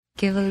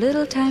Give a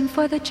little time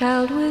for the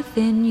child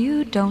within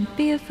you. Don't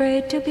be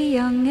afraid to be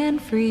young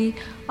and free.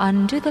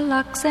 Undo the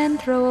locks and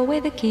throw away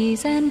the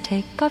keys and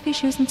take off your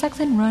shoes and socks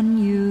and run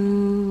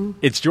you.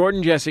 It's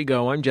Jordan Jesse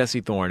Go. I'm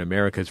Jesse Thorne,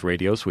 America's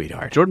radio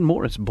sweetheart. Jordan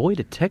Morris, boy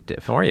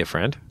detective. How are you,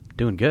 friend?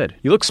 Doing good.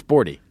 You look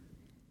sporty.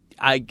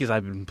 Because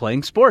I've been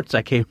playing sports.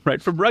 I came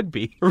right from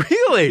rugby.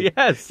 Really?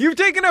 Yes. You've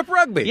taken up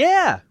rugby?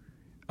 Yeah.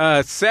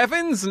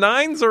 Sevens,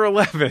 nines, or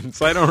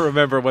 11s? I don't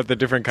remember what the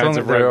different kinds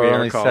of rugby are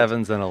only called.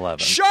 7s and 11s.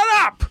 Shut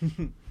up!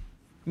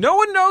 No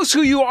one knows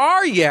who you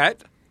are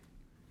yet.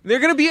 They're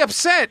going to be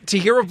upset to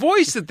hear a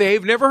voice that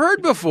they've never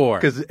heard before.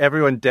 Because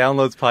everyone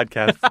downloads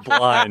podcasts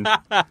blind.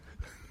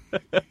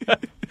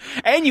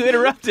 And you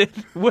interrupted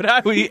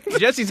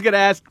Jesse's going to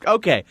ask,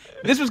 okay,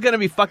 this was going to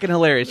be fucking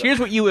hilarious. Here's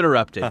what you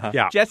interrupted.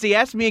 Yeah. Jesse,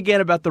 ask me again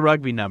about the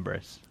rugby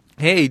numbers.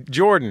 Hey,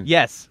 Jordan.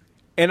 Yes.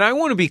 And I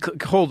want to be...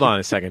 Hold on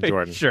a second,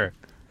 Jordan. Sure.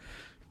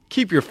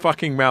 Keep your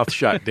fucking mouth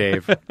shut,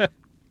 Dave.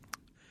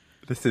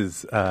 This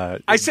is...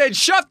 I said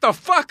shut the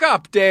fuck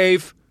up,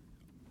 Dave.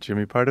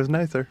 Jimmy Pardo's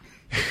nicer.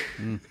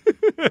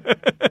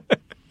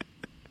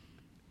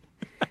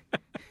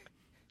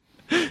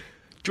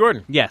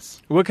 Jordan.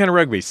 Yes. What kind of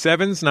rugby?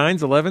 7s, 9s,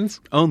 11s?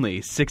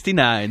 Only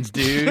 69s,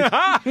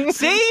 dude.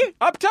 See?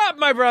 Up top,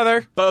 my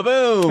brother.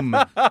 Ba-boom.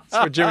 That's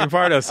what Jimmy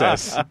Pardo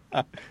says.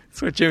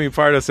 That's what Jimmy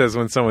Pardo says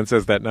when someone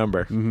says that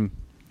number. Mm-hmm.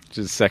 Which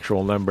is a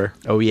sexual number.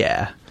 Oh,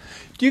 yeah.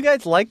 Do you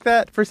guys like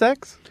that for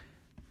sex?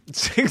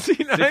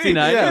 69?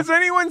 69? Yeah. Has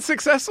anyone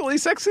successfully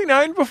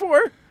 69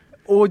 before?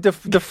 Or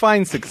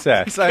define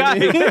success. I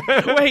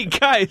mean, Wait,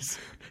 guys.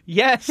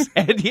 Yes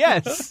and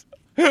yes.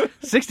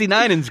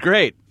 69 is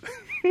great.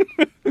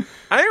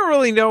 I don't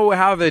really know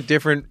how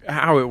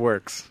it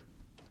works.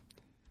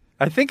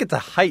 I think it's a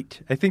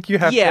height. I think you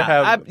have to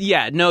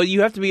have... No,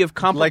 you have to be of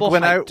comparable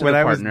Like height to the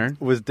I partner.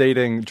 was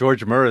dating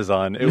George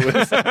Murazan, it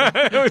was,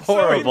 It was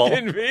horrible. so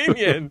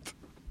inconvenient.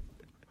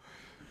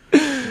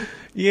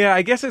 Yeah,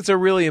 I guess it's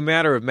really a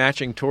matter of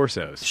matching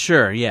torsos.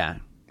 Sure, yeah.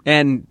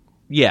 And,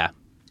 yeah,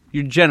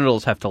 your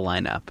genitals have to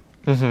line up.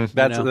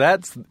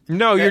 That's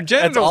No, your that's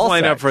genitals all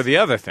line up sex. for the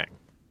other thing.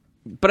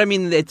 But, I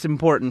mean, it's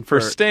important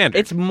For standard.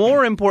 It's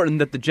more important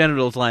that the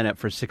genitals line up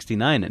for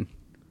 69ing.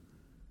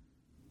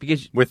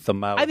 Because with the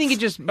mouth. I think it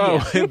just...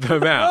 Oh, yeah. the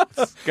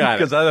mouth. Got it.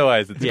 Because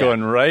otherwise it's Yeah.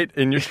 going right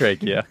in your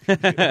trachea.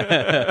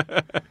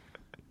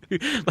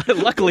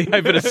 Luckily,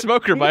 I've been a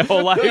smoker my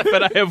whole life,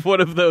 and I have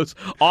one of those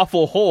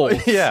awful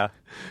holes. Yeah.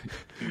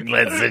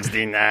 Let's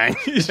 69.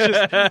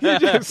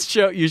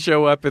 You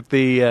show up at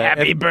the...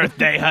 Happy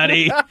birthday,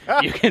 honey.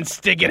 You can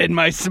stick it in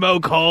my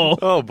smoke hole.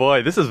 Oh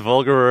boy, this is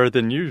vulgarer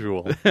than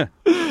usual.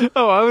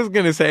 Oh, I was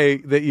going to say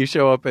that you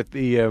show up at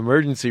the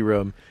emergency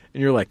room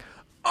and you're like,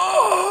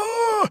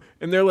 oh!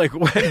 And they're like,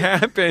 what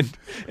happened?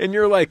 And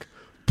you're like,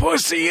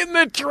 pussy in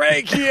the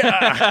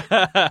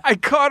trachea. I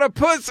caught a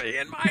pussy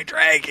in my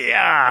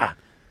trachea.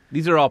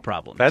 These are all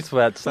problems.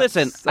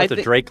 Listen, That's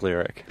a Drake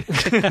lyric.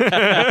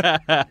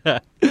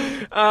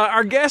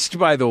 Our guest,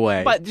 by the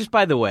way. But just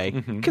by the way,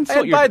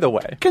 consult And by the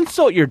way.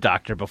 consult your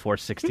doctor before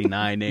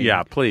 69.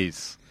 Yeah,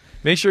 please.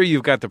 Make sure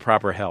you've got the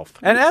proper health.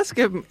 And ask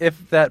him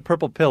if that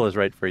purple pill is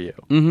right for you.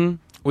 Mm-hmm.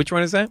 Which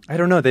one is that? I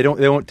don't know. They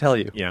won't tell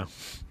you. Yeah.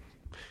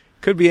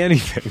 Could be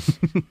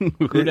anything.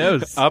 Who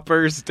knows?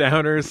 Uppers,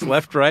 downers,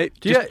 left, right.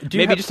 Do you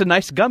Maybe have, just a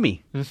nice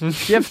gummy. do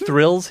you have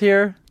Thrills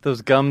here?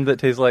 Those gum that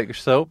taste like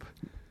soap?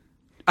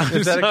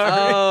 Is that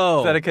Oh.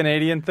 is that a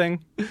Canadian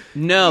thing?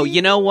 No,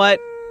 you know what?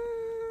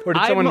 Or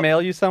did someone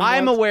mail you some?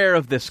 I'm once? aware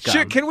of this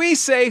gum. Can we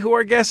say who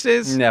our guest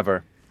is?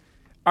 Never.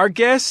 Our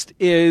guest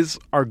is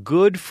our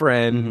good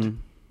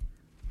friend,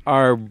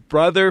 our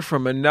brother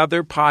from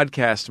another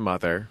podcast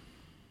mother,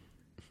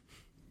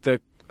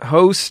 the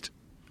host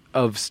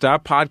of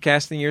Stop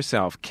Podcasting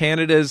Yourself,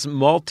 Canada's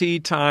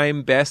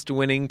multi-time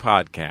best-winning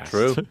podcast.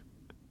 True.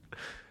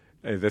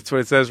 That's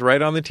what it says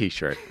right on the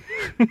T-shirt.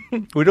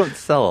 We don't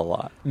sell a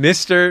lot.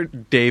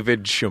 Mr.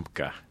 David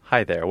Shumka.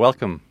 Hi there.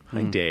 Welcome.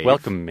 Hi, Dave.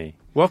 Welcome me.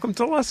 Welcome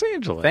to Los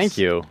Angeles. Thank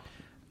you.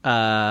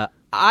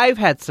 I've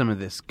had some of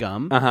this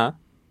gum. Uh-huh.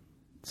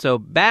 So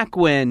back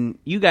when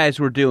you guys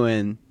were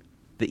doing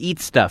the Eat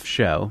Stuff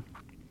show,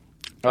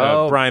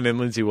 Brian and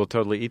Lindsay will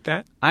totally eat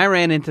that. I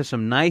ran into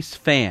some nice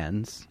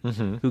fans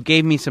who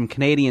gave me some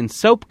Canadian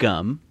soap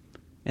gum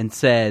and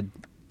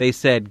they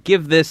said,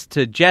 give this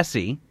to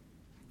Jesse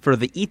for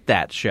the Eat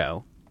That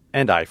show.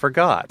 And I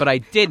forgot. But I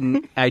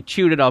didn't. I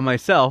chewed it on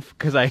myself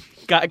because I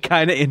got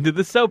kind of into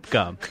the soap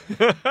gum.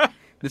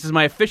 This is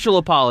my official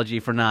apology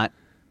for not,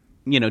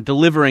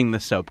 delivering the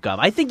soap gum.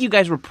 I think you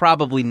guys were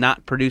probably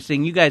not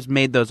producing. You guys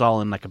made those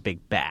all in like a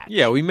big batch.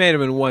 Yeah, we made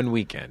them in one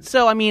weekend.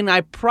 So, I mean, I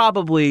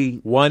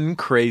probably... One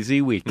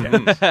crazy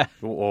weekend.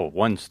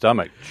 One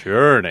stomach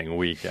churning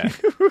weekend.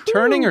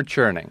 Turning or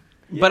churning?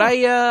 But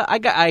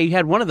I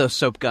had one of those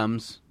soap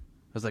gums.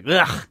 I was like,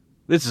 ugh,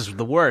 this is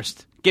the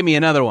worst. Give me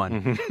another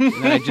one.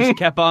 And I just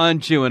kept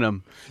on chewing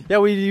them. Yeah,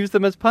 we use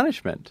them as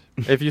punishment.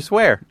 If you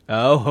swear.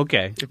 Oh,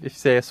 okay. If you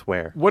say a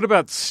swear. What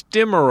about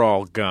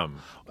Stimorol gum?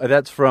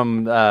 That's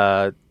from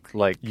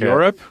like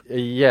Europe?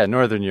 Yeah,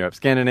 Northern Europe,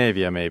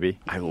 Scandinavia, maybe.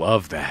 I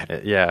love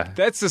that. Yeah.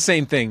 That's the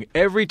same thing.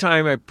 Every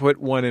time I put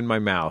one in my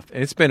mouth,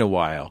 and it's been a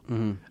while,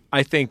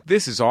 I think,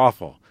 this is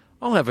awful.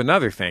 I'll have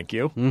another, thank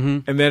you. Mm-hmm.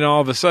 And then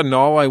all of a sudden,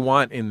 all I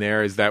want in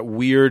there is that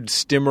weird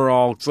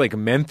Stimmerol. It's like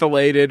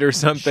mentholated or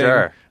something.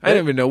 Sure. I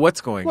don't even know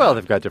what's going on. Well,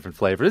 they've got different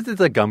flavors.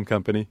 It's a gum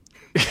company.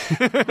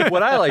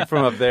 What I like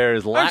from up there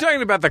is I'm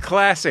talking about the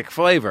classic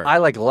flavor. I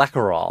like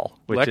Läkerol,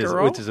 which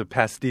Läkerol? is a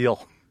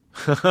pastille.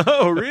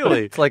 Oh,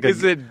 really? It's like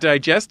is it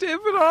digestive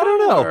at all? I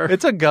don't know. or-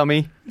 It's a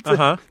gummy. They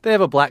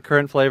have a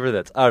blackcurrant flavor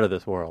that's out of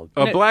this world.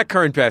 A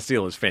blackcurrant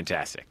pastille is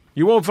fantastic.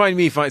 You won't find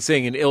me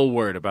saying an ill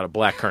word about a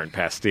blackcurrant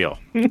pastille.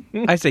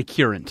 I say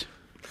currant.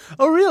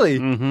 Oh, really?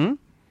 Mm-hmm.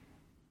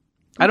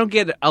 I don't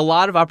get a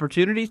lot of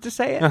opportunities to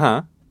say it,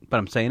 Uh-huh. but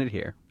I'm saying it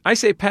here. I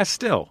say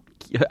pastille,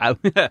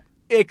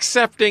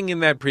 excepting in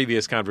that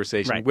previous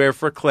conversation Right. where,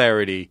 for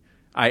clarity,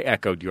 I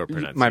echoed your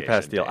pronunciation. My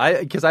pastille.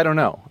 Dave. Because I don't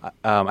know.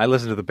 I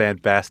listen to the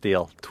band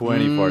Bastille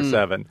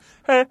 24/7.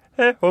 Hey,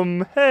 hey,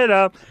 hey,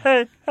 up,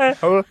 hey,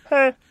 hey,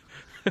 hey.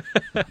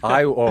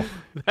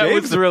 That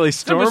was really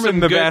storming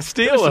the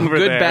Bastille some over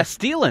good there.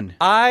 Bastilleing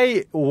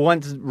I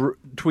once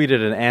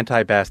tweeted an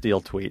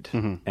anti-Bastille tweet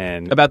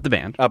and about the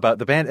band. about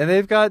the band, and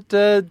they've got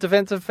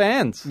defensive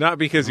fans. Not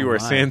because you were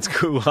sans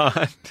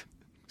culotte.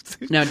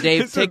 Now,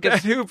 Dave, Is take that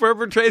us. who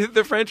perpetrated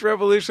the French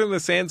Revolution, the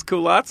sans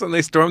culottes, when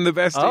they stormed the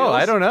Bastille? Oh,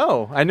 I don't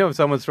know. I know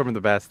someone's from the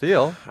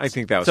Bastille. I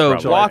think that was So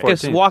probably walk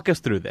right. us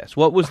through this.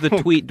 What was the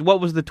tweet? What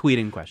was the tweet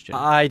in question?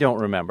 I don't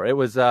remember. It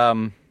was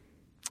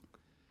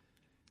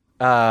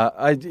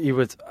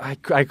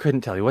I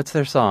couldn't tell you. What's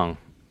their song?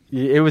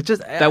 It was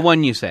just that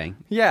one you sang.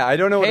 Yeah, I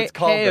don't know what Hey, it's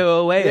called.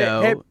 hey-o,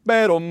 hey-o. Hey,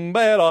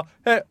 better,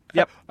 hey,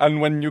 Yep. And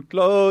when you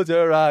close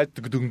your eyes,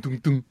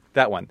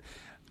 that one.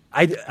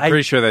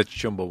 Pretty sure that's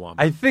Chumbawamba.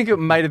 I think it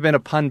might have been a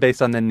pun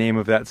based on the name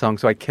of that song,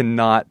 so I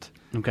cannot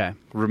Okay.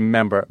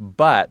 remember.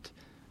 But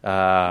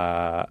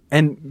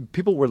and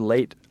people were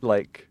late.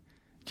 Like,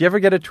 do you ever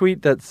get a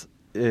tweet that's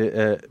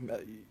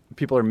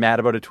people are mad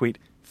about a tweet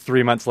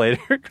 3 months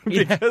later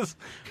because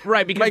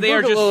Right, because my they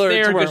are Google alerts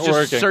just weren't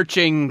working.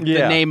 searching the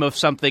Yeah. name of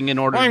something in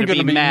order I'm to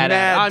gonna be be mad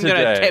at. mad I'm going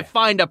today. to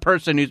find a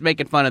person who's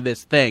making fun of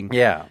this thing.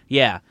 Yeah.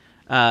 Yeah.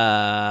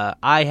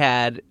 I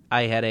had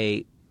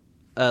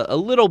a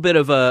little bit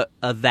of a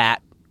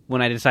that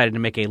when I decided to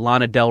make a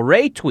Lana Del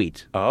Rey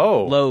tweet.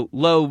 Oh.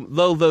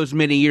 Low those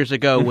many years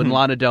ago when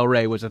Lana Del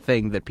Rey was a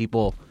thing that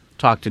people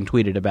talked and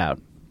tweeted about.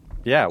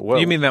 Yeah. Well,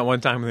 You mean that one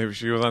time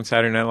she was on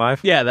Saturday Night Live?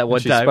 Yeah, that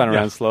one she time. spun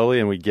around slowly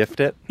and we gift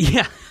it?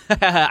 Yeah.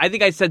 I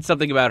think I said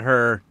something about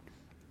her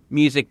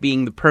music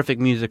being the perfect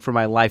music for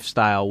my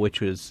lifestyle, which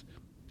was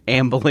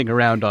ambling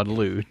around on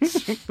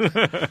lewds.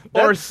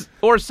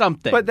 or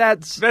something. But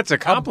that's That's a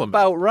compliment.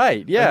 about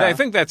right. Yeah. And I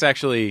think that's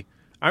actually...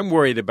 I'm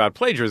worried about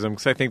plagiarism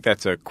because I think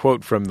that's a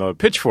quote from the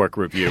Pitchfork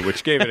review,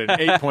 which gave it an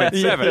 8.7.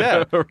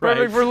 yeah.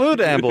 Perfect for lewd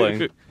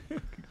ambling.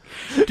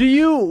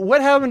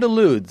 What happened to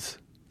lewds?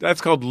 That's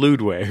called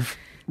Lewdwave.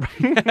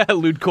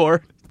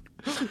 Lewdcore.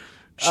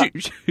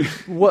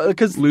 What?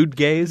 Because Lewd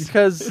gays.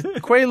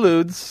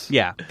 quaaludes.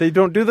 Yeah. They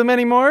don't do them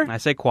anymore. I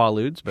say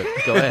quaaludes, but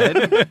go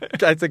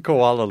ahead. I say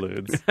koala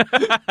ludes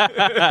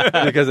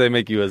because they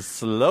make you as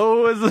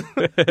slow as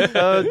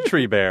a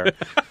tree bear.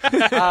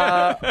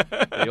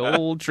 The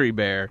old tree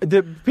bear.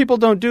 People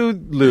don't do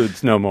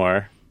ludes no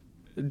more.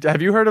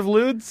 Have you heard of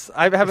ludes?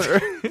 I haven't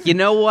heard. You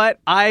know what?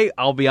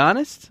 I'll be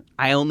honest.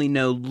 I only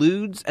know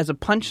lewds as a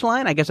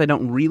punchline. I guess I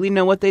don't really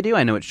know what they do.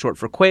 I know it's short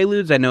for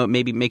quaaludes. I know it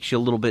maybe makes you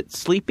a little bit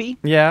sleepy.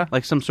 Yeah.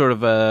 Like some sort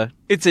of a...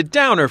 It's a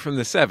downer from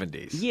the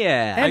 70s.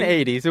 Yeah. And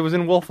 80s. It was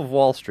in Wolf of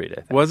Wall Street,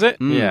 I think. Was it?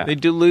 Yeah. They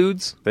do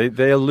lewds?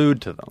 They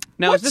allude to them.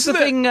 Now, is this the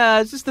thing?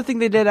 Is this the thing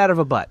they did out of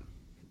a butt?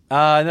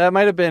 That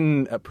might have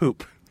been a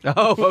poop.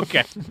 Oh,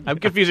 okay. I'm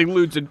confusing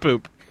lewds and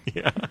poop.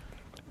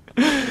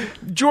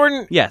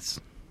 Jordan, Yes.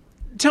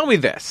 tell me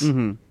this.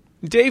 Mm-hmm.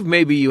 Dave,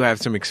 maybe you have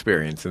some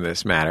experience in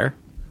this matter.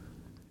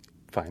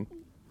 Fine.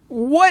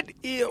 What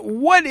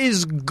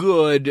is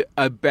good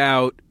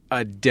about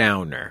a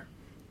downer?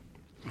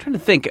 I'm trying to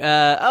think.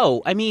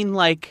 I mean,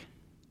 like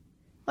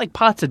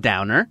pot's a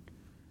downer.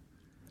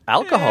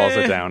 Alcohol's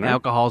a downer.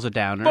 Alcohol's a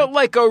downer. But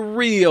like a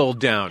real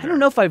downer. I don't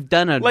know if I've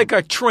done a... Like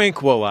a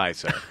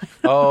tranquilizer.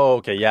 Oh,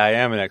 okay. Yeah, I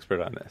am an expert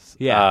on this.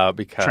 Yeah.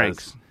 Because...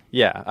 Tranks.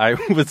 Yeah, I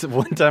was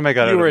one time I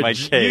got out of my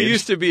You cage.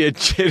 used to be a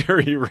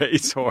jittery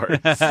racehorse.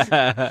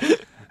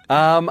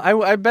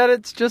 I bet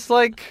it's just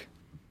like,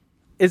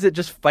 is it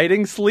just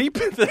fighting sleep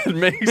that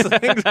makes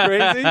things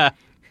crazy?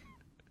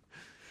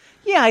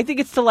 Yeah, I think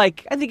it's to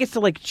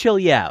like chill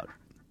you out.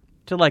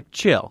 To like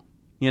chill,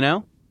 you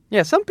know?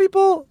 Yeah, some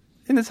people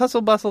in this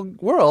hustle bustle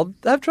world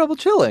have trouble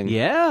chilling.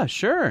 Yeah,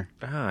 sure.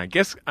 I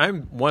guess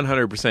I'm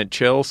 100%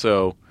 chill,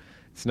 so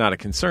it's not a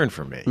concern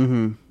for me.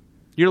 Mm-hmm.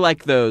 You're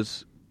like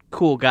those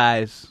cool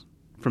guys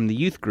from the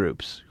youth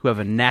groups who have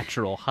a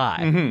natural high.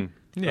 Mm-hmm.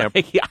 Yeah,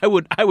 Like,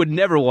 I would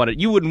never want it.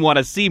 You wouldn't want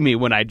to see me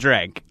when I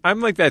drank.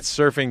 I'm like that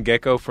surfing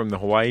gecko from the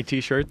Hawaii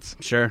T-shirts.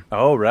 Sure.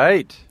 Oh,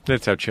 right.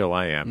 That's how chill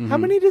I am. How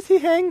many does he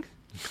hang?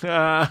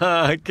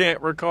 I can't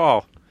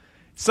recall.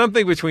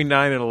 Something between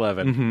 9 and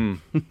 11.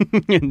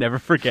 Never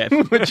forget.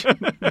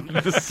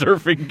 The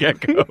surfing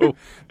gecko.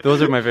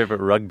 Those are my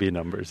favorite rugby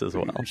numbers as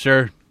well.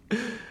 Sure.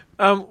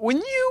 When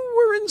you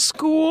were in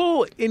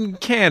school in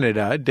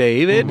Canada,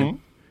 David,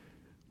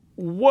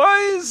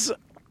 was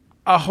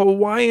a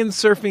Hawaiian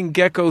surfing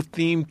gecko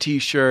themed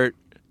T-shirt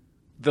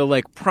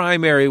the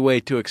primary way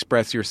to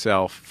express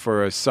yourself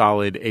for a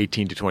solid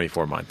 18 to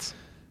 24 months?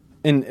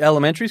 In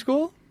elementary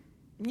school?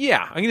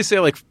 Yeah, I'm going to say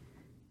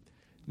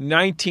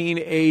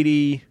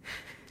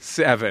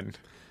 1987.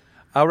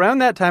 Around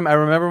that time, I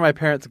remember my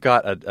parents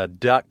got a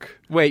duck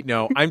Wait,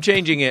 no, I'm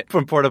changing it.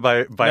 from Puerto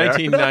Vallarta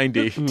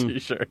 1990.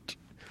 T-shirt.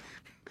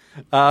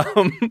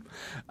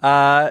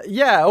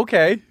 Yeah,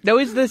 okay. Now,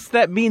 is this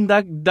that mean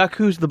duck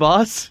who's the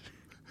boss?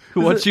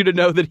 Who wants you to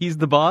know that he's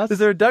the boss? Is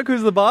there a duck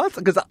who's the boss?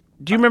 Because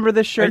Do you remember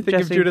this I shirt, think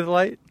of Jesse? Judith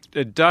Light.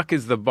 A duck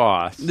is the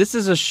boss. This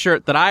is a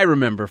shirt that I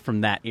remember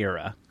from that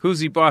era. Who's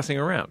he bossing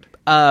around?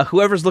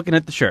 Whoever's looking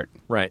at the shirt.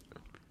 Right.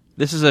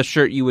 This is a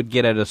shirt you would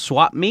get at a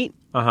swap meet,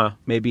 Uh-huh.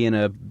 maybe in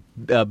a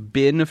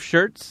bin of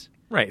shirts.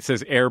 Right. It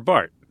says Air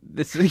Bart.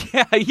 This is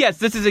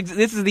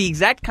this is the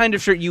exact kind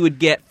of shirt you would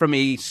get from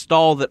a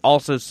stall that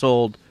also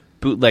sold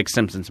bootleg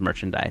Simpsons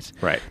merchandise.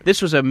 Right.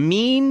 This was a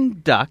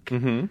mean duck,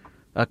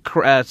 a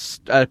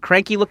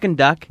cranky-looking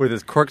duck. With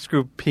his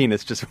corkscrew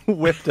penis just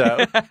whipped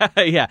out.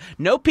 Yeah,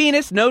 no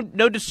penis, no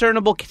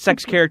discernible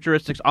sex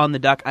characteristics on the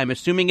duck. I'm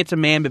assuming it's a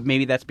man, but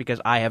maybe that's because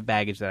I have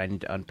baggage that I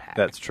need to unpack.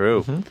 That's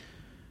true.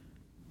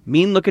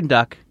 Mean-looking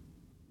duck.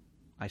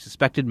 I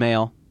suspected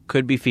male,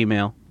 could be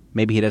female.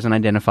 Maybe he doesn't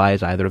identify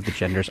as either of the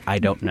genders. I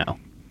don't know.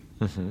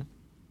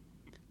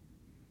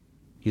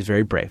 He's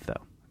very brave, though.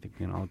 I think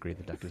we can all agree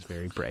the duck is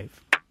very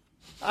brave.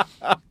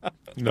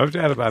 No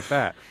doubt about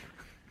that.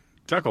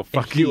 Duck will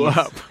fuck you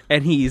up.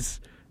 And he's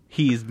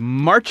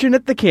marching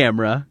at the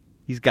camera.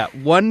 He's got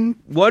one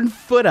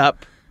foot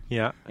up,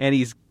 Yeah. and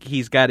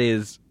he's got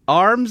his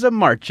arms a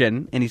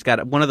marching, and he's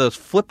got one of those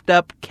flipped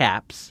up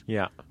caps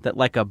Yeah. that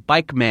like a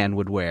bike man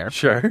would wear.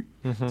 Sure.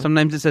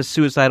 Sometimes it says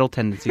suicidal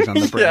tendencies on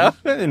the brim.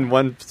 Yeah, in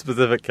one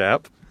specific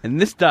cap. And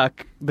this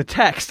duck, the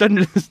text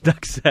under this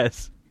duck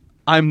says,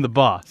 "I'm the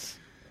boss."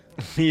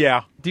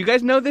 Yeah. Do you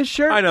guys know this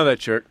shirt? I know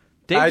that shirt.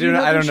 Dave, I do you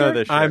don't know this shirt?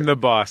 this shirt. I'm the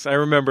boss. I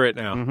remember it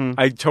now.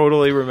 I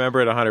totally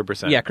remember it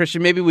 100%. Yeah,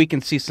 Christian, maybe we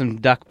can see some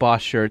duck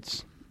boss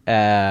shirts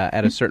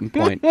at a certain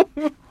point.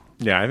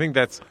 Yeah, I think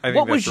that's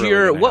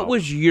really What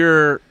was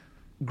your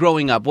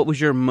growing up? What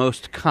was your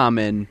most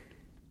common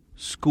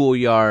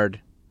schoolyard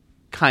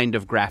kind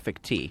of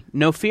graphic tee?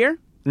 No Fear?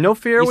 No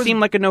Fear You was seem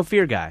like a No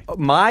Fear guy.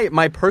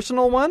 my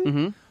personal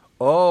one.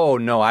 Oh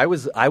no, I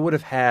would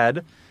have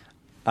had.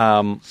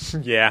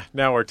 Yeah,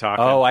 now we're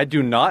talking. Oh, I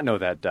do not know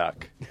that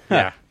duck.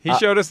 yeah. He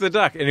showed us the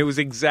duck, and it was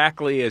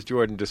exactly as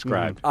Jordan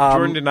described.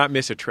 Jordan did not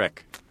miss a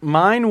trick.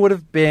 Mine would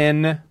have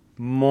been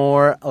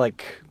more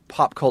like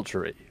pop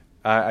culture-y.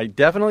 I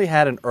definitely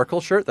had an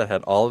Urkel shirt that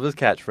had all of his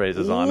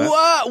catchphrases on it.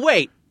 What?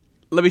 Wait.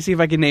 Let me see if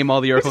I can name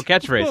all the Urkel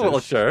catchphrases. Well,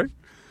 sure.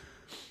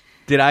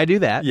 Did I do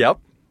that? Yep.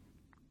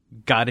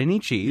 Got any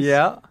cheese?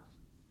 Yeah.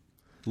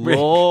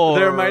 Laura.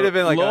 There might have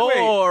been like a-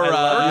 Laura. Wait,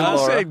 I love you, You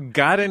Laura. said,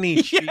 got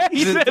any cheese?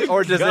 He said,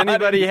 Or does "Got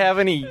anybody any-" have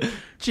any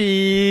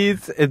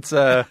cheese? It's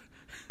I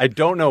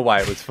don't know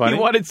why it was funny.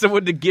 He wanted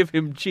someone to give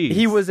him cheese.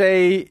 He was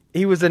a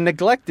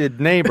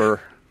neglected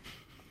neighbor.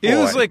 He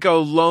was Boy. like a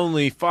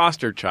lonely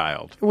foster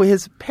child. Well,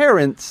 his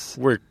parents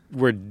We're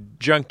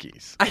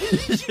junkies.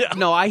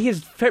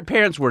 His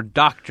parents were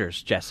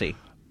doctors, Jesse.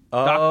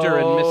 Dr.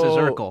 and Mrs.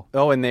 Urkel.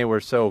 Oh, and they were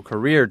so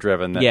career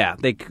driven. That Yeah,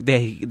 they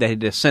had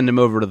to send him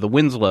over to the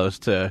Winslows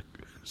to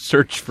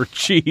search for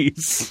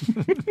cheese.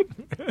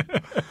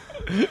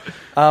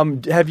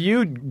 Have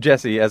you,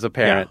 Jesse, as a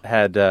parent,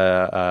 had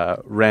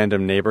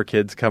random neighbor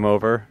kids come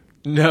over?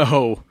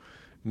 No.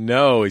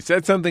 Is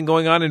that something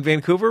going on in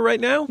Vancouver right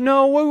now?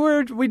 No,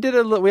 we had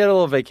a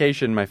little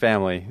vacation. My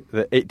family,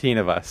 the 18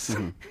 of us,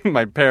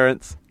 my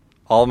parents,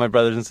 all of my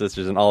brothers and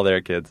sisters, and all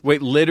their kids.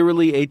 Wait,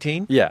 literally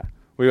 18? Yeah,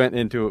 we went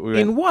into it.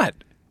 In what?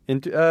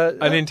 Into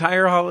An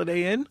entire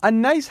Holiday Inn? a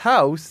nice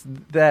house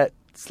that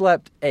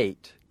slept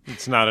 8.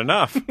 It's not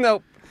enough.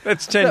 Nope.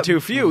 That's 10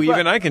 too few. But-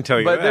 Even I can tell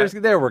you but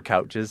that. there were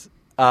couches.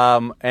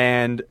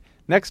 And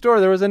next door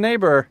there was a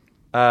neighbor,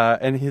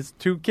 and his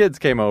 2 kids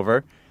came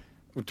over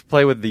to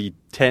play with the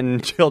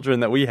 10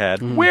 children that we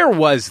had. Where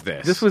was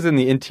this? This was in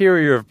the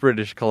interior of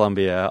British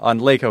Columbia on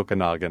Lake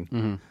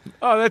Okanagan.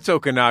 Oh, that's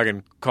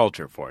Okanagan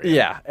culture for you.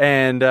 Yeah,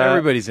 and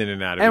Everybody's in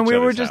and out of and each we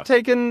were other's just house.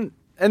 taking.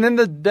 And then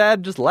the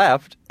dad just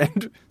left,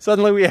 and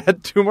suddenly we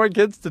had 2 more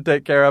kids to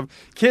take care of.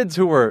 Kids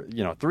who were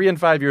 3 and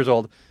 5 years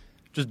old,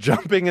 just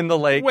jumping in the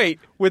lake. Wait,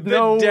 with the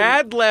no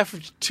dad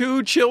left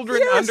 2 children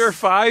Yes. under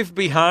 5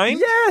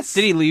 behind? Yes.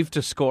 Did he leave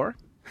to score?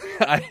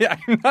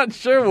 I'm not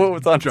sure what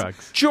was on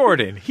Drugs.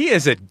 Jordan, he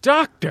is a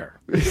doctor.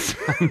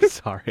 I'm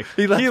sorry.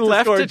 He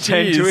left score to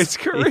tend to cheese. his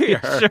career.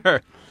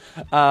 Sure.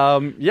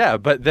 Yeah,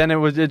 but then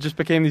it just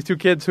became these 2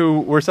 kids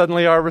who were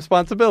suddenly our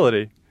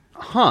responsibility.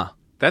 Huh.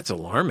 That's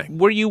alarming.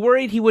 Were you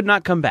worried he would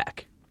not come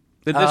back?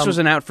 This was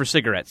an out for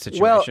cigarettes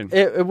Well, situation.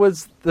 it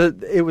was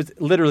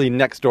literally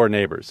next door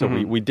neighbors, so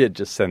we did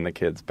just send the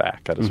kids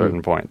back at a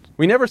certain point.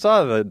 We never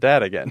saw the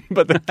dad again,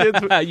 but the kids.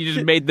 You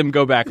just made them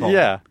go back home.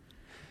 Yeah.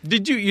 You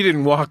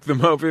didn't walk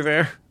them over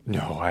there?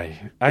 No,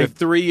 The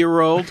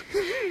 3-year-old?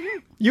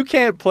 You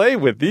can't play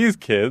with these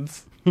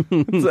kids.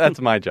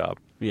 That's my job.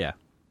 Yeah.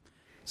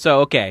 So,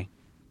 okay.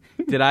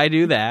 Did I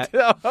do that?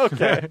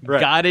 Okay.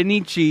 Right. Got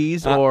any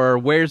cheese, or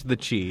where's the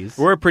cheese?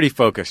 We're a pretty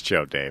focused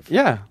show, Dave.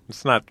 Yeah.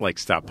 It's not like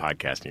stop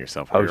podcasting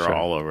yourself where you're sure.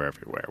 all over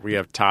everywhere. We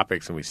have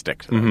topics and we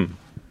stick to them.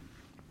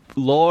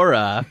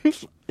 Laura.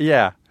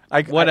 Yeah.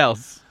 What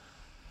else?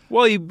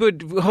 Well, he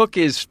would hook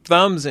his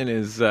thumbs in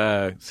his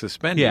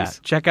suspendies. Yeah.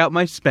 Check out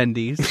my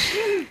spendies.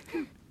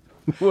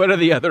 What are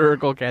the other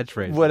Urkel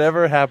catchphrases?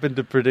 Whatever happened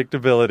to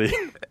predictability?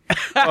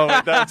 Oh,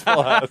 wait, that's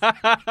Full House.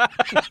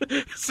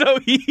 So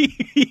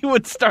he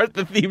would start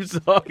the theme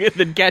song and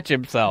then catch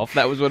himself.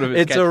 That was one of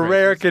his It's a catchphrases.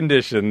 rare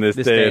condition this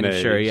day and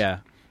age. Sure, yeah.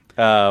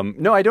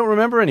 No, I don't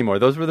remember anymore.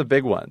 Those were the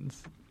big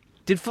ones.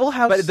 Did Full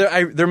House...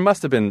 But there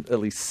must have been at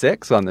least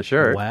 6 on the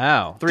shirt.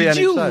 Wow. 3 Did on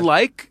each you side.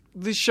 like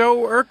the show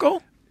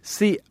Urkel?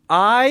 See,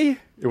 it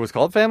was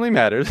called Family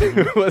Matters.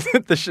 It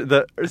wasn't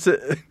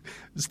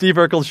Steve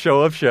Urkel's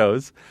show of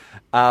shows.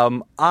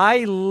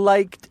 I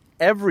liked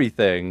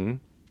everything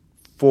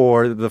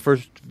for the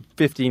first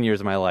 15 years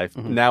of my life.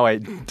 Now I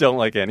don't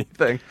like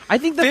anything. I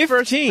think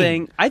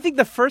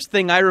the first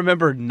thing I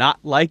remember not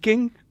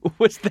liking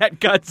was that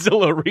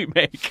Godzilla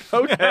remake.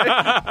 Okay.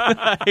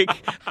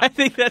 I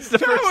think that's the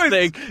first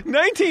thing.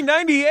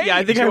 1998. Yeah,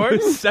 I think Jordan.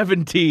 I was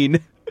 17.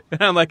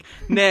 And I'm like,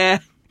 nah.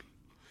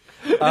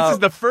 This is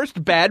the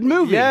first bad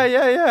movie.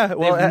 Yeah.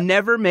 Well, They've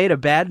never made a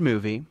bad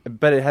movie.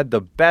 but it had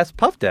the best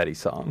Puff Daddy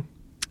song.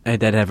 It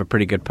did have a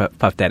pretty good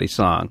Puff Daddy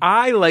song.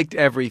 I liked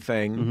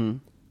everything.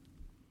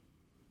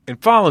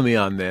 And follow me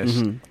on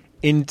this.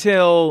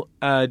 Until,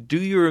 do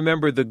you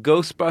remember the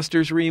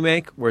Ghostbusters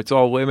remake where it's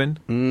all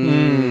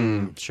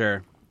women?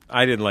 Sure.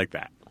 I didn't like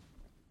that.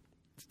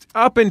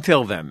 Up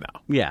until then, though.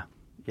 Yeah.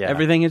 Yeah.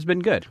 Everything has been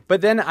good.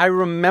 But then I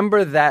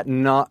remember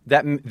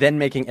then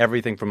making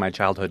everything from my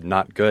childhood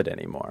not good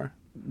anymore.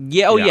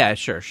 Yeah. Oh, Yeah. yeah.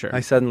 Sure.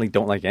 I suddenly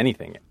don't like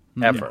anything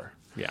ever.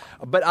 Yeah.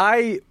 But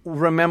I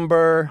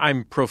remember.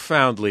 I'm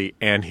profoundly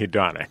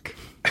anhedonic.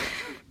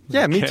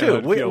 Yeah, me too.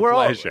 Cannot feel We're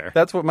all. pleasure.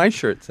 That's what my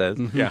shirt says.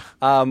 Yeah.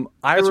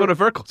 That's one of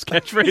Urkel's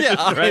catchphrases,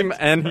 Yeah, right? I'm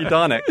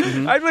anhedonic.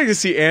 I'd like to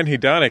see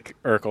anhedonic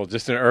Urkel,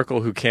 just an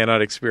Urkel who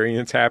cannot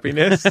experience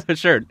happiness.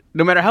 Sure.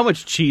 No matter how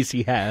much cheese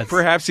he has.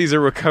 Perhaps he's a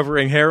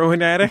recovering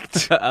heroin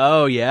addict.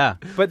 Oh, yeah.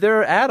 But there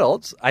are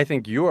adults, I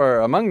think you are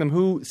among them,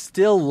 who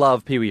still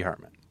love Pee Wee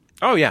Herman.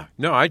 Oh, yeah.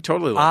 No, I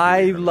totally love I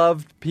Pee Wee Herman.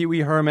 loved Pee Wee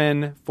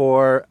Herman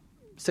for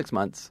 6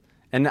 months,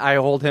 and I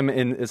hold him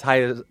in as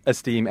high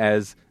esteem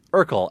as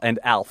Urkel and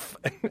Alf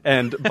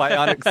and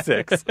Bionic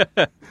 6.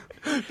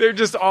 They're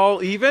just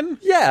all even?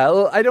 Yeah,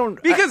 well, I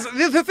don't... Because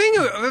the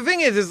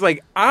thing is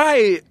like,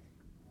 I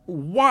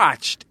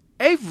watched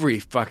every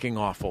fucking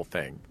awful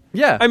thing.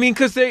 Yeah. I mean,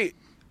 because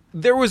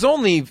there was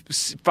only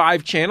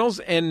 5 channels,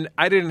 and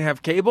I didn't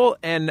have cable,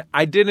 and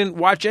I didn't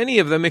watch any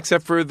of them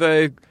except for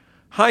the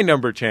high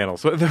number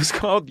channels. What are those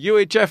called?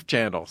 UHF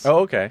channels. Oh,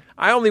 okay.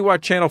 I only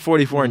watched channel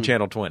 44 and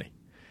channel 20.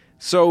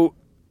 So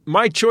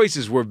my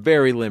choices were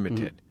very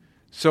limited.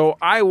 So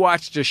I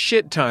watched a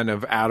shit ton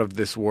of Out of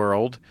This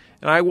World,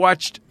 and I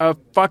watched a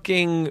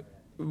fucking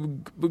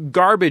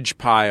garbage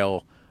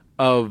pile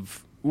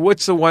of...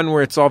 What's the one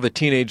where it's all the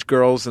teenage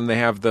girls and they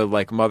have the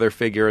like mother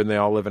figure and they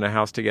all live in a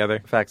house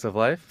together? Facts of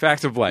Life.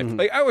 Facts of Life.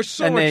 Like I was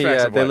so And much they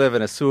Facts of they Life. live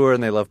in a sewer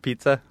and they love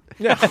pizza.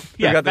 Yeah.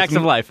 Yeah, got this facts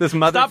of life. this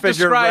mother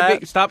figure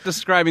rat. Stop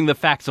describing the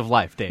facts of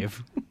life,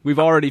 Dave. We've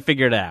already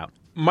figured it out.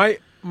 My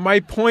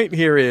point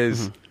here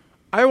is,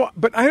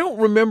 but I don't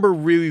remember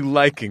really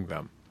liking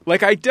them.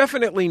 Like I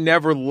definitely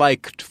never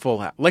liked Full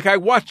House. Like I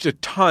watched a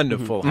ton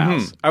of Full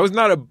House. I was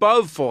not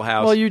above Full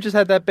House. Well, you just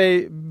had that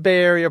Bay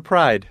Area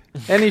pride.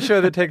 Any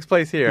show that takes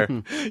place here.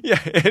 Yeah,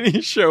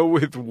 any show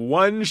with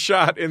one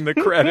shot in the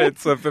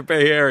credits of the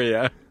Bay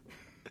Area.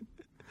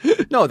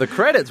 No, the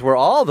credits were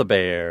all the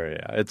Bay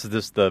Area. It's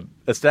just the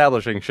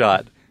establishing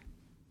shot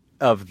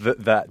of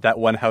that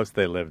one house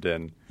they lived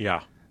in.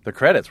 Yeah. The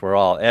credits were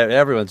all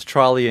everyone's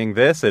trolleying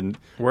this and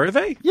Were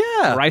they?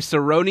 yeah,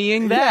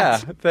 Rice-a-roniing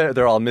that. Yeah,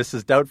 they're all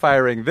Mrs.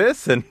 Doubtfiring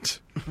this and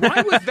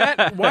Why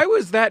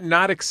was that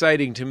not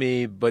exciting to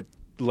me, but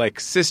like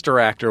Sister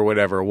Act or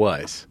whatever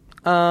was?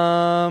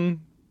 I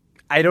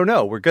don't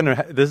know.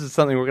 This is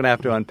something we're gonna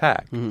have to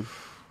unpack.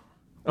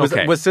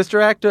 Okay. Was Sister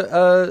Act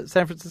a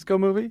San Francisco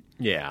movie?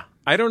 Yeah.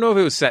 I don't know if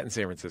it was set in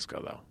San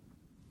Francisco, though.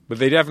 But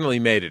they definitely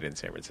made it in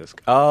San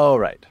Francisco. Oh,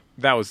 right.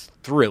 That was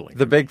thrilling.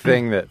 The big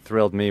thing that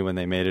thrilled me when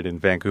they made it in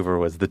Vancouver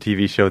was the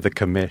TV show The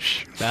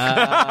Commish.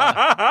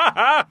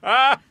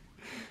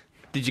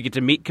 Did you get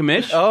to meet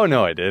Kamish? Oh,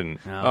 no, I didn't.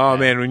 Oh,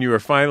 man, when you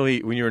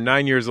were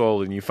 9 years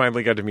old and you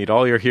finally got to meet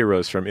all your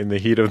heroes from In the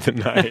Heat of the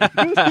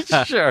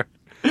Night. Sure.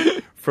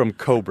 From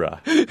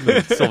Cobra,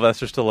 the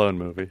Sylvester Stallone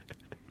movie.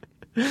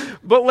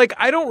 But, like,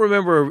 I don't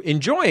remember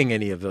enjoying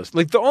any of those.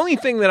 Like, the only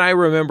thing that I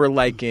remember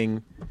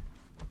liking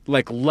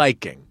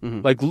liking,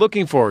 Mm-hmm. like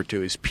looking forward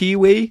to is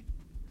Pee-wee,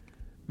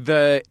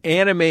 the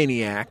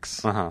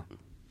Animaniacs,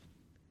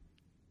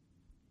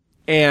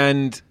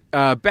 and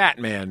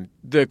Batman,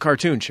 the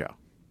cartoon show.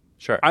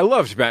 Sure. I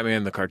loved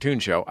Batman, the cartoon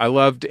show. I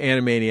loved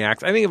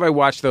Animaniacs. I think if I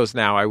watched those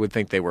now, I would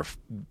think they were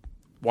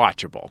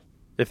watchable.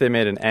 If they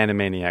made an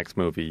Animaniacs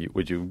movie,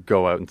 would you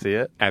go out and see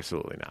it?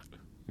 Absolutely not.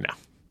 No.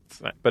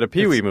 It's not. But a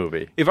Pee-wee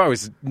movie. If I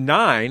was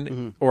 9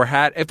 Mm-hmm. or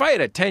if I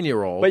had a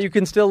 10-year-old. But you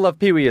can still love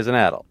Pee-wee as an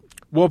adult.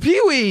 Well,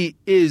 Pee-wee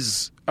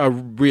is a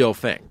real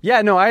thing.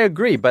 Yeah, no, I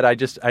agree, but I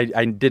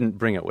didn't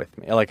bring it with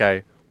me. Like,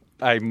 I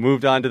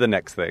moved on to the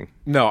next thing.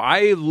 No,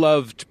 I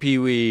loved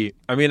Pee-wee.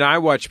 I mean, I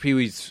watched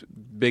Pee-wee's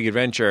Big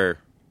Adventure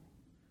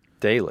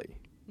Daily.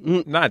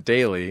 not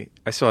daily.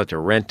 I still had to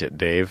rent it,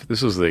 Dave.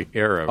 This was the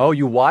era. Oh,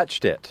 you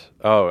watched it.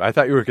 Oh, I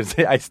thought you were going to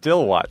say I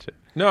still watch it.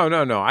 No.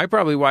 I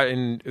probably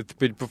watched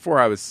before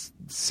I was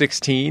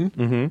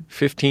 16,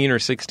 15 or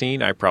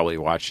 16. I probably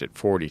watched it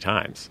 40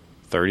 times,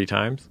 30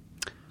 times.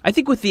 I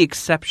think with the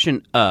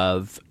exception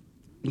of,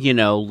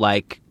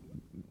 like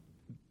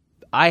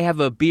I have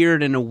a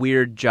beard and a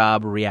weird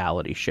job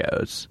reality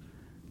shows.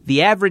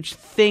 The average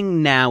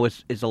thing now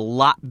is a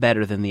lot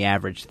better than the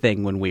average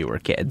thing when we were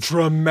kids.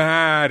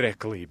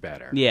 Dramatically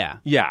better. Yeah.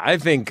 Yeah, I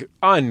think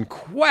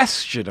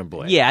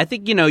unquestionably. Yeah, I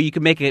think you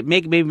can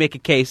maybe make a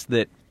case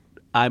that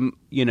I'm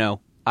a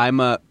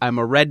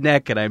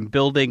redneck and I'm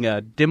building a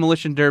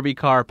demolition derby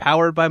car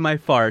powered by my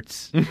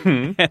farts,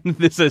 and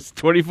this is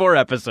 24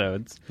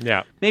 episodes.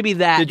 Yeah. Maybe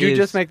that. Did you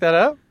just make that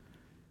up?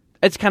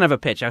 It's kind of a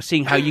pitch. I was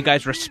seeing how you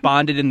guys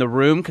responded in the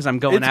room because I'm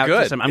going It's out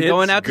good. to some. I'm It's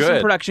going out to some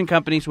good. production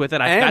companies with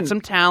it. I've got And-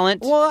 some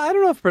talent. Well, I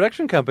don't know if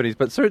production companies,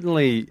 but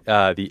certainly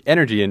the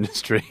energy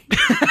industry.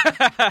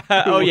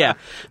 Oh yeah.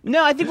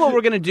 No, I think what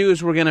we're going to do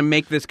is we're going to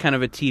make this kind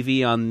of a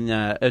TV on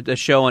a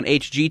show on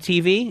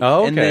HGTV,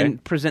 Oh, and okay. then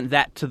present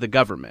that to the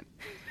government.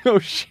 Oh,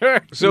 sure.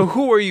 So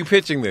who are you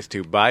pitching this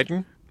to,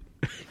 Biden?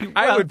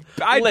 I'd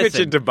pitch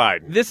listen, it to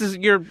Biden. This is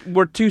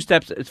we're two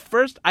steps.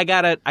 First, I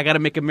gotta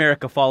make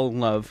America fall in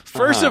love.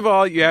 First of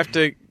all, you have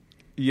to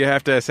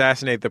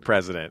assassinate the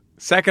president.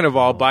 Second of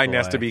all, Biden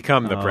has boy. to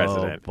become the Oh,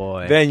 president.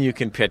 boy. Then you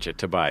can pitch it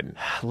to Biden.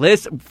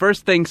 Listen,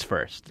 first things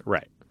first.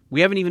 Right.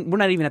 We're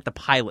not even at the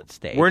pilot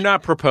stage. We're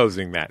not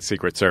proposing that,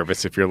 Secret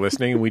Service, if you're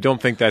listening, and we don't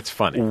think that's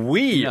funny.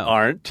 We No.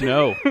 aren't.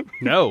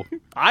 No.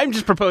 I'm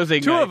just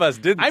proposing. Two of us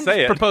didn't I'm say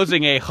just it.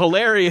 proposing a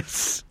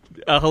hilarious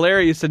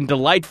and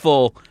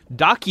delightful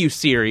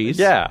docu-series.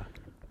 Yeah.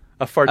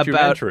 A About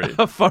fartumentary.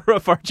 a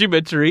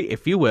fartumentary,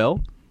 if you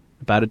will,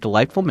 about a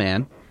delightful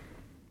man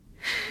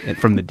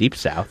from the deep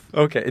south.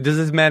 Okay. Does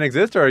this man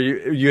exist, or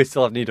you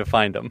still need to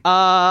find him?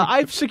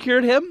 I've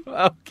secured him.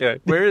 Okay.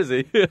 Where is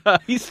he?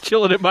 He's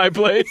chilling at my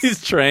place.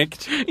 He's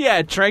tranked.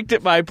 Yeah, tranked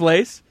at my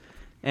place.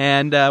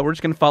 And we're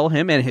just going to follow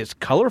him and his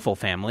colorful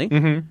family.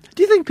 Do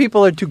you think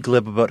people are too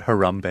glib about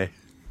Harambe?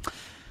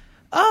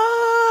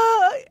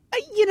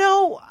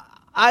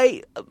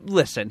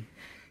 Listen.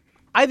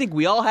 I think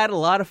we all had a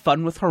lot of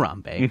fun with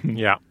Harambe.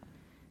 Yeah.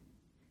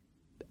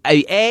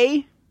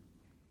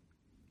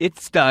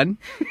 It's done.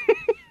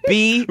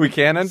 B, We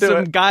can undo some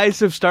it. guys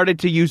have started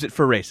to use it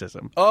for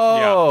racism.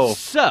 Oh.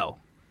 So,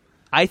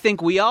 I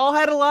think we all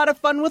had a lot of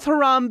fun with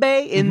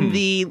Harambe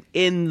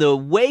in the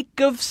wake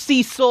of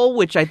Cecil,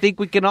 which I think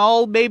we can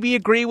all maybe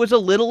agree was a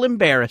little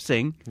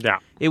embarrassing. Yeah.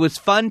 It was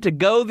fun to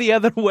go the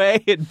other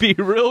way and be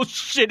real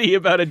shitty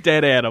about a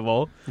dead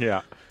animal.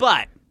 Yeah.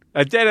 But,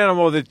 A dead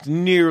animal that's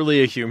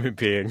nearly a human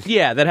being.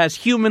 yeah, that has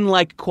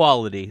human-like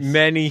qualities.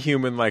 Many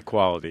human-like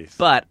qualities.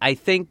 But I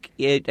think,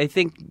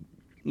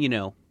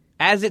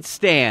 as it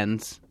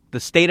stands, the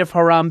state of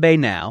Harambe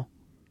now.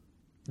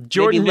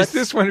 Jordan, maybe is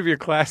this one of your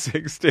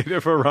classic State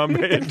of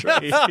Harambe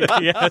entries?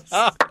 Yes.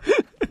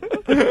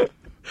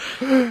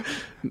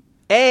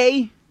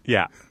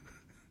 Yeah.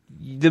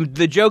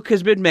 The joke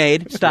has been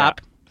made.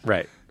 Stop.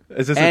 Right.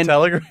 Is this And- a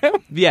telegram?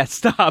 Yeah,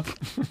 stop.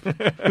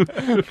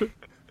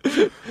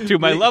 To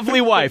my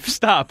lovely wife,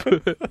 stop.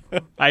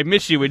 I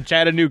miss you in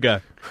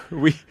Chattanooga.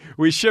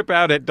 We ship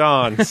out at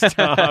dawn.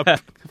 Stop.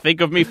 Think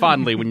of me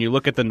fondly when you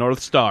look at the North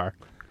Star.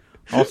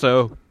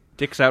 Also,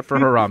 dicks out for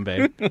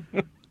Harambe.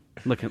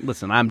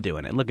 Listen, I'm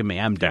doing it. Look at me,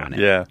 I'm doing it.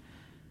 Yeah.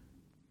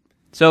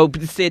 So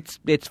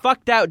it's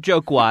fucked out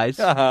joke-wise.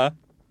 Uh-huh.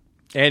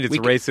 And it's We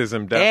can-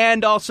 racism.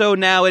 And also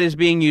now it is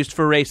being used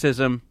for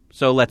racism,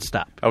 so let's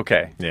stop.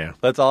 Okay. Yeah.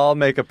 Let's all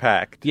make a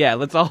pact. Yeah,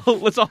 let's all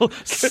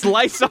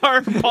slice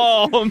our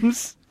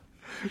palms,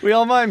 We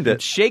all mimed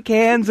it. shake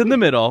hands in the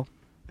middle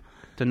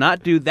to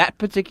not do that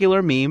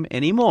particular meme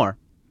anymore.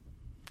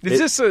 Is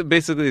this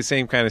basically the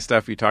same kind of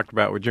stuff you talked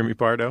about with Jimmy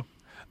Pardo?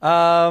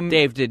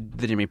 Dave did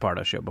the Jimmy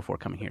Pardo show before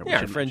coming here.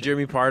 Yeah, our friend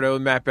Jimmy Pardo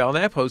and Matt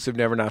Belknap, hosts of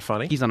Never Not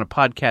Funny. He's on a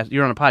podcast.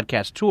 You're on a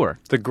podcast tour.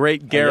 The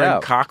great Garen Yeah.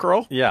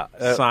 Cockrell. Yeah.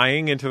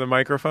 Sighing into the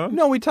microphone.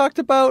 No, we talked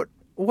about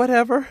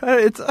whatever.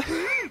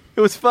 It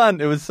was fun.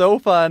 It was so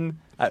fun.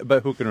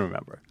 But who can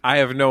remember? I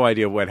have no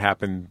idea what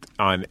happened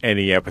on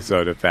any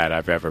episode of that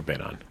I've ever been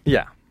on.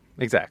 Yeah,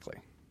 exactly.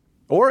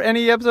 Or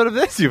any episode of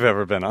this you've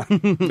ever been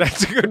on.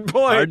 That's a good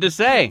point. Hard to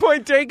say.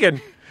 Point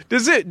taken.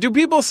 Do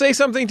people say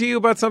something to you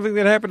about something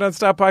that happened on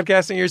Stop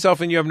Podcasting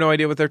Yourself and you have no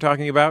idea what they're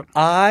talking about?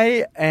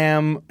 I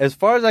am, as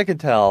far as I can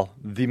tell,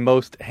 the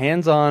most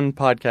hands-on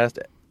podcast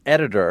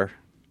editor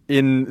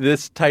in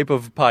this type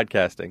of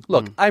podcasting.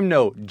 Look, I'm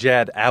no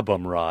Jad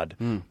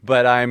Abumrad,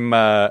 but I'm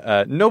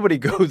nobody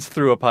goes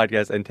through a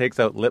podcast and takes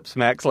out lip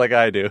smacks like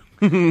I do.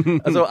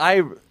 So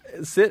I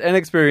sit and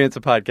experience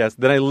a podcast,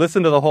 then I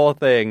listen to the whole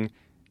thing,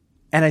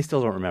 and I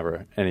still don't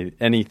remember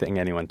anything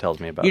anyone tells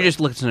me about You're it. just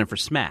listening for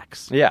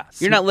smacks. Yeah.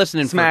 You're not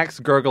listening smacks,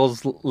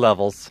 gurgles,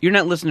 levels. You're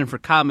not listening for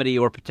comedy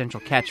or potential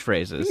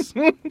catchphrases.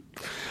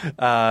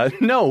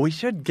 No, we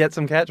should get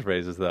some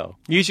catchphrases, though.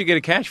 You should get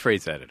a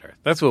catchphrase editor.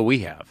 That's what we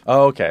have.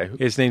 Oh, okay.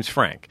 His name's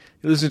Frank.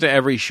 He listens to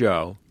every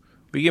show.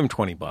 We give him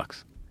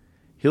 $20.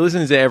 He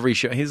listens to every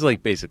show. He's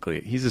like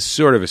he's a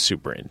sort of a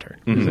super intern.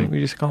 He's like,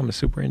 we just call him a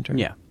super intern.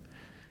 Yeah.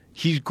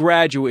 He's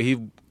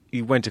graduated.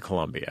 He went to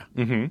Columbia.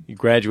 Mm-hmm. He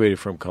graduated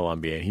from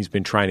Columbia, and he's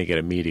been trying to get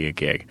a media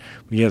gig,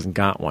 but he hasn't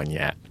got one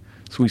yet.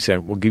 So we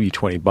said, we'll give you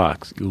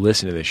 $20. You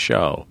listen to this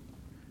show,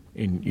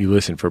 and you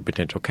listen for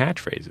potential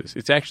catchphrases.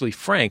 It's actually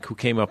Frank who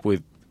came up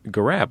with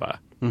Garabba.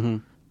 Mm-hmm.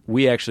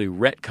 We actually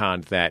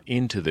retconned that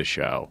into the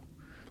show.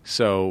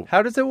 So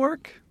How does it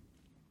work?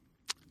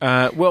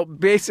 well,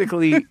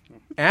 basically,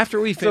 after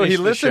we So finished he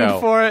the listened show,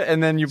 for it,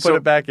 and then you put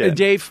it back in.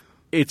 Dave,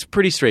 it's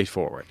pretty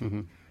straightforward.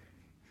 Mm-hmm.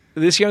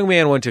 This young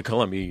man went to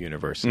Columbia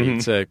University. Mm-hmm.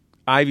 It's a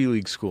Ivy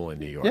League school in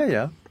New York.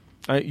 Yeah.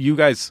 You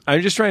guys,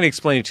 I'm just trying to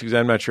explain it to you because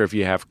I'm not sure if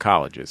you have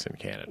colleges in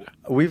Canada.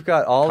 We've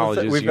got all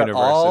Colleges, we've got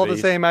all the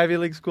universities. same Ivy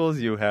League schools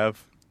you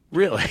have.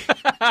 Really?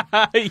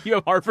 You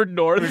have Harvard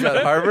North. We've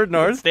got Harvard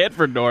North.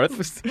 Stanford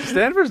North.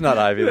 Stanford's not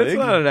Ivy That's League.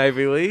 not an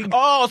Ivy League.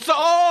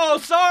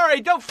 Sorry.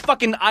 Don't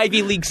fucking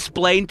Ivy League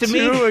explain to me.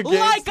 Two against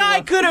Like I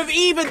one. could have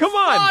even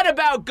thought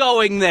about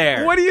going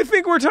there. What do you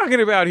think we're talking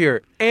about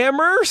here?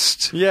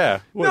 Amherst?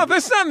 Yeah. No,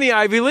 that's not in the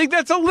Ivy League.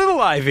 That's a little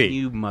Ivy.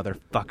 You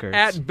motherfuckers.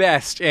 At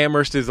best,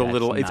 Amherst is a That's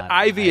little. It's not an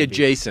Ivy Ivy.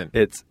 adjacent.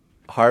 It's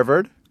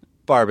Harvard,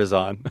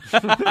 Barbizon,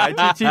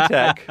 ITT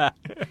Tech.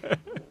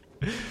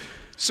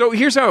 So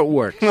here's how it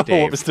works,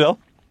 Dave. Still?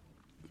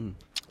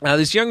 Now,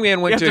 this young man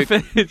you went have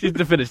to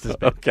to finish this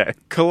bit. Okay.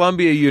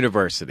 Columbia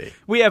University.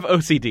 We have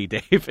OCD,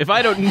 Dave. If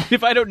I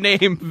don't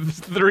name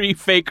 3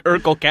 fake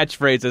Urkel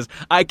catchphrases,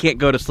 I can't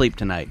go to sleep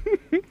tonight.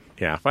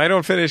 Yeah, if I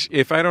don't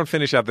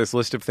finish out this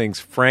list of things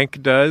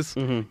Frank does,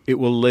 it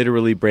will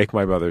literally break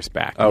my mother's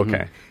back.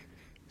 Okay.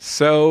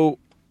 So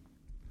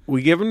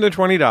we give him the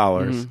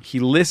 $20.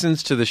 He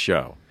listens to the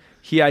show.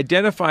 He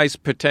identifies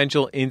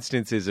potential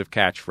instances of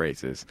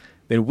catchphrases.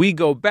 Then we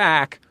go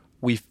back.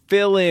 We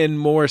fill in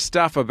more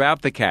stuff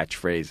about the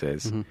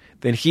catchphrases.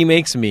 Then he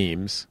makes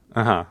memes.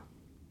 Uh-huh.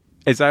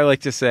 As I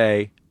like to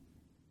say,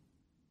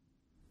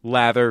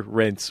 lather,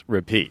 rinse,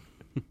 repeat.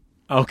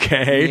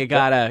 Okay. You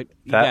gotta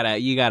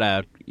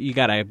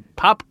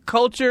pop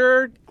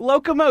culture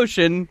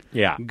locomotion.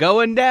 Yeah.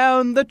 Going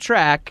down the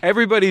track.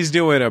 Everybody's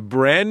doing a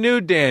brand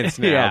new dance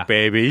now, Yeah.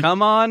 baby.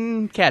 Come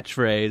on,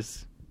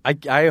 catchphrase.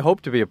 I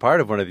hope to be a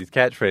part of one of these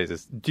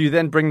catchphrases. Do you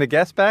then bring the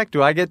guest back?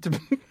 Do I get to...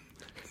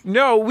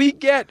 No, we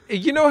get.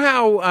 You know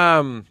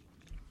how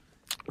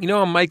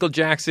Michael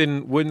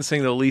Jackson wouldn't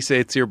sing the Lisa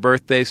It's Your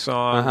Birthday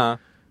song Uh-huh.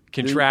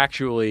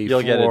 contractually.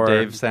 You'll get a for-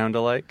 Dave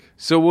sound-alike?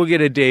 So we'll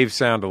get a Dave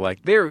sound-alike.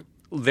 They're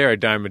a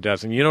dime a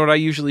dozen. You know what I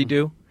usually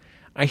do?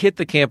 I hit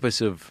the campus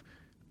of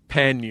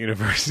Penn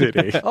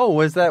University. Oh,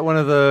 was that one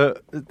of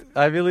the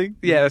Ivy League?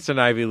 Yeah, that's an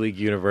Ivy League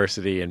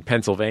university in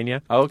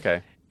Pennsylvania. Oh,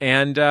 okay.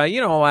 And,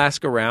 I'll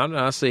ask around and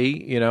I'll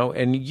see,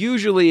 and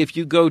usually if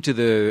you go to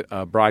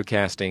the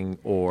broadcasting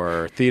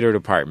or theater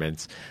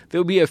departments,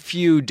 there'll be a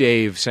few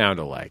Dave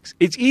sound-alikes.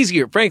 It's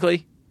easier,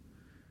 frankly.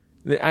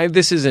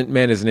 This isn't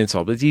meant as an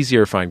insult, but it's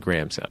easier to find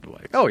Graham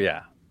sound-alikes. Oh,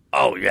 yeah.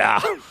 Oh, yeah.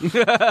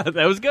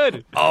 That was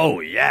good.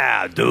 Oh,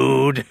 yeah,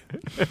 dude.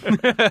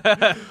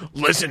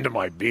 Listen to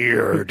my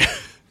beard.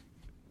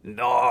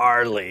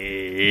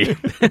 Gnarly.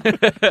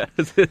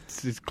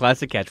 It's his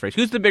classic catchphrase.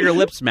 Who's the bigger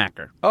lip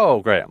smacker? Oh,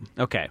 Graham.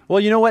 Okay.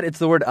 Well, you know what? It's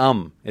the word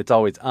It's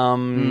always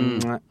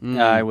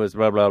I was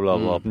blah, blah, blah,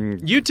 blah.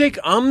 You take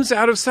ums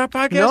out of Stop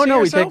Podcasting No,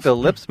 we Yourself? take the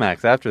lip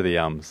smacks after the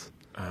ums.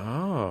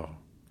 Oh.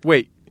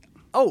 Wait.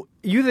 Oh,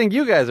 you think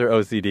you guys are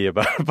OCD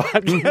about a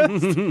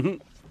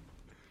podcast?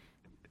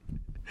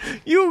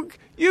 You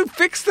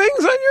fix things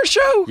on your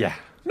show? Yeah.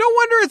 No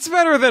wonder it's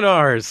better than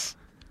ours.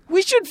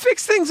 We should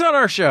fix things on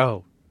our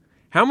show.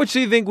 How much do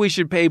you think we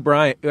should pay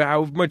Brian?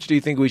 How much do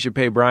you think we should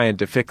pay Brian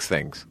to fix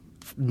things?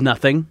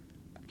 Nothing.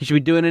 He should be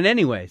doing it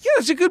anyways. Yeah,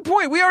 that's a good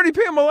point. We already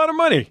pay him a lot of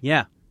money.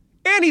 Yeah.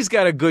 And he's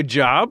got a good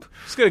job.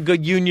 He's got a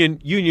good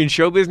union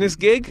show business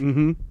gig.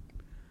 Mm-hmm.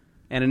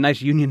 And a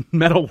nice union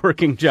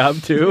metalworking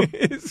job, too.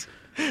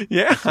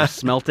 Yeah.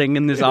 Smelting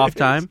in his off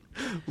time.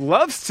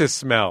 Loves to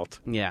smelt.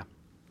 Yeah.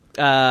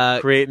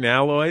 Creating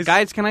alloys.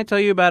 Guys, can I tell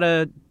you about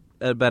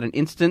an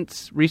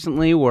instance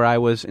recently where I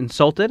was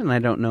insulted, and I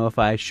don't know if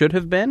I should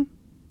have been?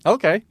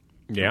 Okay.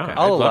 Yeah, Okay. I'd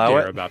I'll love allow to hear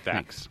it. about that.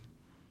 Thanks.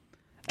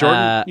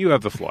 Jordan, you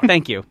have the floor.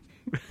 Thank you.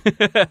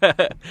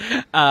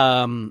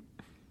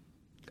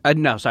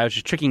 No, so I was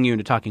just tricking you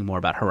into talking more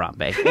about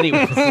Harambe.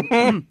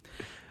 Anyways.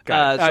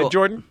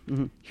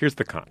 Jordan, here's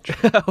the conch.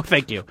 Oh,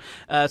 thank you.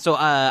 I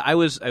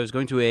was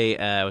going to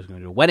a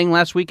wedding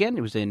last weekend.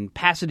 It was in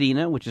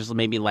Pasadena, which is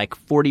maybe like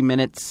 40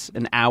 minutes,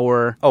 an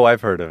hour. Oh,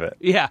 I've heard of it.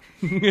 Yeah,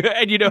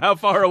 and you know how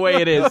far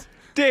away it is.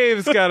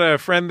 Dave's got a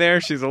friend there.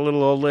 She's a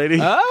little old lady.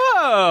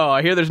 Oh,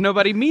 I hear there's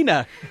nobody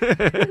Mina. She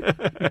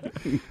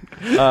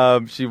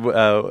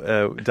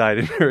died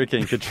in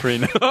Hurricane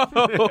Katrina.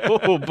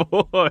 Oh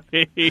boy,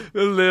 The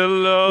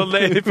little old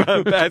lady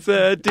from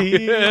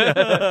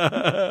Pasadena.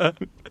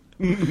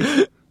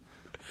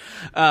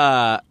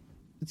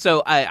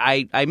 So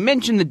I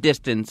mentioned the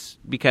distance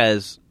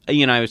because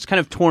I was kind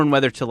of torn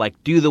whether to like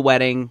do the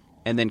wedding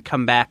and then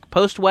come back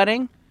post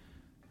wedding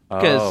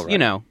because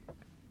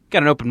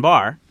got an open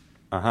bar.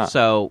 Uh-huh.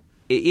 So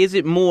is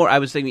it more? I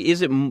was thinking,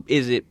 is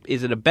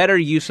it a better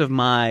use of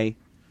my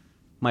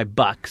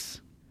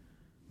bucks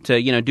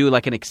to do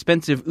like an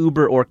expensive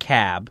Uber or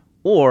cab,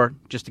 or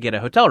just to get a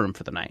hotel room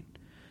for the night?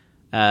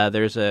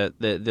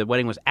 The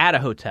wedding was at a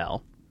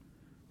hotel,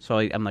 so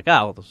I'm like,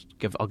 I'll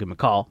give him a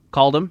call.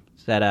 Called him,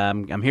 said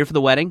I'm here for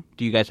the wedding.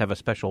 Do you guys have a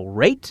special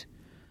rate?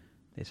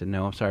 They said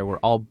no. I'm sorry, we're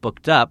all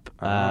booked up.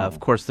 Of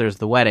course, there's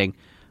the wedding,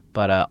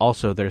 but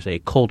also there's a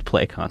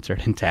Coldplay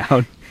concert in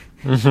town.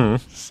 Mm-hmm.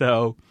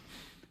 So,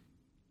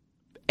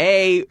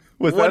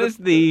 what is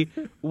the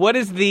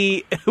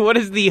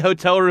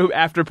hotel room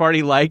after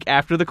party like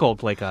after the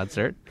Coldplay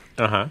concert?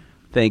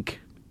 Think,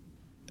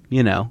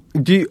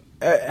 Do you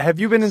have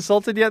you been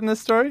insulted yet in this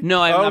story?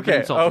 No, I have not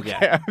been insulted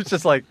yet. I was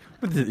just like,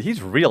 he's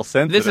real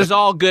sensitive. This is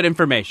all good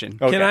information.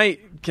 Okay.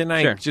 Can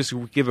I Sure. just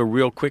give a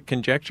real quick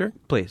conjecture?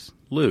 Please.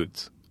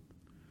 Ludes.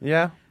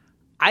 Yeah.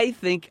 I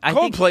think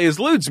Coldplay is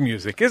Ludes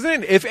music,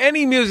 isn't it? If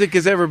any music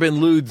has ever been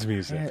Ludes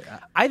music.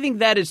 I think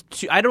that is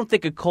I don't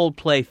think a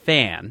Coldplay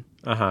fan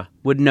Uh-huh.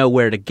 would know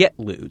where to get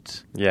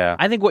lewds. Yeah.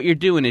 I think what you're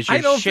doing is you're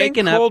I don't think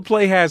shaking up.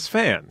 Coldplay has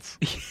fans.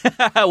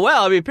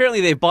 Well, I mean,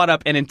 apparently they bought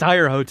up an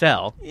entire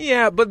hotel.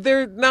 Yeah, but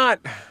they're not.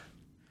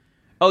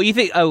 Oh, you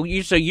think? Oh,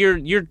 so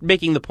you're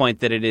making the point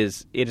that it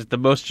is the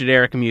most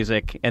generic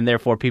music, and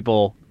therefore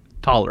people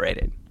tolerate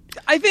it.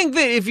 I think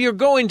that if you're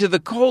going to the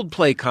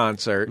Coldplay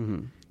concert,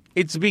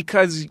 it's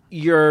because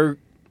your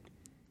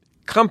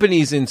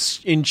company's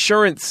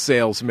insurance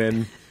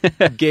salesman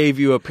gave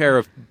you a pair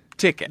of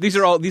tickets. These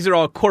are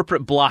all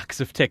corporate blocks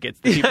of tickets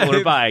that people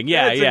are buying.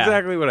 Yeah, that's yeah.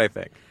 exactly what I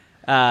think.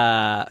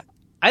 I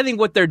think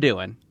what they're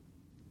doing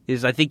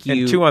is And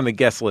two on the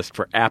guest list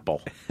for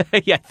Apple.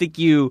 yeah, I think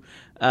you're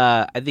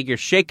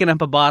shaking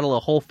up a bottle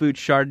of Whole Foods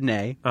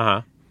Chardonnay.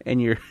 Uh-huh. And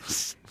you're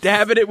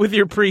stabbing it with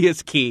your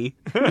Prius key,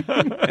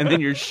 and then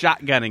you're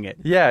shotgunning it.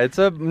 Yeah, it's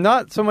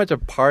not so much a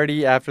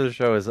party after the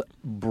show as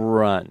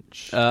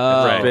brunch.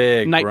 Oh, It's a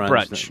big night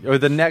brunch. Or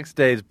the next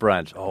day's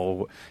brunch.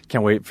 Oh,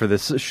 can't wait for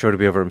this show to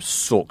be over. I'm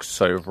so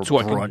excited for So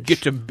I brunch. can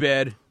get to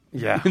bed,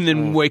 Yeah. and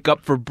then wake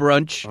up for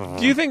brunch.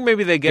 Do you think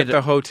maybe they get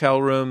the hotel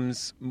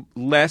rooms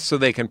less so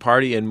they can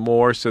party and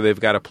more so they've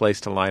got a place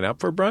to line up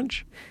for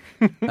brunch?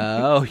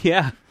 Oh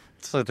yeah.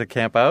 So to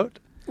camp out?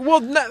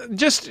 Well,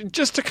 just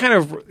to kind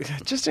of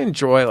just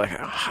enjoy, like,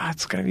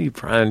 it's going to be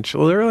brunch.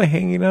 Well, they're really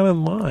hanging out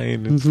in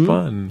line. It's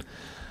fun.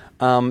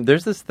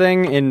 There's this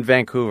thing in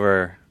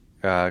Vancouver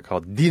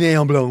called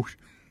Dîner en Blanche.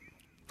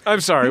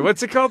 I'm sorry,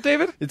 what's it called,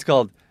 David? It's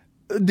called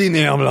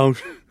Dîner en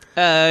Blanche.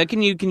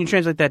 Can you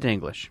translate that to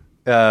English?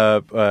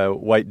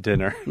 White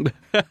dinner.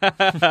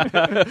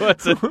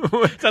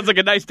 Sounds like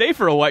a nice day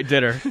for a white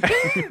dinner.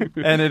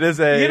 And it is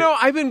a... You know,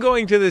 I've been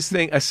going to this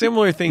thing, a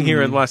similar thing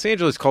here in Los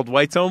Angeles called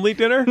Whites Only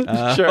Dinner.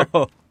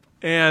 Sure.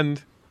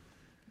 And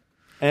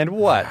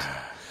what?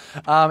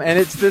 And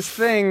it's this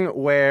thing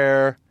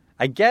where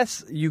I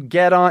guess you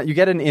get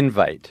an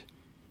invite,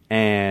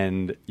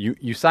 and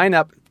you sign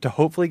up to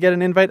hopefully get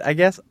an invite. I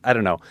guess, I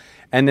don't know.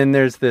 And then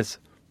there's this.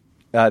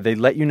 They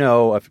let you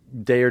know a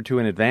day or two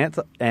in advance,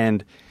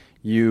 and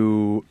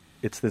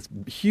it's this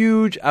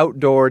huge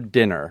outdoor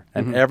dinner,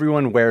 and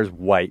everyone wears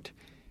white.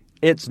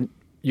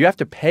 You have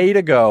to pay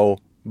to go,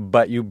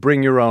 but you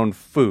bring your own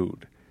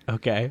food.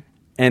 Okay.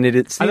 And it I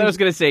seems, thought I was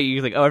going to say,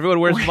 you're like, everyone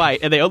wears white,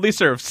 and they only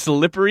serve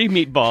slippery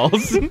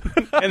meatballs.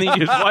 And then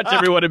you just watch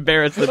everyone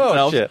embarrass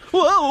themselves. shit.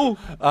 Whoa!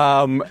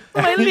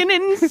 My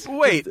linens!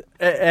 wait,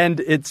 and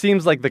it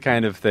seems like the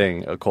kind of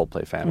thing a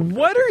Coldplay fan would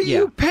what are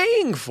you Yeah.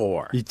 paying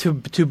for?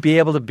 to be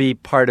able to be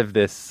part of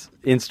this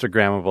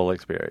Instagrammable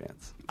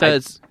experience.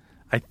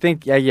 I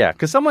think, yeah,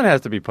 because someone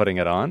has to be putting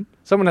it on.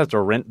 Someone has to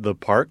rent the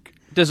park.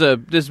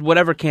 Does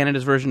whatever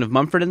Canada's version of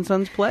Mumford and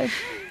Sons play?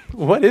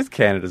 What is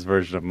Canada's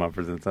version of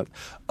Mumford and Sons?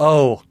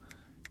 Oh,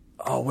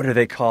 what are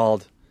they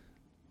called?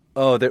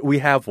 Oh, we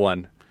have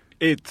one.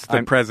 It's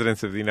the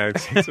presidents of the United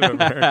States of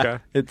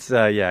America. It's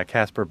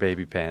Casper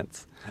Baby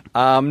Pants.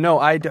 No,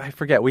 I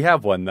forget. We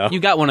have one though. You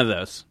got one of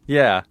those.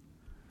 Yeah.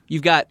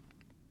 You've got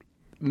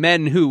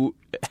men who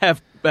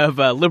have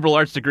liberal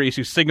arts degrees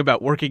who sing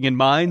about working in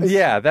mines.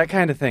 Yeah, that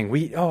kind of thing.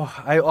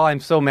 I'm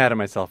so mad at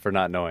myself for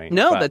not knowing.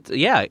 No, but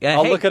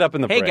I'll look it up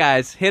in the Hey break.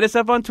 guys, hit us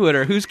up on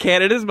Twitter. Who's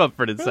Canada's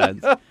Mumford and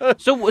Sons?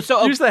 So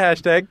Use the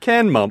hashtag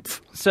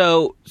CanMumph.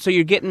 So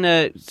you're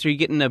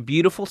getting a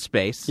beautiful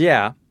space.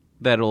 Yeah,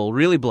 That'll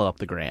really blow up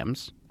the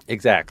grams.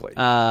 exactly.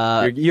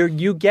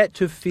 You get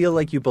to feel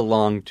like you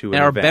belong to an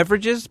And are event.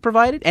 beverages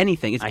provided?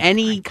 Anything? Is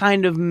any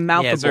kind of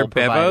mouthable Yeah, is there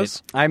provided?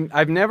 bevos?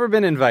 I've never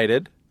been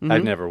invited. Mm-hmm.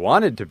 I've never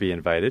wanted to be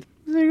invited.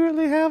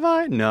 Secretly, have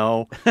I?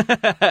 No.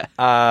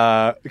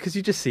 Because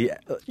you just see...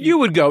 You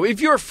would go.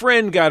 If your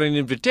friend got an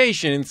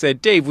invitation and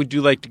said, Dave, would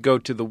you like to go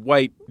to the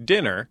white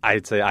dinner?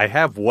 I'd say I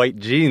have white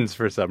jeans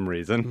for some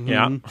reason.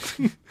 Yeah.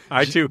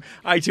 I too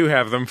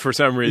have them for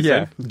some reason.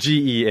 Yeah.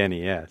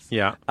 Genes.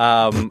 Yeah.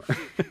 Um,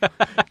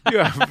 You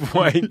have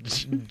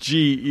white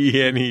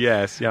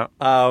Genes. Yeah.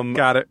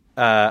 Got it.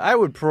 I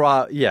would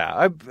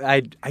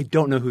I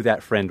don't know who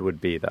that friend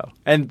would be though.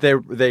 And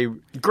they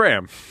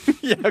Graham.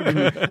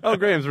 yeah. Oh,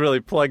 Graham's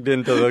really plugged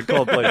into the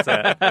Coldplay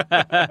set.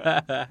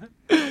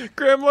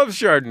 Graham loves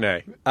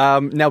Chardonnay.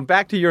 Now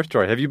back to your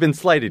story. Have you been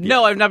slighted yet?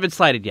 No, I've not been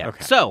slighted yet.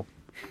 Okay. So,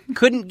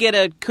 couldn't get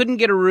a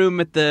room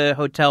at the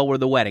hotel where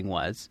the wedding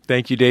was.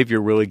 Thank you, Dave.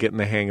 You're really getting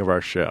the hang of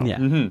our show. Yeah.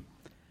 Mm-hmm.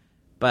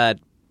 But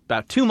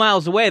about 2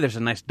 miles away, there's a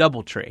nice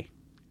DoubleTree.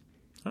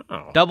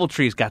 Oh.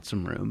 DoubleTree's got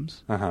some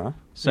rooms. Uh-huh.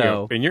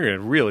 So, And you're going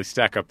to really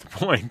stack up the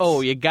points.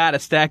 oh, you got to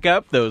stack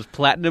up those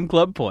Platinum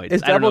Club points.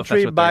 Is I don't know if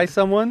that's DoubleTree what by they're-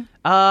 someone?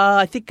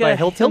 I think by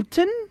Hilton?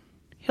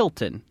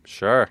 Hilton.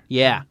 Sure.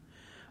 Yeah.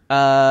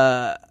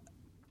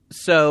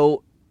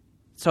 So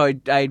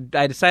I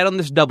decide on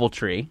this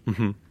DoubleTree.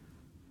 Mm-hmm.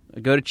 I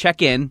go to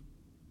check in,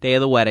 day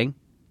of the wedding,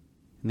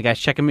 and the guy's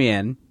checking me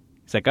in.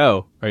 He's like,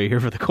 "Oh, are you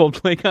here for the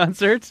Coldplay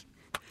concert?"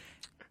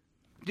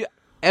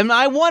 And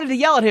I wanted to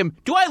yell at him,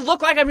 "Do I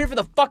look like I'm here for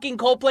the fucking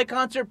Coldplay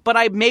concert?"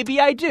 But maybe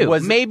I do.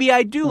 Maybe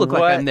I do look like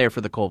What- I'm there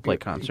for the Coldplay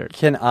concert.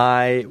 Can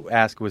I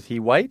ask, was he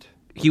white?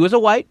 He was a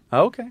white.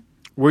 Oh, okay.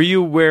 Were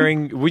you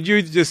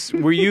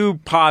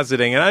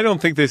positing, and I don't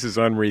think this is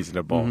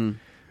unreasonable,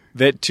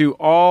 that to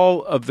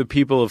all of the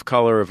people of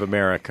color of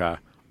America,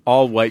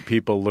 all white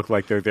people look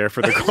like they're there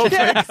for the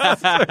Coldplay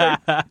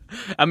concert?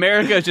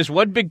 America is just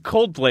one big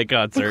Coldplay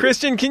concert.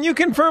 Christian, can you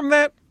confirm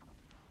that?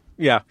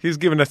 Yeah, he's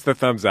giving us the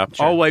thumbs up.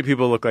 Sure. All white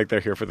people look like they're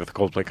here for the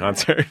Coldplay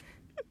concert.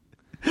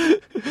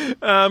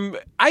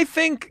 I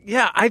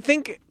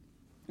think,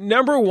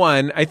 number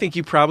one, I think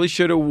you probably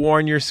should have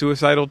worn your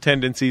suicidal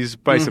tendencies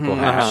bicycle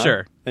hat. Uh-huh.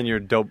 Sure. And you're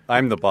dope.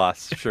 I'm the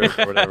boss shirt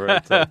or whatever.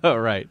 It's Oh,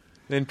 right.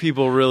 Then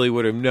people really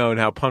would have known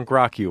how punk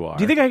rock you are.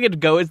 Do you think I could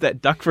go as that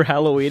duck for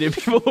Halloween and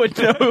people would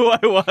know who I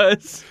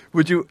was?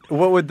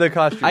 What would the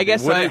costume I be?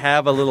 guess Would I- it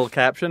have a little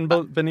caption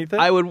beneath it?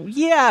 I would,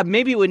 yeah,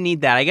 maybe it would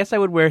need that. I guess I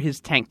would wear his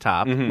tank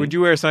top. Would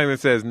you wear a sign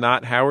that says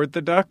 "Not Howard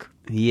the Duck"?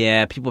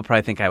 Yeah, people would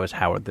probably think I was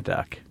Howard the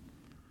Duck.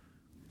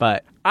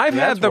 But I've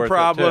That's had the worth it,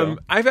 problem.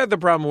 too. I've had the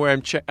problem where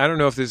I don't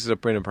know if this is a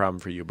printed problem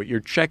for you, but you're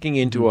checking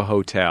into a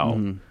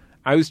hotel.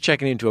 I was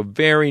checking into a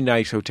very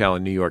nice hotel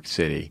in New York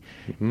City,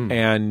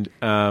 and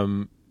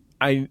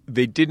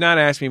they did not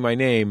ask me my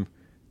name.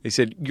 They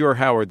said, "You're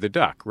Howard the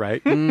Duck,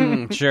 right?"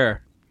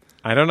 sure.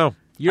 I don't know.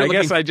 You're I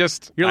looking- guess I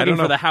just. You're I looking don't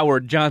for know. the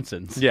Howard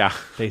Johnsons. Yeah.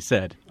 They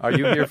said. Are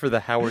you here for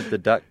the Howard the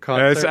Duck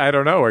concert? I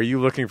don't know. Are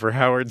you looking for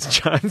Howard's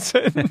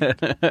Johnson?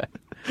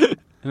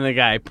 And the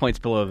guy points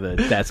below the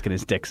desk and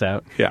his dick's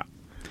out. Yeah.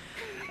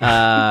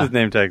 His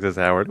name tag says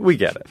Howard. We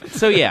get it.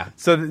 So, yeah.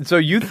 So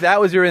that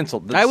was your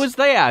insult. I was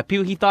there.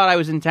 He thought I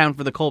was in town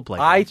for the Coldplay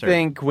concert. I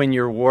think when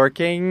you're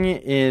working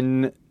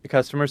in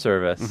customer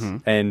service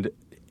and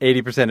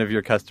 80% of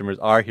your customers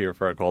are here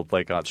for a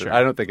Coldplay concert, Sure.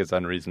 I don't think it's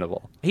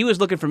unreasonable. he was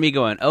looking for me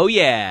going, "Oh,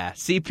 yeah,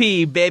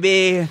 CP,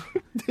 baby."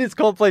 Is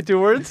Coldplay 2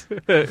 words?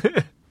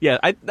 Yeah,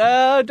 I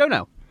don't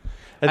know.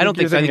 I don't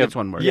think so. I think it's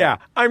one word. Yeah.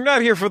 I'm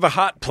not here for the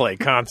Hot Play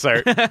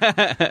concert.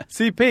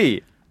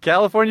 CP,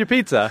 California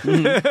Pizza.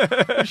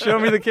 Show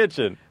me the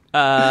kitchen.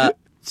 But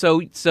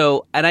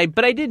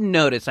I did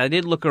notice. I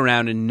did look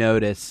around and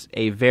notice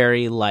a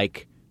very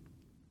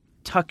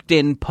tucked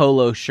in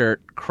polo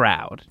shirt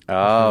crowd,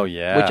 Oh,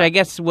 yeah. which I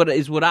guess what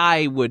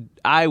I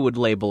would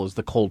label as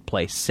the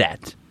Coldplay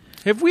set.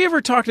 Have we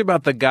ever talked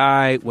about the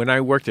guy when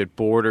I worked at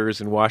Borders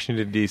in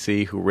Washington,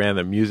 D.C., who ran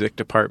the music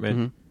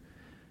department?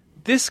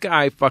 This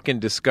guy fucking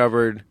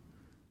discovered,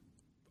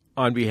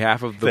 on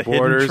behalf of the hidden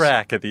Borders,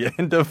 track at the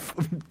end of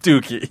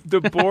Dookie. the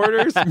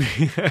Borders,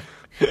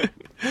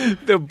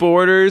 the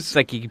Borders. It's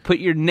like you put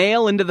your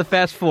nail into the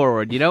fast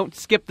forward. You don't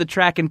skip the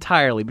track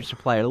entirely, but you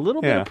apply a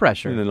little bit of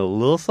pressure. And then a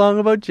little song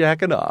about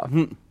jacking off.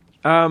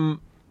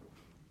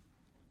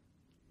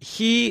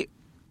 He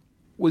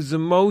was the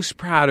most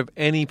proud of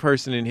any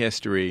person in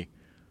history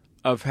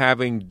of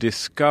having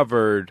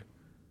discovered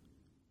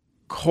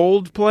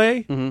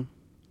Coldplay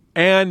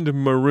and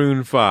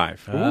Maroon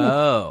 5.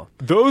 Oh.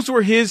 Those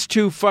were his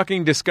two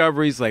fucking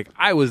discoveries.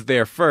 I was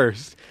there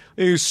first.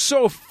 And he was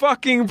so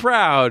fucking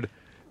proud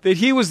that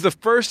he was the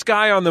first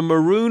guy on the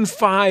Maroon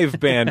 5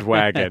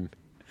 bandwagon.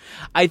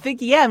 I think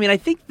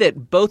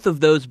that both of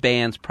those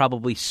bands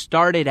probably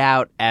started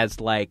out as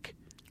like,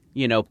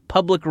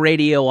 public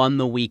radio on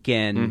the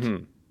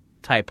weekend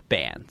type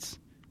bands.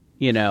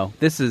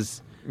 This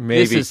is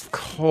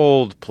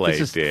Coldplay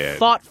this is did.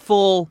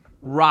 thoughtful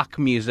rock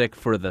music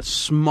for the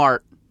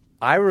smart.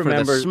 I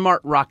remember for the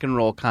smart rock and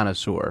roll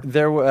connoisseur.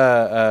 there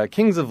were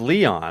Kings of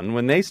Leon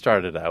when they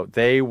started out.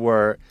 They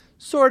were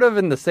sort of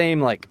in the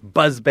same like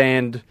buzz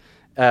band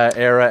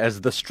era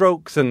as the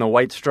Strokes and the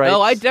White Stripes.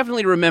 Oh, I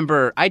definitely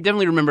remember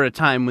a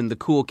time when the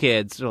cool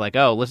kids are like,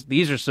 "Oh, listen,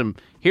 these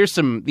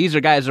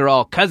are guys are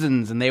all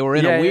cousins, and they were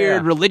in a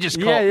weird religious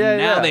cult,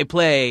 and now they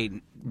play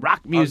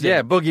rock music."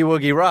 Yeah, boogie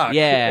woogie rock.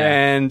 Yeah,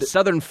 and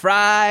Southern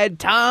Fried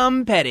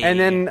Tom Petty. And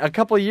then a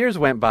couple of years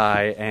went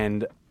by,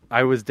 and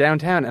I was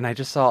downtown, and I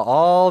just saw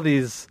all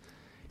these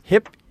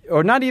hip,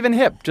 or not even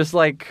hip, just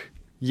like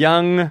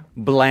young,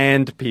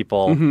 bland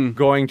people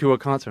going to a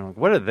concert. I'm like,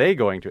 what are they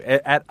going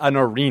to? At an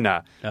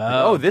arena.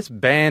 Oh, this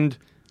band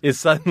is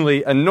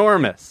suddenly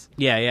enormous.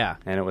 Yeah.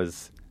 And it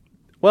was...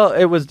 Well,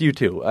 it was you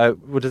too.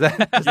 Does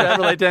that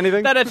relate to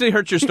anything? That actually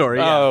hurts your story.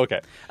 Yeah. Oh,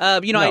 okay. No,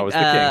 it was the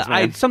Kings,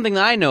 man. something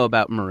that I know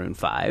about Maroon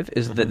 5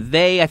 is that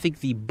I think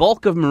the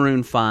bulk of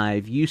Maroon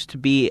 5 used to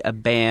be a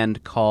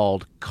band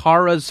called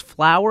Cara's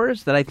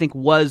Flowers that I think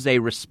was a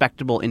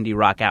respectable indie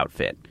rock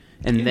outfit.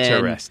 And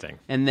Interesting.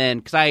 Then,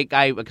 because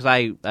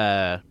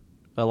a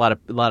lot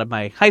of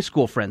my high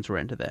school friends were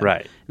into them.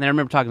 Right. And then I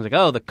remember talking like,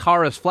 oh, the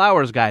Cara's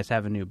Flowers guys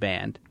have a new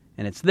band,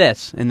 and it's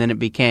this. And then it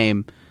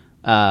became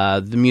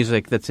the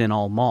music that's in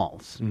all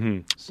malls. Mm-hmm.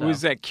 So. Was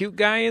that cute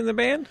guy in the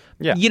band?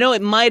 Yeah.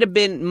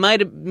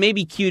 It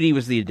maybe Cutie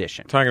was the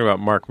addition. Talking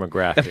about Mark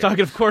McGrath. I'm talking,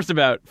 of course,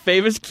 about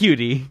famous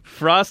Cutie,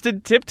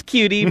 frosted tipped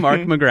Cutie, Mark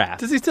McGrath.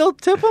 Does he still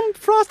tip him,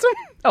 frost him?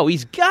 Oh,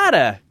 he's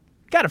gotta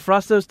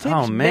frost those tips.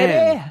 Oh,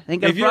 man.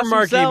 Baby. If you're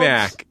Marky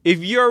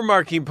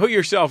Mac, put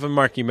yourself in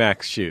Marky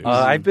Mac's shoes.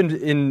 I've been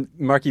in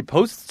Marky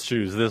Post's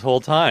shoes this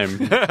whole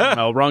time.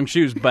 Oh, wrong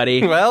shoes,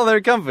 buddy. Well, they're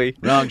comfy.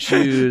 Wrong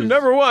shoes.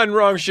 Number 1,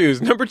 wrong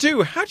shoes. Number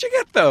 2, how'd you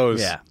get those?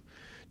 Yeah.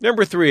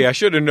 Number 3, I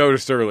should have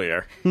noticed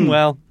earlier.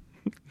 Well,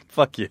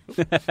 fuck you.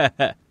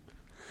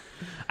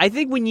 I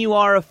think when you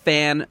are a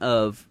fan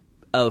of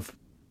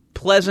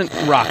pleasant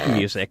rock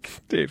music,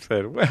 Dave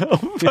said, well,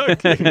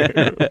 fuck you.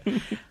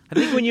 I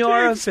think when you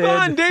are a It's fun.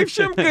 fan Dave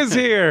Shumka's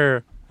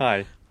here.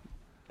 Hi.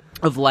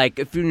 of like,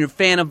 if you're a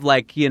fan of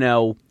like,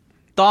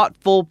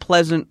 thoughtful,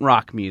 pleasant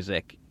rock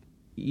music,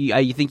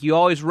 you think you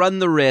always run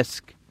the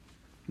risk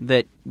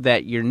that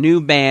your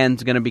new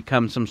band's going to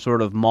become some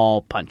sort of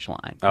mall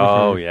punchline.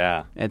 Oh,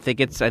 yeah. I think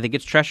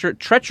it's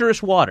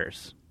treacherous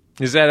waters.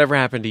 Does that ever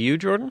happen to you,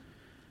 Jordan?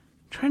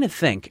 Trying to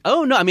think.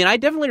 Oh no, I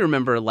definitely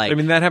remember like.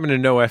 That happened to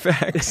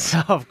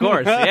NoFX. Of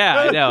course,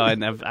 yeah, I know,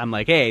 and I'm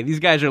like, hey, these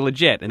guys are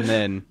legit, and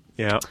then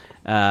Yeah.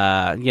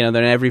 they're in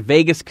every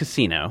Vegas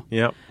casino.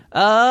 Yep.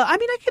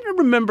 I can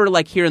remember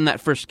like hearing that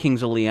first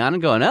Kings of Leon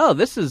and going, oh,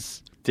 this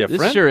is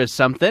Different. This sure is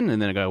something,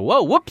 and then I go,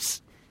 whoa,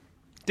 whoops.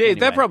 Dave, Anyway.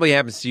 that probably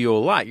happens to you a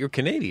lot. You're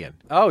Canadian.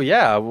 Oh,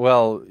 yeah.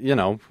 Well,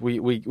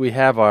 we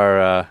have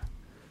our,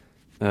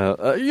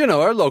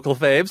 our local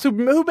faves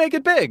who make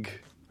it big.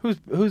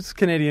 Who's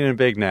Canadian and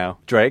big now?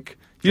 Drake.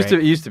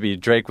 Used to be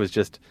Drake was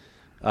just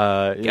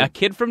A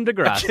kid from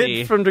Degrassi. A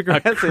kid from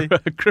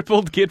Degrassi. A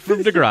crippled kid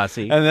from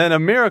Degrassi. And then a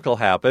miracle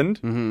happened.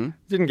 Mm-hmm.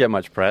 Didn't get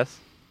much press.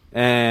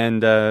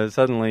 And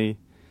suddenly,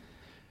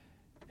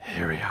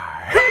 here we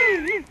are.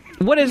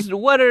 What's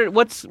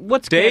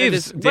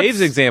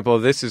Dave's example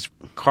of this is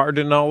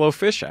Cardinal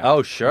Official.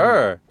 Oh,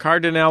 sure.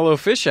 Cardinal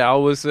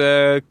Official was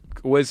a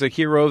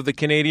hero of the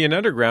Canadian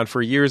underground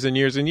for years and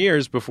years and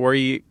years before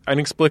he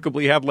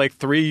inexplicably had like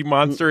 3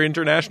 monster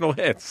international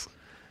hits.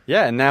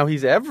 Yeah, and now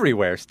he's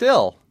everywhere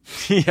still.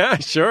 Yeah,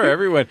 sure,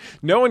 everyone.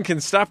 No one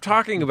can stop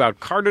talking about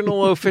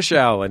Cardinal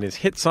Official and his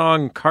hit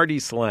song Cardi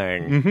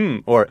Slang. Mm-hmm.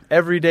 Or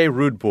Everyday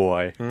Rude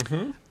Boy.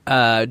 Mm-hmm.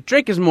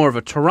 Drake is more of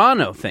a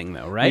Toronto thing,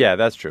 though, right? Yeah,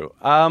 that's true.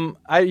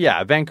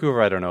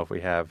 Vancouver, I don't know if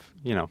we have,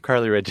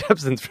 Carly Rae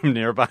Jepsen's from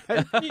nearby.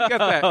 You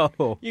got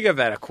that. You got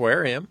that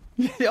aquarium.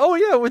 Oh,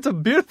 yeah, it's a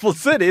beautiful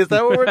city. Is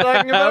that what we're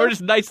talking about? We're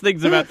just nice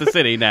things about the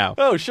city now.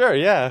 Oh, sure,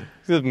 yeah.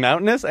 It's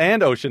mountainous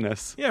and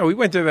oceanous. Yeah, we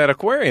went to that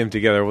aquarium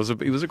together. It was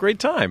a great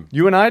time.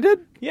 You and I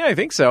did? Yeah, I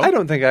think so. I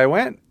don't think I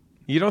went.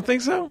 You don't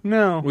think so?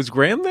 No. Was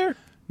Graham there?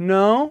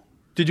 No.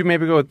 Did you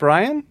maybe go with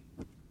Brian?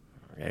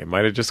 I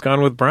might have just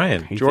gone with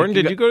Brian. Jordan,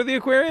 did you go to the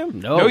aquarium?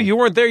 No, you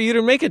weren't there. You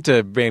didn't make it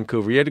to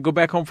Vancouver. You had to go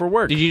back home for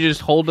work. Did you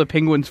just hold a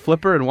penguin's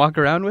flipper and walk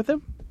around with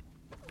him?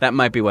 That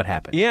might be what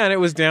happened. Yeah, and it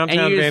was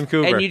downtown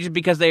Vancouver. And you just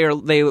because they are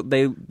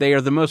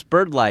the most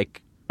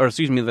bird-like, or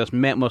excuse me,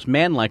 the most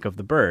man-like of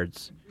the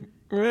birds.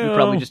 Well, you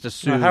probably just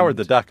assumed Howard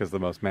the Duck is the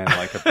most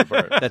man-like of the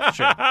bird. That's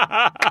true.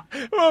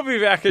 We'll be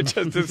back in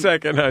just a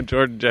second on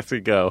Jordan Jesse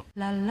Go.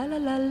 La la la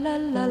la la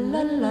la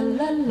la la la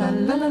la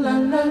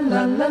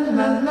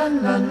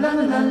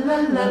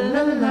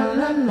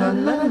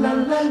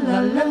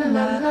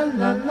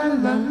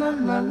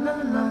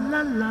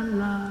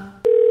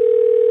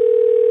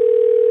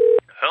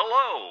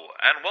Hello,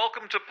 and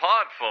welcome to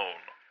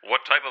Podphone,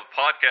 What type of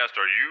podcast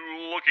are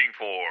you looking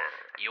for?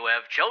 You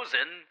have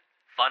chosen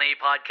funny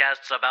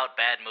podcasts about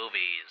bad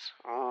movies.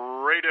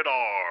 Rated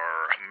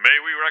R. May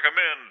we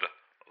recommend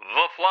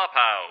The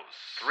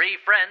Flophouse? 3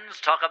 friends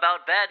talk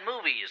about bad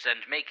movies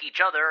and make each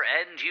other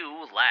and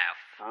you laugh.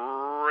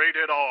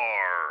 Rated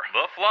R.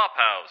 The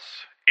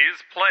Flophouse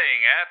is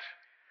playing at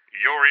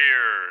your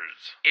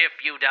ears.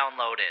 If you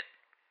download it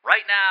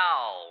right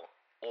now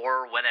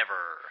or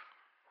whenever.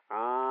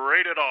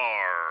 Rated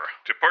R.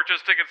 To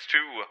purchase tickets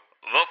to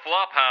The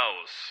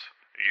Flophouse,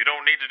 you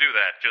don't need to do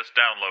that, just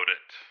download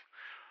it.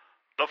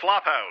 The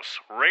Flophouse,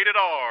 rated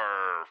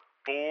R.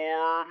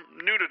 For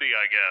nudity,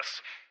 I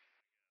guess.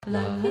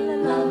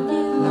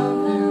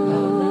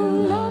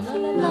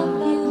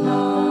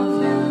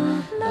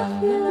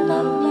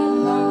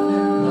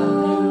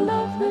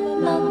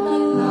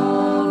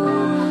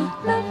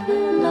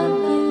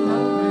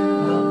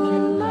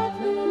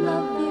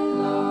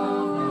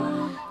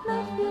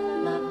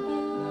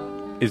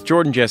 It's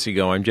Jordan Jesse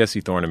Go. I'm Jesse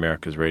Thorne,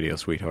 America's radio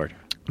sweetheart.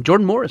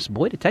 Jordan Morris,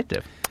 boy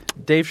detective.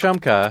 Dave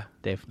Shumka,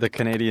 Dave. the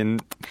Canadian.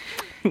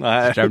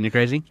 Driving you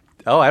crazy?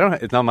 Oh, I don't.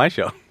 It's not my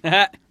show.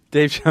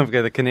 Dave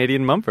Shumka, the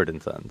Canadian Mumford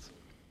and Sons.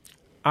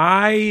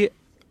 I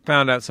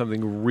found out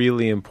something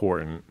really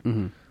important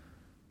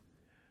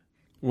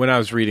when I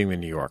was reading The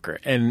New Yorker.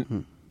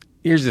 And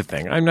here's the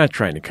thing. I'm not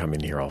trying to come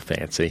in here all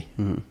fancy.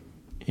 You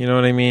know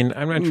what I mean?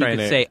 I'm not You trying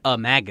could to say a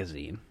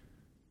magazine.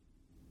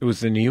 It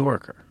was The New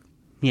Yorker.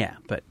 Yeah,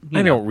 but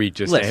I don't read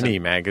just listen, any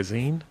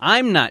magazine.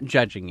 I'm not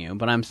judging you,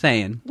 but I'm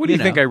saying. What do you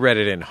think? know, I read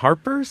it in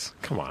Harper's?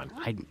 Come on.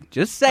 I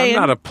just saying.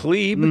 I'm not a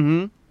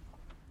plebe.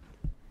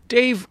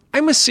 Dave,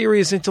 I'm a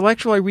serious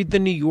intellectual. I read The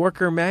New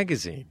Yorker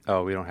magazine.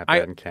 Oh, we don't have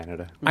that in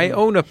Canada. I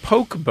own a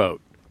poke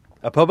boat.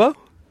 A pobo?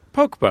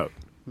 Poke boat.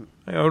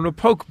 I own a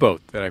poke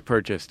boat that I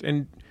purchased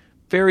and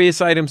various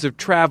items of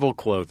travel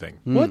clothing.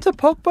 What's a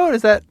poke boat?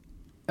 Is that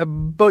a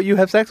boat you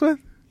have sex with?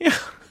 Yeah.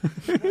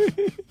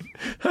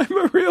 I'm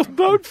a real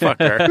boat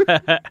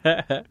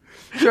fucker.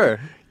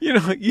 Sure. You know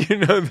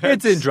that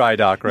It's in dry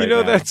dock right now.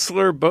 You know that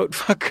slur, boat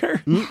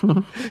fucker?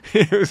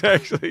 It was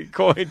actually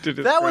coined to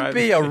describe. That would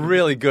be a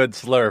really good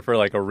slur for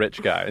like a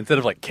rich guy instead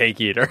of like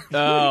cake eater.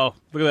 Oh,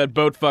 look at that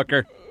boat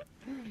fucker.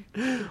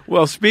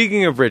 Well,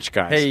 speaking of rich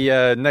guys,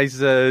 Hey, nice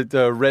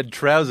red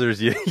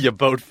trousers, you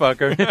boat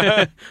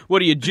fucker.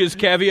 What are you, jizz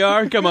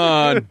caviar? Come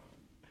on.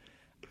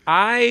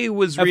 I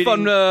was Have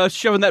reading. fun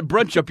shoving that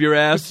brunch up your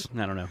ass.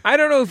 I don't know. I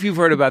don't know if you've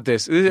heard about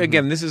this.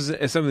 Again, this is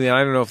something that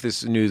I don't know if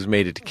this news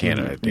made it to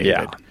Canada, David.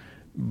 Yeah.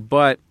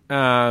 But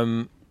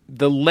the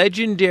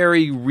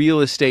legendary real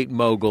estate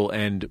mogul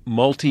and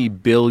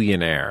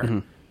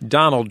multi-billionaire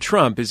Donald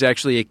Trump is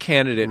actually a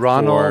candidate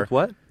Ronald, for...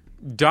 what?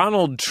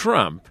 Donald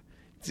Trump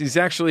is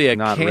actually a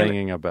Not candidate.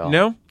 ringing a bell.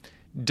 No?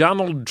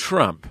 Donald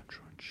Trump.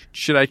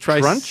 Should I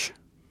try... Crunch?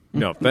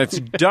 No, that's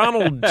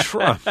Donald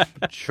Trump.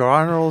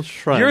 Charles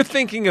Shrunch. You're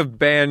thinking of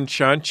Ban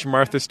Chunch,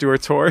 Martha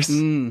Stewart's horse?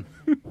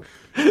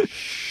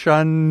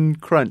 Shun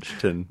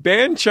Crunchton.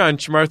 Ban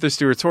Chunch, Martha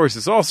Stewart's horse,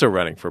 is also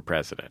running for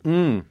president.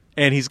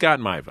 And he's got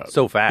my vote.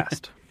 So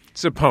fast.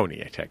 It's a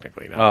pony,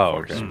 technically, not a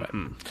horse. okay. But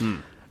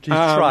He's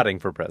trotting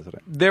for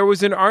president. there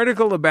was an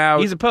article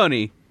about... He's a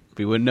pony. But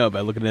you wouldn't know by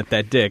looking at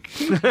that dick.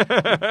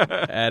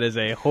 That is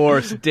a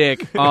horse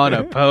dick on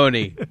a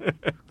pony.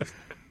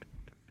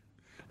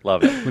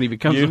 Love it. When he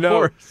becomes a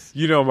horse.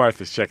 You know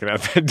Martha's checking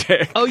out that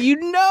dick. Oh, you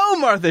know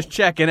Martha's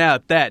checking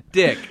out that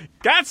dick.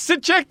 Gots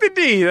to check the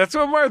D. That's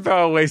what Martha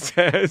always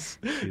says.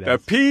 The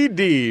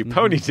PD,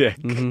 pony dick.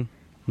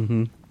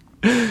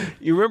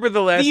 You remember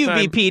the last The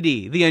time...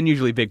 UBPD, the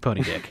unusually big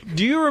pony dick.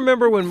 Do you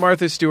remember when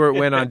Martha Stewart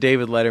went on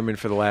David Letterman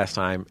for the last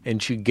time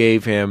and she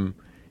gave him...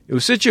 It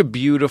was such a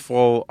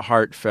beautiful,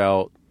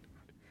 heartfelt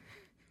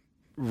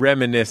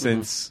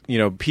reminiscence,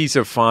 piece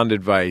of fond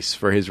advice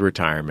for his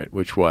retirement,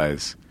 which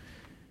was,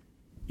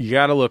 you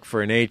got to look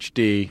for an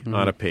HD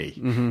on a P.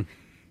 You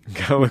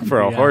got to look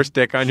for a horse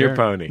dick on your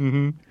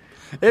pony.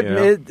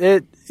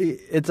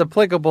 It's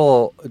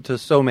applicable to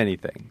so many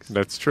things.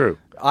 That's true.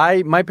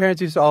 My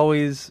parents used to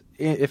always,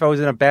 if I was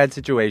in a bad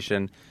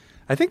situation,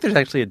 I think there's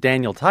actually a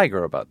Daniel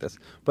Tiger about this,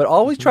 but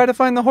always try to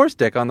find the horse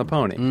dick on the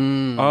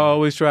pony.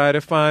 Always try to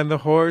find the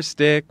horse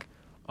dick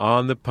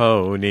on the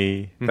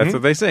pony. That's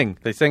what they sing.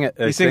 They sing it.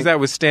 He sings that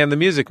with Stan the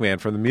Music Man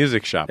from the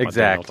Music Shop on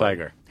Exactly. Daniel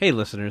Tiger. Hey,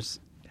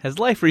 listeners, has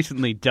life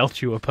recently dealt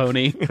you a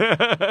pony?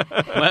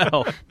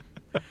 Well,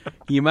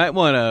 you might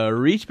want to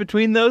reach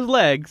between those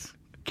legs.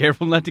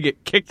 Careful not to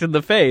get kicked in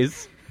the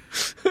face.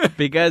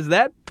 Because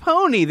that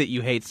pony that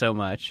you hate so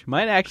much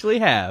might actually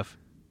have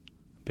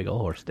a big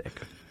old horse dick.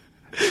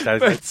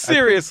 But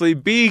seriously,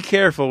 be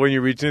careful when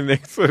you reach in there.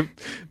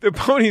 The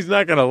pony's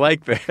not going to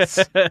like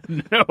this.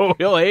 No,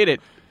 he'll hate it.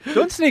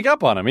 Don't sneak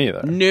up on him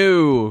either.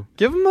 No.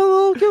 Give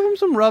him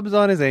some rubs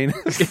on his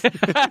anus.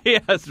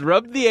 Yes,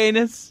 rub the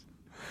anus.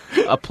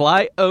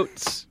 Apply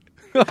oats.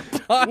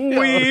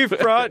 We've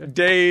brought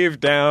Dave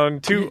down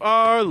to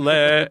our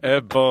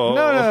level.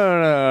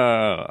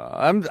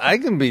 No. I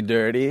can be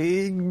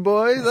dirty,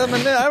 boys. I'm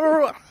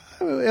a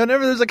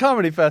Whenever there's a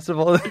comedy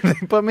festival, they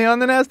put me on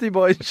the Nasty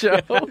Boys show.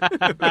 Ooh,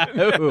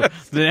 the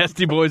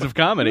Nasty Boys of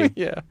comedy.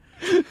 Yeah.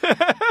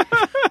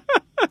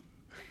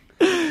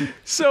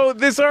 So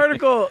this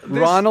article,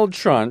 Ronald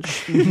Trunch.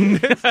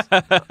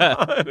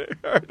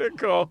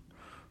 article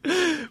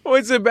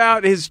was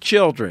about his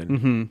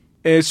children,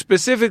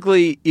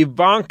 specifically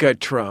Ivanka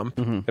Trump.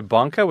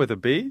 Ivanka with a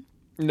B?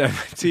 No,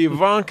 it's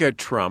Ivanka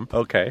Trump.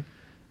 Okay.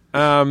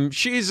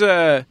 She's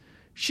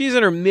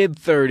in her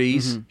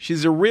mid-30s.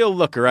 She's a real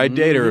looker. I'd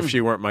date her if she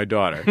weren't my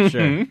daughter.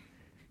 Sure.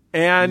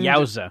 And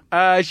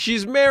Yowza.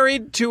 she's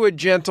married to a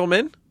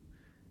gentleman,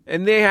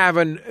 and they have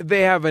an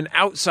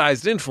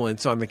outsized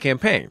influence on the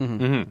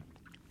campaign.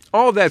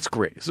 All that's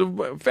great. It's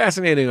a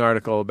fascinating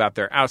article about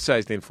their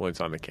outsized influence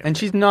on the campaign. And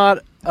she's not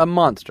a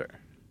monster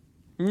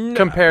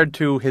compared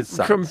to his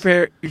son.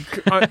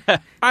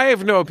 I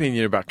have no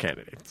opinion about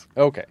candidates.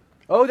 Okay.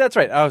 Oh, that's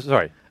right. Oh,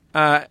 sorry.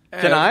 Can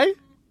I?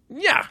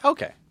 Yeah.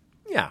 Okay.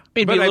 Yeah. It'd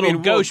be But a little we'll-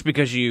 gauche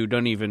because you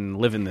don't even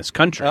live in this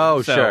country.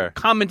 Oh, So sure.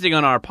 Commenting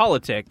on our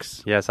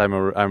politics. Yes,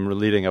 I'm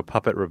leading a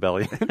puppet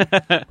rebellion.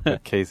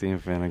 Casey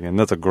and Finnegan.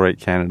 That's a great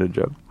Canada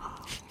joke.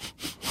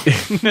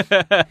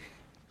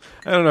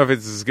 I don't know if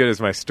it's as good as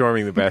my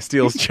storming the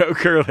Bastille's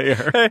joke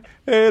earlier.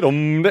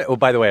 Oh,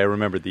 by the way, I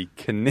remember the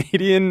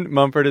Canadian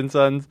Mumford &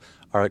 Sons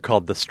are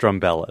called the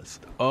Strumbellas.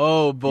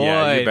 Oh, boy.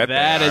 Yeah, you bet they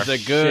that are. is a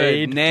good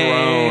Shade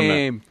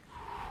name.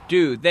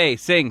 Do they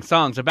sing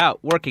songs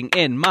about working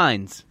in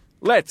mines?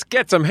 Let's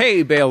get some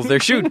hay bales. They're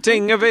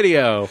shooting a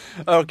video.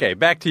 Okay,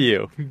 back to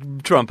you,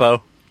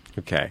 Trumpo.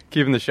 Okay.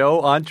 Keeping the show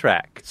on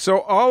track.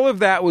 So all of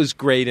that was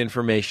great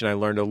information. I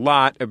learned a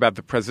lot about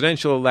the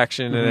presidential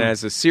election, and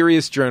as a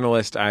serious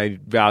journalist, I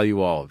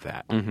value all of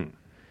that.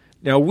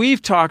 Now,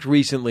 we've talked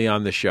recently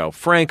on the show.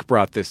 Frank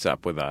brought this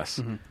up with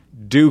us.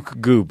 Duke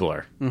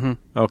Goobler.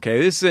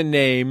 Okay, this is a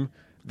name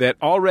that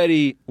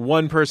already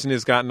one person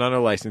has gotten on a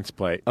license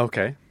plate.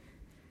 Okay.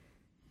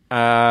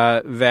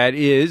 That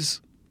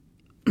is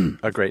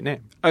A great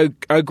name.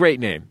 a great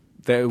name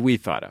that we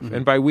thought of.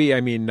 And by we, I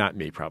mean not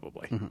me,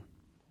 probably.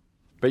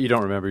 But you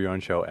don't remember your own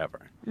show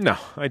ever. No,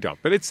 I don't.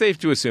 But it's safe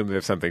to assume that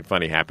if something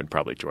funny happened,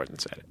 probably Jordan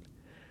said it.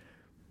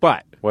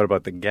 But What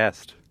about the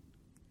guest?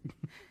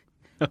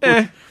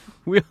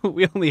 We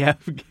only have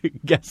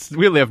guests.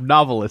 We only have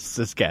novelists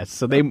as guests,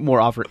 so they more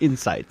offer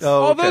insights.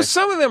 although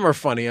some of them are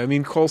funny. I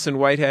mean, Colson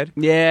Whitehead,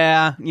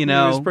 Yeah, you he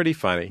know. was pretty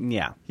funny.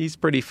 Yeah. He's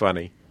pretty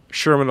funny.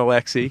 Sherman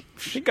Alexie,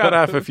 he got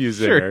off a few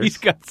zingers. Sure, he's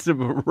got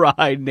some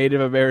wry Native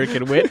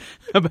American wit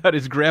about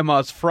his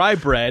grandma's fry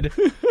bread.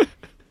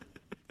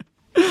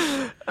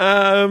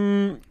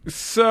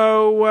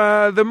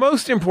 So the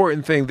most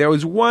important thing, there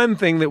was one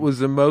thing that was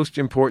the most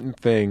important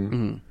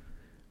thing,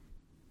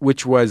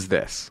 which was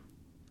this.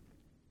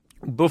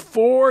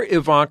 Before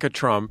Ivanka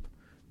Trump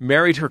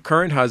married her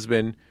current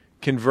husband,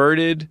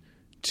 converted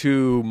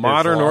to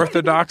modern Islam.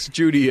 Orthodox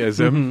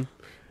Judaism,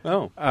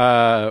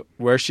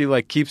 where she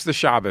like keeps the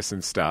Shabbos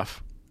and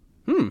stuff.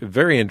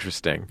 Very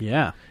interesting.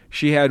 Yeah.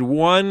 She had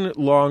one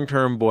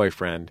long-term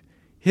boyfriend.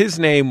 His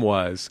name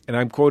was, and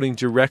I'm quoting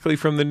directly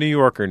from the New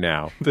Yorker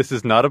now, This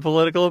is not a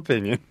political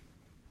opinion.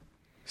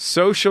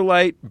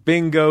 Socialite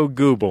Bingo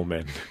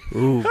Goobleman.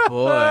 Ooh,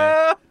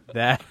 boy.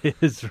 That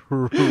is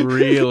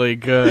really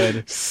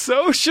good.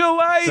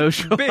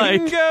 Socialite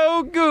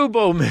Bingo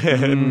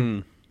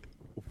Goobleman.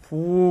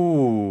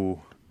 Ooh.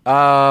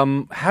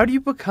 How do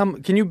you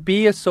become... Can you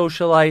be a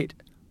socialite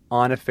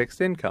on a fixed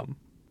income?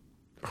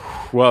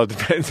 Well, it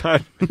depends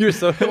on You're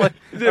socialite...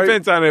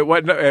 depends on at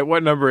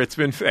what number it's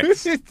been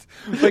fixed.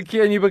 Like,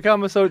 can you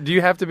become a... Do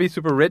you have to be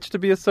super rich to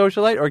be a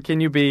socialite? Or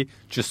can you be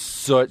just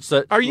such...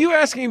 Are you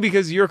asking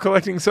because you're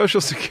collecting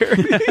Social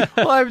Security?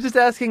 Well, I was just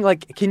asking,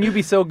 like, can you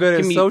be so good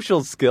at Can you-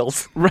 social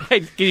skills? Right.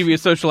 Can you be a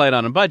socialite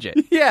on a budget?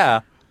 Yeah.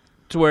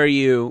 To where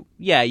you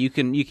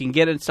can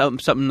get it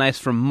something nice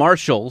from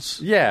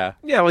Marshall's. Yeah.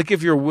 Yeah, like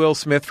if you're Will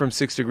Smith from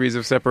 6 Degrees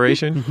of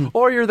Separation.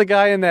 Or you're the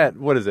guy in that,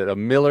 what is it, a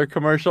Miller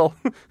commercial?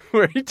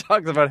 Where he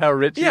talks about how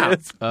rich he Yeah,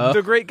 is.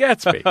 The Great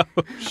Gatsby.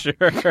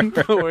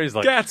 Sure. Where he's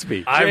like,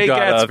 Gatsby. I've Jay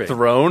got Gatsby. a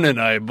throne and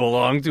I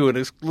belong to an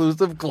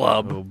exclusive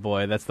club. Oh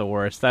boy, that's the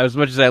worst. As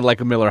much as I like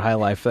a Miller High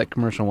Life, that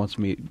commercial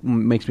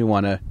makes me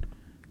want to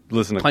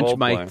Listen to punch Coldplay.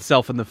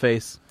 myself in the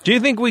face. Do you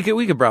think we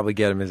could probably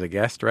get him as a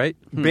guest, right?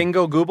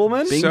 Bingo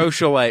Goobleman?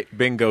 Socialite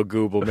Bingo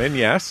Goobleman,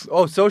 yes.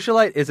 Oh,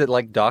 socialite? Is it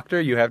like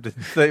doctor? You have to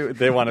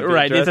they want to be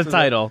Right, it's a addressed as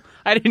title.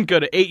 I didn't go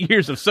to 8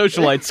 years of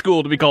socialite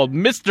school to be called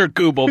Mr.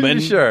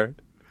 Goobleman. Sure.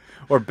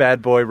 Or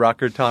bad boy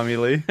rocker Tommy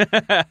Lee.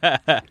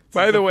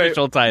 By the way,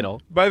 Official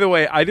title.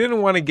 I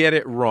didn't want to get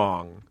it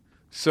wrong,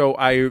 so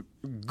I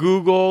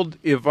Googled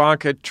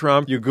Ivanka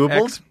Trump. You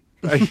Googled?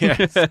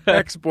 Yes,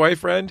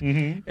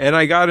 ex-boyfriend, and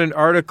I got an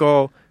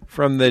article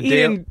from the He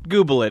didn't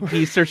Google it.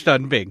 He searched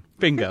on Bing.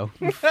 Bingo.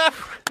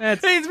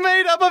 That's, He's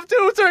made up of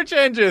 2 search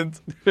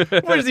engines.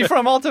 Where is he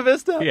from? Alta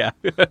Vista? yeah.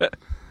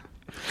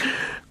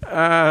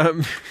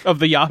 Of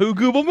the Yahoo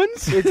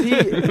Gooblemans? Is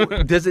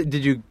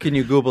he? Can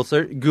you Google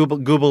search?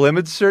 Google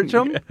image search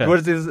him?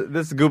 What does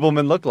this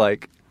Goobleman look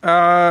like?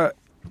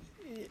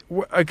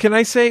 Can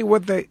I say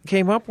what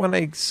came up when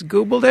I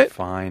Googled it?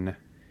 Fine.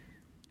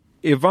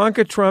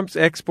 Ivanka Trump's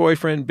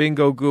ex-boyfriend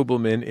Bingo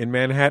Goobleman in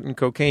Manhattan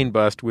cocaine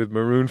bust with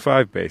Maroon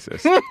 5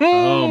 bassist.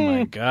 Oh,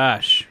 my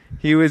gosh.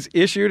 He was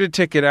issued a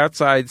ticket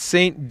outside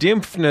St.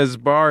 Dimphna's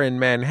bar in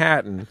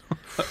Manhattan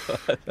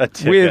A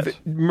ticket.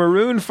 with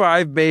Maroon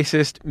 5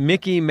 bassist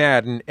Mickey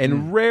Madden,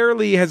 and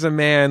rarely has a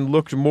man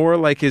looked more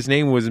like his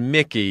name was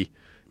Mickey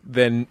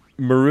than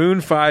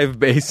Maroon 5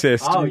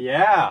 bassist. Oh,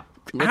 yeah.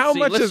 How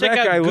much Let's does check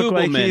that guy out look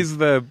like Googleman. he's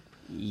the...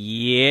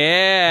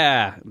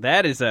 Yeah,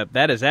 that is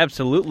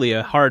absolutely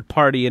a hard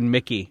party in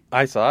Mickey.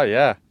 I saw,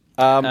 yeah.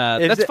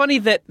 That's funny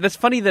that a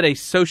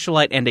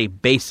socialite and a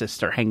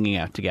bassist are hanging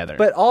out together.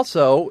 But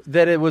also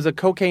that it was a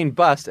cocaine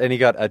bust and he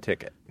got a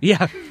ticket.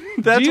 yeah,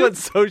 That's what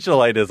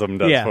socialitism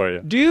does Yeah. for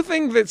you. Do you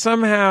think that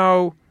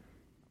somehow...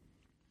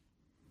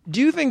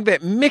 Do you think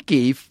that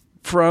Mickey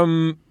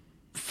from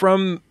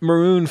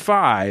Maroon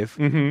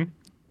 5...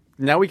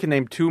 Now we can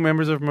name 2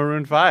 members of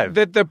Maroon 5.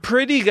 that the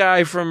pretty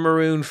guy from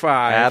Maroon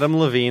 5... Adam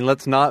Levine.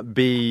 Let's not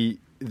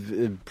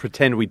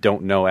pretend we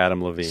don't know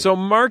Adam Levine. So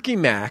Marky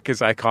Mac,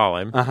 as I call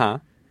him, Uh-huh.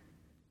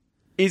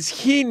 is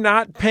he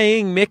not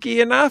paying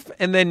Mickey enough,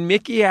 and then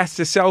Mickey has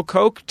to sell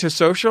coke to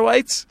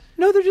socialites?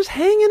 No, they're just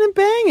hanging and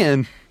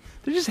banging.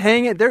 They're just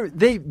hanging.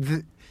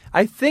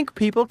 I think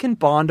people can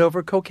bond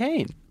over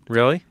cocaine.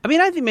 Really? I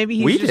mean, I think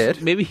maybe We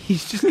did. Maybe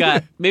he's just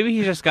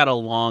got a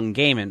long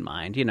game in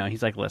mind. You know,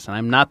 he's like, listen,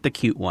 I'm not the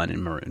cute one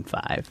in Maroon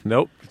 5.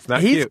 Nope, it's not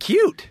He's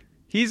cute.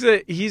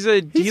 cute.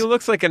 He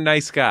looks like a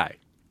nice guy.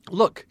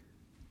 Look,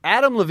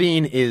 Adam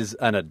Levine is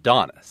an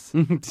Adonis.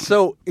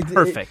 So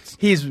Perfect.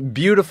 He's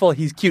beautiful.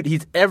 He's cute.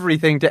 He's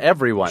everything to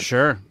everyone.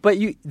 Sure. But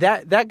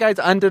that guy's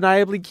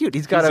undeniably cute.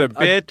 He's got He's a a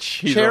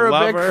bitch. He's a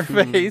cherubic lover.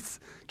 face.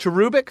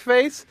 Cherubic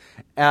face.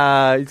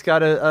 He's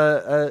got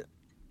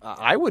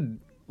I would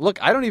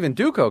look. I don't even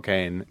do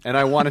cocaine, and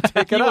I want to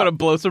take it You up. want to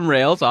blow some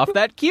rails off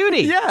that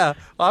cutie? Yeah,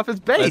 off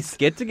his Let's base.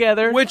 get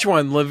together. Which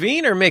one,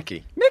 Levine or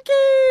Mickey?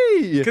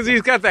 Mickey. Because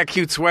he's got that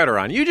cute sweater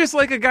on. You just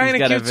like a guy He's in a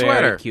got cute a very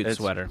sweater. cute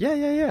sweater.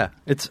 Yeah.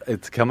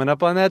 It's coming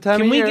up on that time.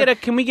 Can of we year.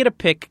 can we get a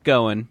pick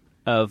going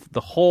of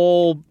the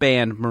whole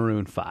band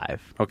Maroon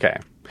 5? Okay.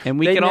 And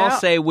we They can all now-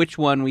 say which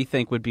one we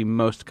think would be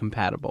most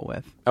compatible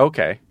with.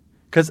 Okay.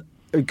 Because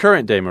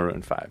current day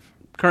Maroon 5.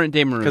 Current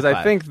day Maroon 5. Because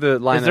I think the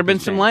lineup Has there been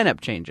has some changed.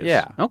 lineup changes?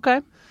 Yeah.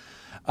 Okay.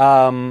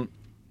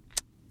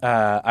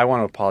 I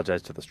want to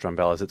apologize to the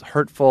Strumbellas. It's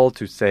hurtful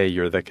to say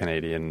you're the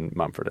Canadian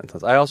Mumford &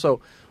 Sons. I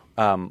also,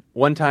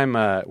 one time,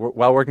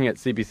 while working at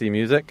CBC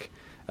Music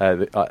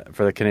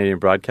for the Canadian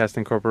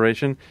Broadcasting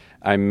Corporation,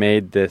 I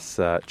made this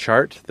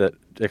chart that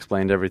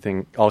explained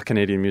everything, all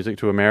Canadian music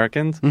to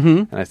Americans.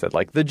 Mm-hmm. And I said,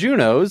 like, the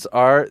Junos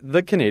are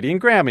the Canadian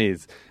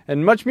Grammys,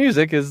 and Much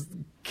Music is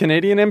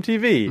Canadian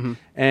MTV, Mm-hmm.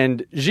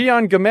 and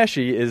Gian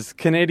Gameshi is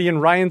Canadian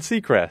Ryan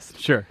Seacrest.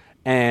 Sure.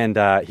 And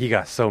he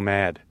got so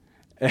mad.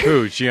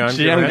 Who, Gian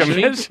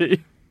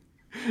Gameshi?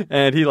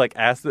 And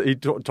he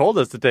told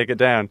us to take it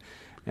down,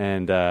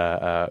 and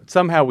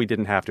somehow we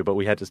didn't have to, but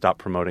we had to stop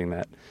promoting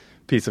that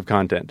piece of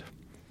content.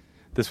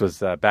 This was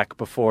back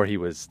before he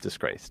was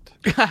disgraced,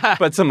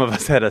 but some of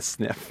us had a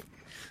sniff.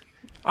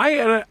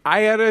 I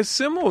had a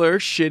similar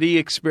shitty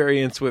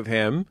experience with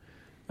him.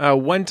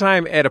 One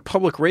time at a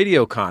public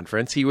radio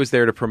conference, he was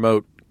there to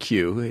promote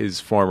Q, his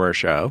former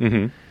show.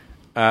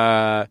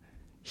 Mm-hmm.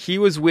 He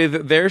was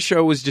with, their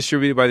show was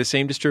distributed by the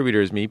same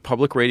distributor as me,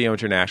 Public Radio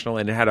International,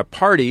 and it had a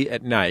party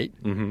at night,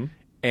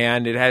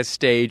 and it has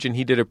stage, and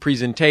he did a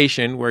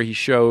presentation where he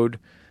showed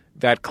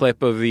that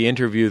clip of the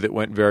interview that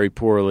went very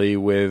poorly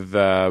with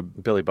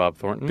Billy Bob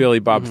Thornton. Billy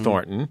Bob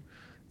Thornton.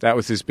 That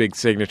was his big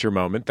signature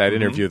moment, that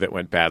interview that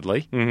went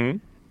badly. Mm-hmm.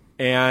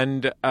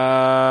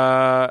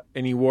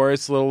 And he wore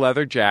his little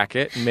leather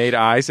jacket and made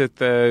eyes at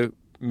the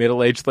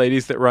middle-aged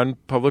ladies that run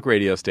public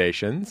radio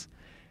stations.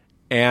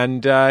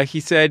 And he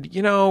said,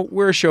 you know,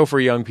 we're a show for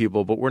young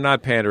people, but we're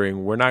not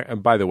pandering. We're not.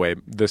 And by the way,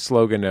 the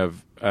slogan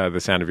of The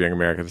Sound of Young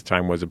America at the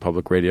time was a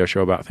public radio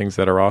show about things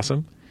that are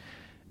awesome.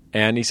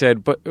 And he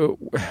said, but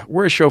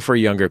we're a show for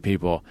younger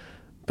people,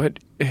 but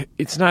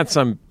it's not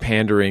some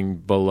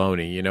pandering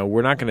baloney. You know,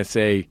 we're not going to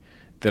say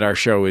that our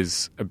show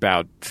is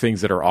about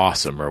things that are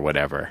awesome or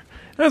whatever.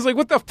 And I was like,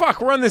 what the fuck?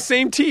 We're on the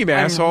same team,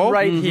 asshole. I'm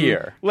right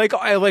here. Like,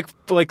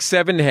 like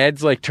seven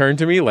heads like turned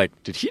to me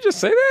like, did he just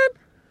say that?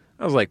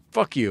 I was like,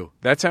 fuck you.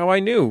 That's how I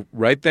knew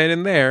right then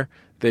and there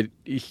that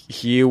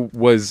he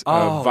was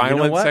a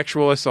violent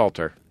sexual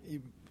assaulter.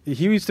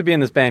 He used to be in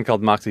this band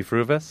called Moxie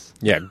Fruvis.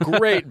 Yeah,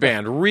 great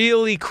band.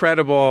 Really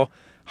credible,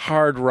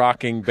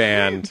 hard-rocking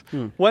band.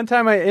 One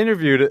time I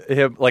interviewed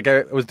him, like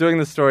I was doing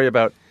this story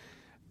about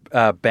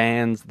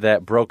bands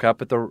that broke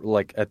up at the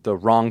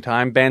wrong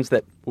time, bands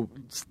that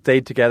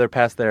stayed together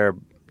past their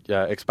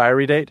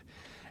expiry date,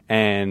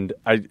 and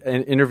I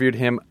interviewed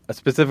him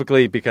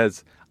specifically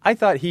because I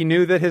thought he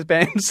knew that his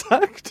band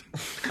sucked.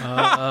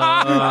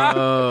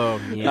 Oh,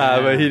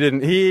 yeah. But he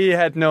didn't. He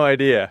had no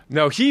idea.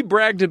 No, he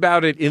bragged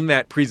about it in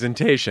that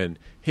presentation.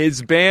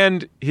 His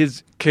band,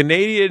 his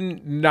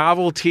Canadian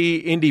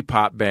novelty indie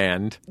pop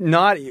band.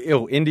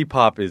 Indie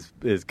pop is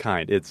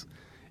kind.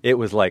 it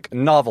was like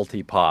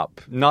novelty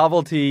pop,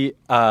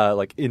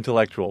 like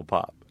intellectual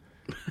pop.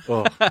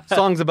 Oh,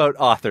 songs about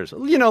authors.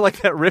 You know,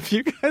 like that riff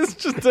you guys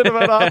just did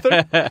about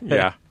authors?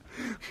 Yeah.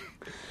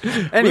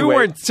 Anyway. We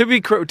weren't,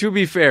 to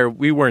be fair,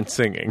 we weren't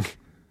singing.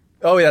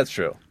 Oh, yeah, that's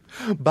true.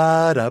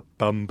 I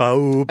mean,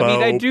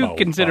 I do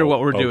consider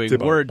what we're doing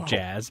word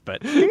jazz,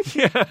 but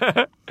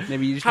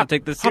maybe you just don't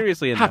take this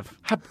seriously enough.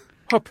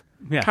 Hop.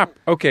 Yeah. Hop.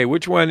 Okay,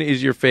 which one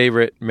is your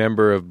favorite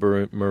member of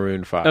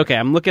Maroon 5? Okay,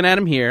 I'm looking at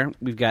him here.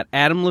 We've got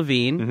Adam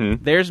Levine.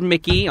 Mm-hmm. There's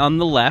Mickey on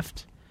the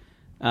left.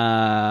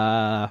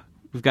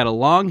 We've got a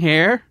long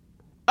hair.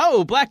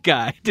 Oh, black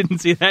guy. Didn't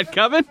see that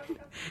coming.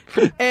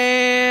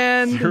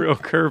 And It's a real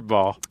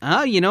curveball.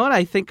 you know what?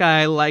 I think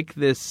I like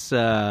this.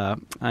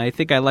 I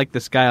think I like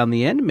this guy on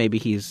the end. Maybe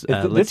he's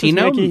Latino. This is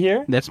Mickey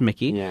here? That's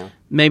Mickey. Yeah.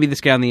 Maybe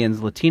this guy on the end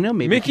is Latino.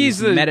 Maybe Mickey's he's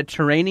the-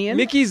 Mediterranean.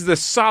 Mickey's the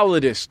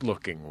solidest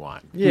looking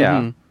one. Yeah.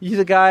 Mm-hmm. He's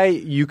a guy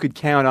you could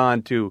count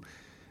on to...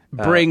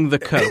 Bring the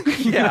coke.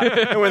 Yeah.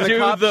 And when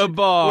To the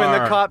bar.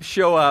 When the cops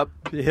show up,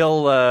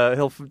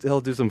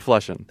 he'll do some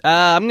flushing.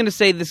 I'm going to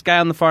say this guy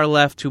on the far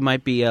left, who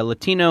might be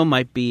Latino,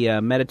 might be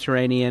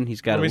Mediterranean.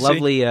 He's got Let a me see.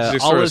 lovely Is he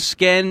sort olive of-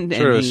 skin.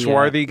 Sort of and he,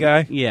 swarthy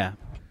guy. Yeah.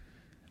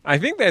 I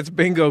think that's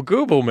Bingo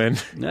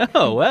Goobleman.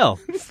 Oh, well.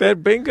 Is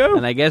that Bingo?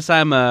 And I guess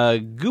I'm a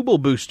Google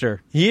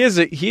booster. He is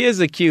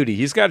a cutie.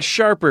 He's got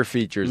sharper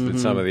features than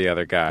some of the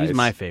other guys. He's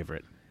my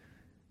favorite.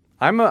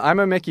 I'm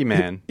a Mickey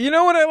man. You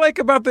know what I like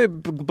about the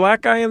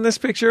black guy in this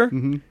picture?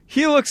 Mm-hmm.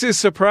 He looks as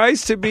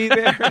surprised to be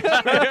there.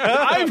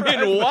 I'm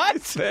in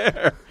what?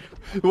 There.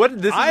 What?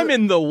 I'm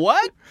in the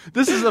what?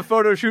 This is a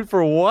photo shoot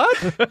for what?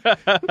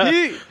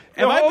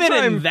 Have I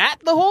been in that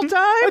the whole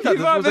time?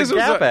 thought this was a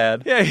Gap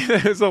ad. Yeah,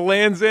 it was a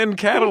Land's End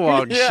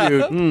catalog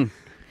shoot.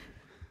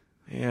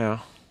 Yeah.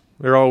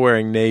 They're all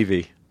wearing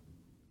navy.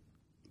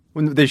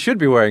 When they should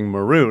be wearing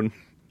maroon.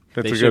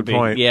 That's They a should good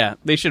point. be. Yeah,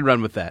 they should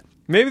run with that.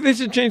 Maybe they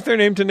should change their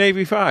name to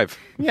Navy 5.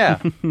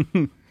 Yeah.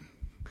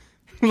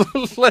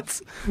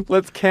 let's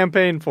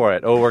campaign for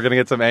it. Oh, we're gonna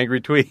get some angry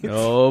tweets.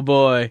 Oh,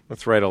 boy.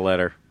 Let's write a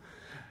letter.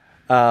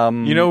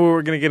 You know who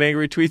we're going to get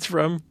angry tweets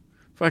from?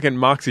 Fucking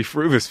Moxie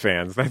Fruvis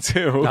fans. That's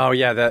who. Oh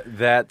yeah,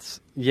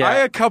 that's yeah. I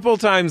a couple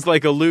times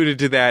alluded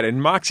to that,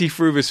 and Moxie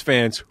Fruvis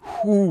fans,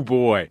 whoo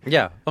boy.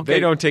 Yeah. Okay. They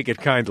don't take it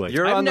kindly.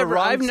 You're on the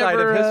wrong side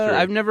of history.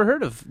 I've never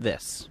heard of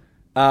this.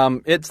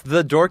 It's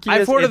the dorkiest.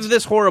 I've heard of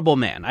this horrible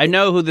man. I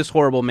know who this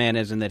horrible man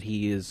is and that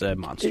he is a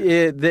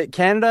monster.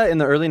 Canada in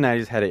the early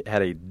 '90s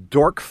had a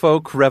dork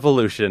folk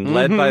revolution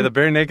led by the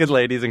Bare Naked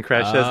Ladies and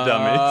Crash Test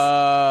Dummies.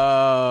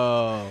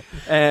 Oh.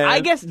 And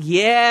I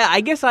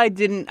guess I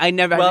didn't. I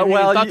never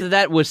thought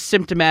that was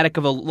symptomatic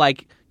of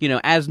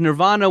as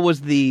Nirvana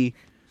was the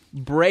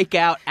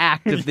breakout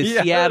act of the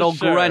Yeah, Seattle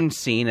sure. grunge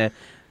scene,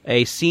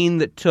 a scene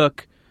that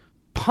took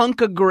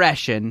punk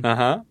aggression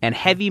and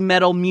heavy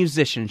metal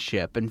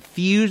musicianship and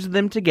fused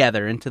them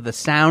together into the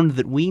sound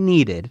that we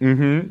needed.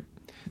 Mm-hmm.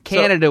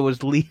 Canada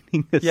was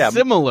leading a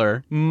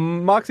similar.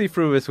 Moxie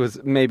Fruvis was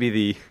maybe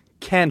the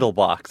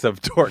Candlebox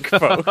of dork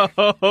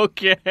folk.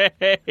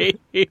 Okay.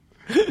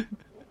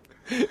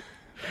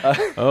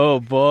 Oh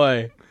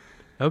boy.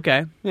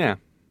 Okay. Yeah.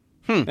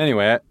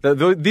 Anyway,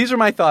 these are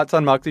my thoughts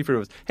on Moxie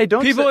Fruvis. Hey,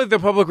 don't People at the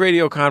public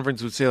radio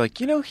conference would say,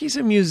 he's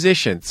a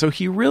musician, so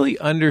he really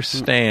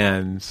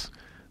understands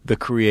the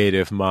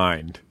creative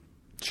mind.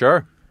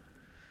 Sure.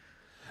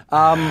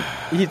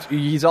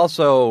 He's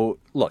also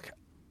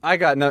I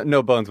got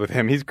no bones with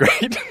him. He's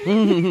great.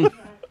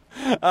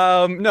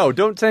 No,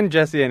 don't send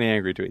Jesse any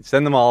angry tweets.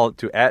 Send them all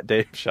to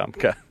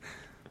 @DaveShumka.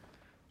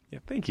 Yeah,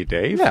 thank you,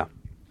 Dave. Yeah.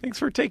 Thanks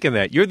for taking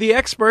that. You're the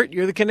expert.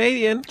 You're the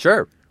Canadian.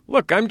 Sure.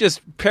 Look, I'm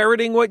just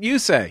parroting what you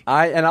say.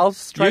 I'll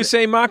try. You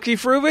say Moxie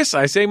Fruvis,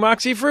 I say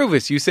Moxie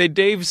Fruvis. You say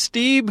Dave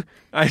Steeb,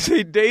 I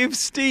say Dave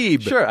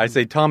Steeb. Sure. I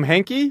say Tom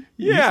Henke. Yeah.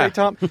 You say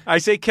Tom. I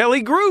say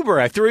Kelly Gruber.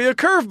 I threw you a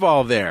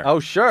curveball there.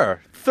 Oh,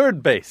 sure.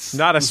 Third base.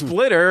 Not a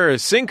splitter or a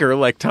sinker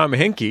like Tom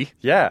Henke.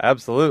 Yeah,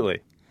 absolutely.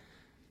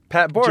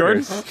 Pat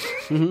Borders.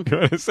 Jordan, you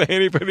want to say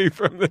anybody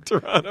from the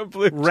Toronto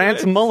Blue Jays?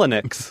 Rance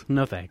Mullenix.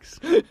 No thanks.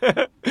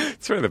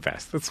 It's for the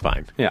best. That's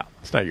fine. Yeah.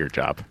 It's not your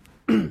job.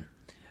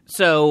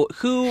 So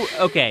who?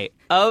 Okay.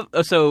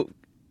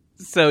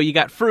 So you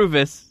got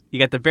Fruvis. You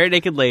got the Bare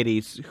Naked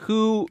Ladies.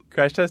 Who?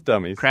 Crash Test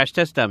Dummies. Crash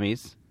Test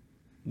Dummies.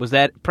 Was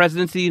that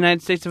Presidents of the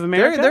United States of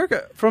America?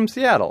 They're from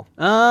Seattle.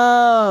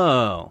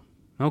 Oh.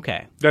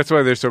 Okay. That's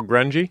why they're so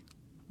grungy?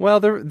 Well,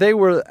 they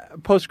were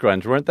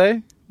post-grunge, weren't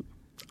they?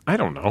 I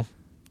don't know.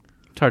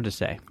 It's hard to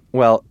say.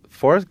 Well,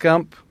 Forrest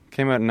Gump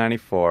came out in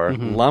 94.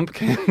 Lump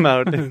came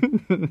out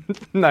in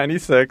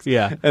 96.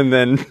 Yeah. And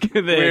then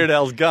Weird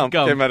Al's Gump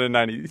Gump. came out in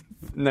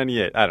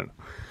 98. I don't know.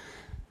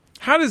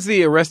 How does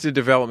the Arrested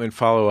Development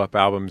follow-up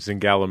album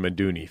Zingala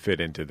Maduni fit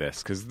into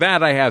this? Because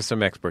that I have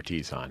some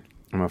expertise on.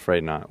 I'm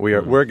afraid not.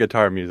 We're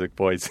guitar music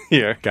boys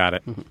here. Got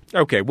it.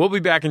 Okay, we'll be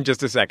back in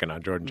just a second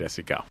on Jordan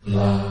Jesse Go.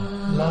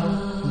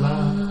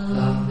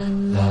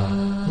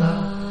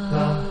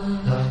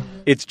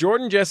 It's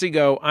Jordan Jesse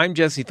Go. I'm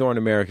Jesse Thorne,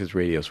 America's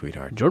radio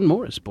sweetheart. Jordan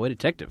Morris, boy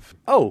detective.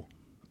 Oh,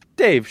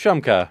 Dave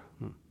Shumka.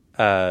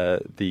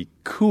 the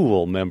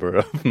cool member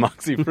of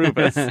Moxie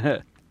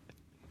Frubus.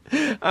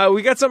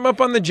 We got something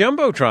up on the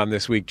Jumbotron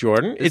this week,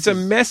 Jordan. It's a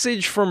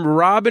message from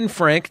Rob and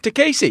Frank to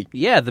Casey.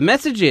 Yeah, the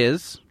message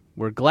is,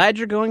 we're glad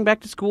you're going back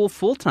to school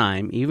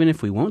full-time, even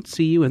if we won't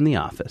see you in the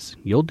office.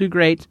 You'll do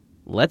great.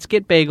 Let's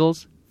get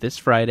bagels this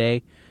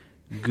Friday.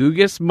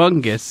 Googus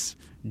Mungus.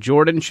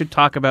 Jordan should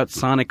talk about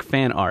Sonic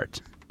fan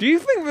art. Do you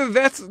think that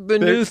that's the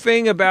new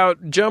thing about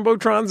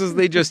Jumbotrons is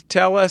they just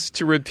tell us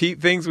to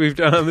repeat things we've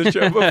done on the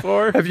show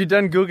before? Have you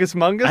done Googus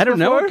Mungus I don't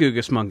know before? what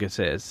Googus Mungus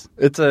is.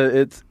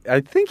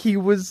 I think he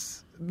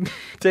was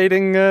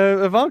dating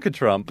Ivanka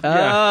Trump.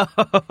 Oh.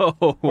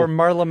 Or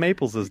Marla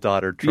Maples'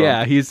 daughter, Trump.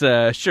 Yeah, he's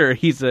a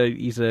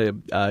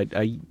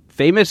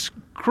famous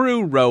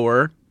crew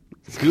rower,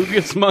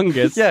 Googus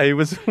Mungus. Yeah, he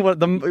was one of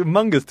the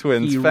Mungus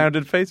twins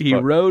founded Facebook. He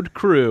rode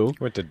crew.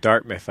 Went to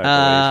Dartmouth, I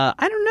believe.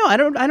 I don't know.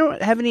 I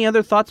don't have any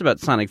other thoughts about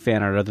Sonic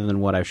fan art other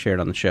than what I've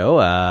shared on the show.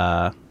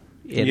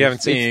 You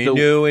haven't seen any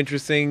new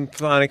interesting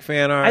Sonic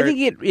fan art? I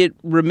think it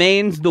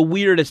remains the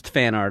weirdest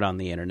fan art on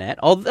the internet.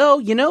 Although,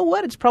 you know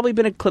what? It's probably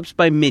been eclipsed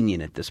by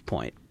Minion at this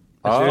point.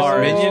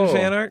 There's Minion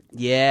fan art?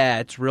 Yeah,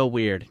 it's real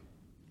weird.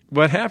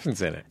 What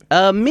happens in it?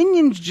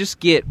 Minions just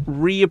get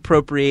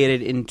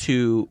reappropriated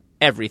into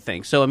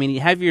everything. So, I mean, you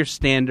have your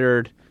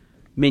standard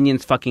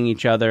Minions fucking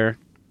each other,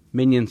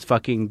 Minions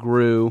fucking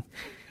Gru.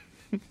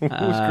 Who's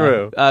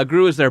Gru?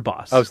 Gru is their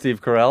boss. Oh,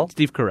 Steve Carell?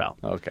 Steve Carell.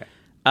 Okay.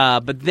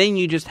 But then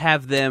you just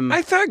have them...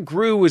 I thought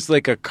Gru was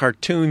like a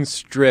cartoon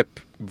strip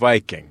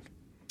Viking.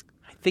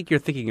 I think you're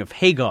thinking of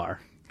Hagar.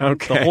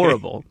 Okay. The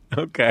Horrible.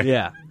 Okay.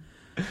 Yeah.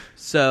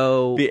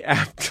 So... The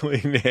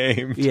aptly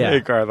named Yeah.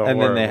 Hagar the And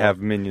Horrible. then they have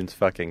minions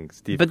fucking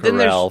Steve But then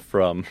there's- Carell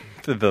from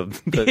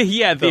the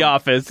Yeah, The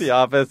Office. The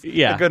Office.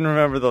 Yeah. I couldn't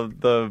remember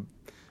the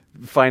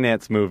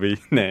finance movie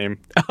name.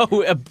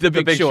 Oh, The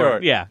Big, Big Short.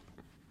 Short. Yeah.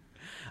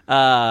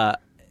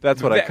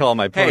 That's what I call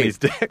my Hey, pony's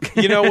dick.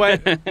 You know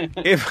what?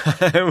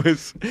 If I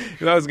was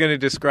going to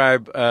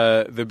describe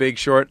The Big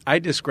Short,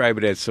 I'd describe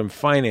it as some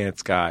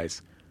finance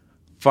guys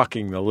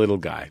fucking the little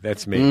guy.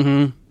 That's me.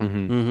 Mm-hmm.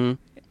 Mm-hmm.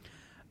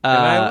 And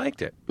I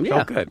liked it.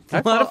 Yeah. Felt good.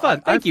 A lot of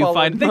fun. Thank you,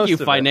 followed Thank most you,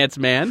 of it. finance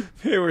man.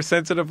 They were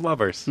sensitive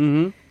lovers.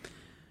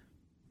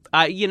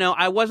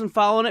 I wasn't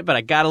following it, but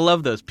I gotta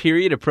love those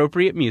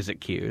period-appropriate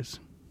music cues.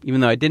 Even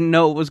though I didn't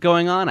know what was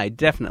going on, I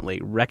definitely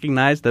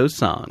recognized those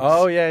songs.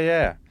 Oh,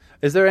 yeah.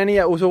 Is there any...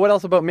 So what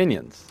else about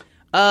Minions?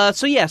 So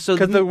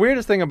Because the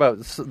weirdest thing about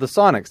the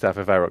Sonic stuff,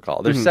 if I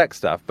recall, there's sex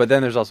stuff, but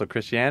then there's also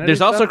Christianity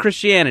there's also stuff?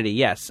 Christianity,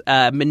 yes.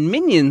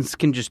 Minions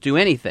can just do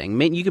anything.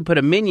 You can put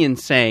a minion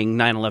saying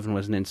 9/11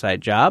 was an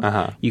inside job.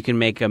 You can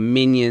make a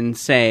minion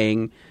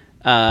saying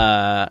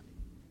the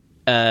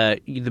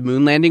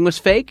moon landing was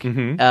fake. You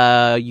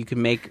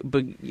can make...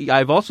 But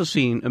I've also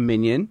seen a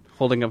minion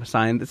holding up a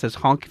sign that says,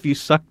 honk if you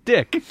suck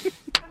dick.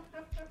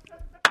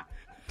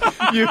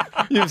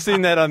 You've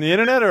seen that on the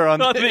internet or on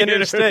the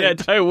interstate?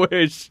 Internet, I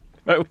wish.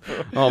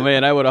 Oh,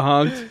 man, I would have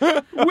honked.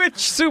 Which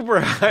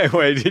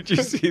superhighway did you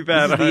see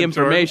that This is on? the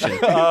information.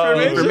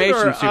 Jordan? Information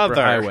or other?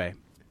 superhighway.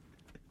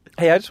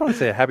 Hey, I just want to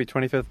say a happy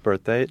 25th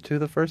birthday to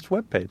the first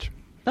webpage.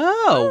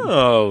 Oh.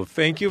 Oh,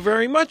 thank you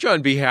very much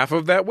on behalf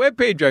of that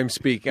webpage I'm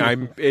speaking.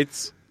 I'm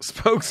its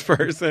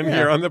spokesperson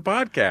here on the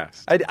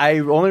podcast. I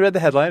only read the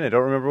headline. I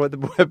don't remember what the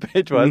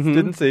webpage was.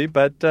 Didn't see,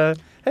 but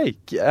hey,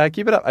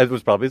 keep it up. It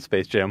was probably the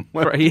Space Jam.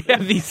 Yeah,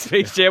 the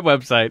Space Jam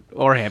website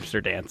or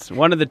Hamster Dance.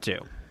 One of the two.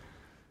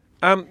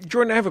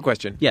 Jordan, I have a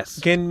question.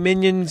 Yes. Can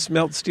minions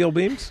melt steel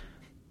beams?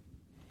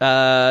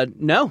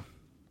 No.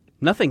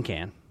 Nothing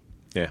can.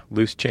 Yeah,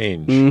 loose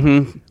change.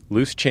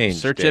 Loose change.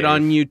 Search Dave. it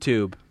on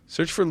YouTube.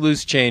 Search for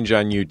loose change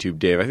on YouTube,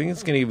 Dave. I think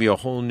it's going to give you a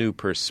whole new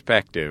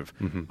perspective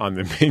on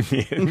the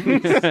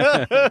minions.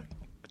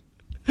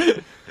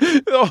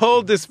 The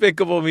whole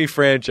Despicable Me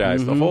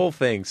franchise, the whole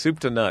thing, soup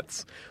to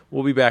nuts.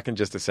 We'll be back in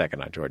just a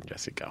second on Jordan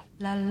Jesse Go.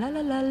 La la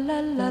la la la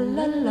la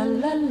la la la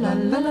la la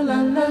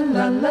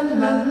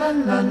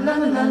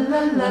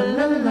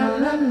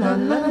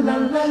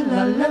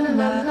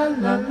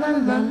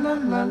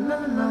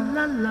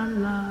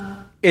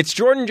It's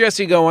Jordan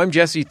Jesse Go. I'm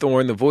Jesse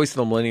Thorne, the voice of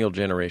the millennial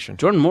generation.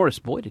 Jordan Morris,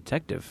 boy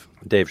detective.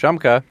 Dave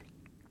Shumka.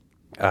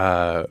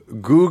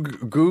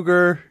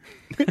 Googer.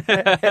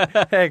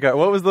 Hagar.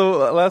 What was the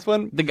last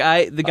one? The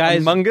guy's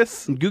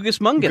Mungus? Googus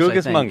Mungus. Googus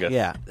I think. Mungus.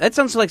 Yeah, that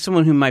sounds like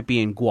someone who might be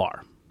in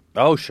Guar.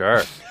 Oh,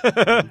 sure.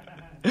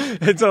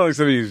 It sounds like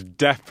somebody who's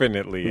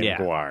definitely in Yeah.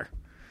 Guar.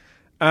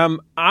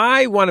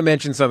 I want to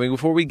mention something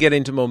before we get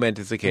into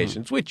momentous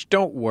occasions, which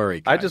don't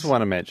worry, guys. I just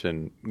want to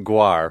mention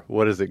Guar.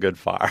 What is it good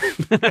for?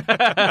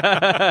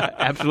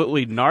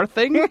 Absolutely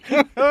nothing.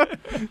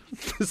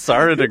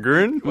 Sarah de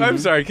Grun? I'm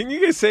sorry. Can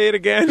you guys say it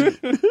again?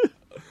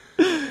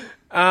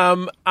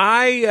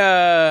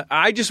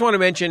 I just want to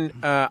mention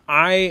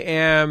I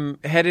am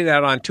headed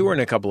out on tour in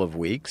a couple of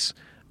weeks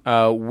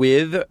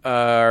with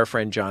our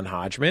friend John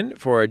Hodgman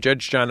for a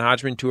Judge John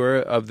Hodgman tour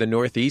of the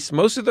Northeast.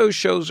 Most of those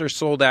shows are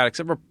sold out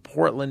except for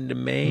Portland,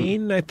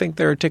 Maine. I think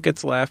there are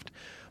tickets left.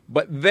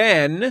 But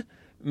then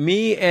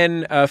Me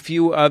and a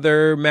few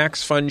other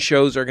Max Fun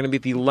shows are going to be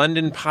at the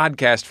London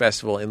Podcast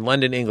Festival in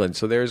London, England.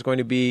 So there is going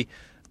to be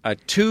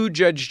 2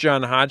 Judge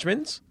John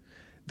Hodgmans.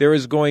 There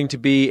is going to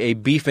be a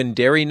Beef and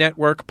Dairy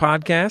Network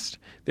podcast.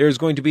 There is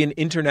going to be an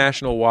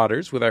International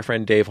Waters with our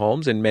friend Dave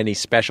Holmes and many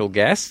special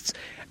guests.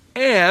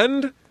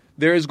 And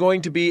there is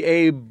going to be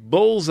a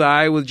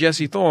Bullseye with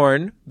Jesse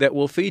Thorne that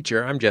will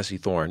feature, I'm Jesse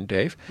Thorne,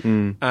 Dave,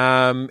 and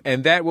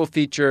that will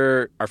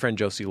feature our friend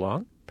Josie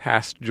Long,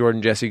 past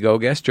Jordan Jesse Go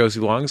guest. Josie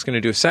Long is going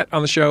to do a set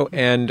on the show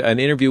and an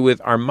interview with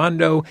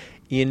Armando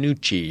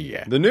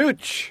Iannucci. The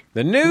Nooch.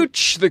 The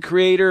Nooch, the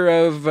creator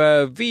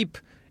of Veep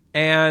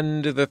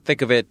and The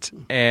Thick of It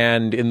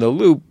and In the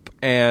Loop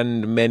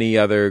and many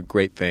other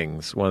great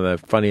things. One of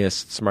the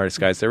funniest, smartest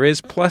guys there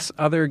is, plus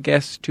other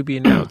guests to be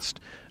announced.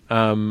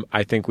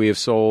 I think we have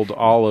sold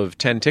all of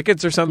 10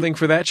 tickets or something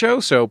for that show,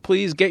 so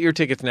please get your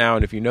tickets now.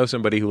 And if you know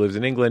somebody who lives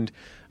in England,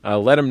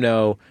 let them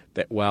know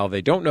that while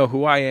they don't know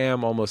who I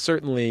am, almost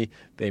certainly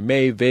they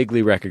may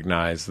vaguely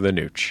recognize the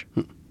Nooch.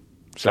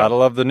 So, Gotta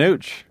love the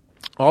Nooch.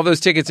 all those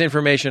tickets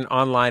information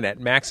online at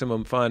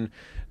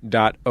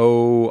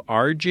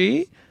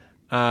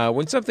MaximumFun.org.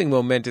 When something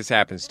momentous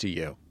happens to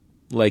you,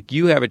 like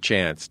you have a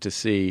chance to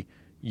see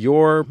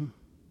your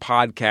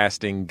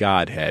podcasting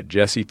godhead,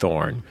 Jesse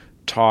Thorne,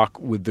 talk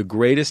with the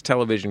greatest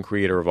television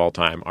creator of all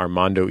time,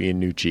 Armando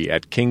Iannucci,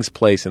 at King's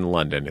Place in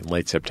London in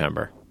late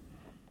September.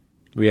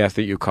 We ask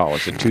that you call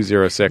us at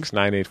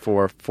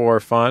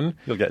 206-984-4FUN.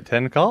 You'll get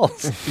 10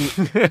 calls.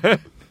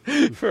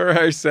 For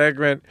our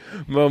segment,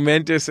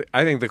 Momentous.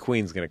 I think the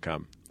Queen's going to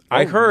come.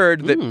 I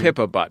heard that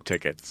Pippa bought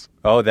tickets.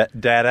 Oh,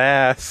 that dad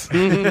ass.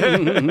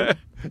 I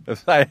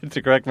had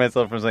to correct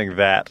myself from saying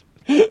that.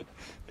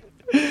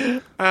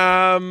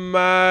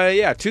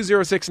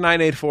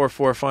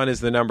 206-984-4FUN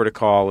is the number to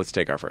call. Let's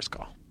take our first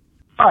call.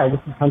 Hi,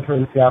 this is Hunter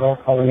in Seattle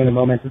calling in a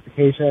momentous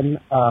occasion.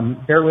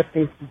 Bear with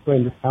me, this is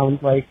going to sound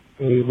like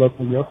a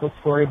local Yoko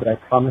story, but I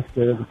promise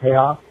there is a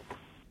payoff.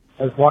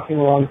 I was walking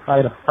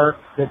alongside a park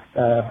that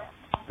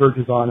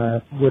verges on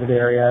a wooded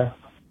area.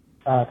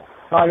 Saw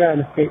a guy on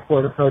a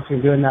skateboard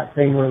approaching, doing that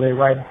thing where they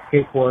ride a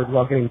skateboard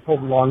while getting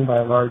pulled along by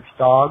a large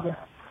dog.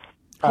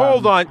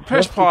 Hold on.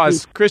 Press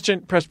pause.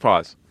 Christian, press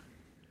pause.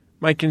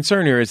 My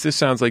concern here is this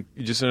sounds like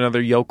just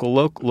another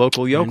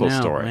local yokel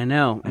story. I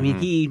know. I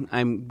mean,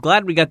 I'm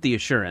glad we got the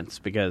assurance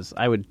because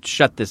I would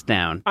shut this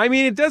down. I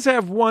mean, it does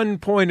have one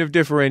point of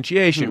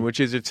differentiation, which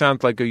is it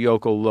sounds like a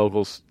local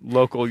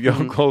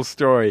yokel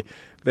story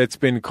that's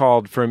been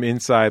called from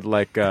inside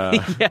like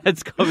Yeah,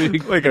 it's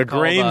called like a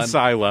grain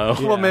silo.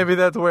 Well, maybe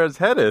that's where it's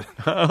headed.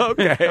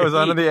 Okay. I was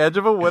on the edge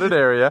of a wooded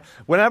area.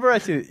 Whenever I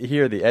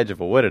hear the edge of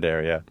a wooded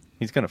area,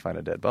 he's going to find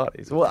a dead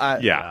body. So,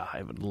 Yeah.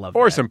 I would love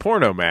Or that. some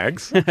porno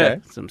mags. Okay.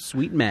 Some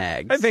sweet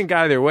mags. I think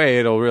either way,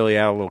 it'll really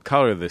add a little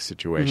color to this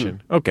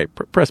situation. Okay,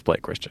 press play,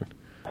 Christian.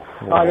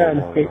 Saw a guy on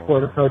a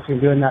skateboard approaching,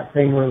 doing that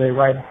thing where they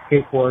ride a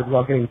skateboard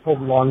while getting pulled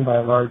along by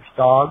a large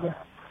dog.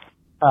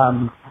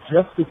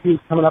 Just as he was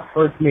coming up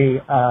towards me,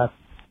 a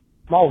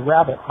small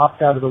rabbit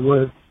hopped out of the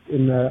woods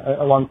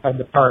alongside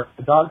the park.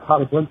 The dog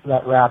caught a glimpse of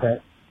that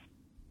rabbit,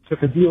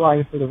 took a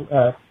beeline for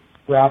the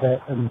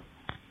rabbit, and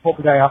pulled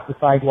the guy off the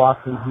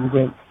sidewalk, and he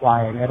went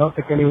flying. I don't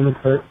think anyone was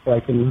hurt, so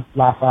I can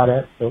laugh at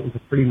it. So it was a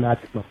pretty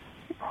magic moment.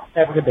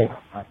 Have a good day.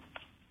 Bye.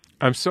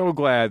 I'm so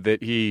glad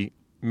that he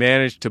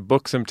managed to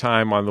book some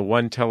time on the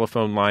one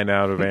telephone line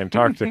out of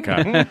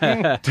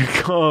Antarctica to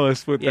call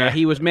us with that.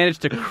 he was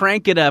managed to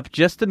crank it up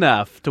just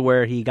enough to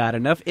where he got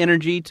enough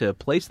energy to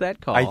place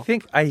that call. I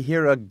think I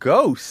hear a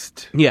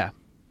ghost. Yeah.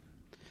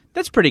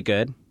 That's pretty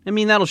good. I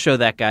mean, that'll show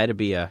that guy to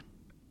be a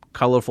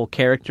colorful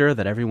character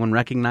that everyone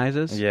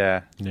recognizes.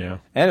 Yeah. Yeah.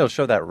 And it'll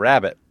show that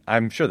rabbit.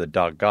 I'm sure the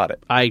dog got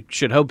it. I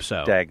should hope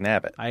so.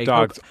 Dag-nabbit.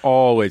 Dogs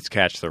always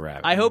catch the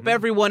rabbit. I hope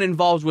everyone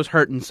involved was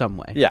hurt in some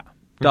way. Yeah.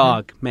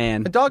 Dog,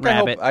 man, The dog,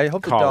 rabbit. I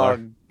hope the Collar.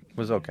 dog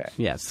was okay.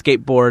 Yeah,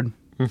 skateboard.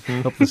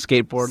 Hope the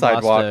skateboard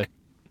Sidewalk. lost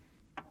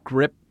a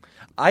grip.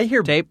 I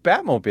hear Tape.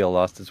 Batmobile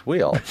lost his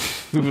wheel.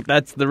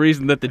 That's the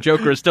reason that the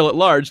Joker is still at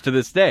large to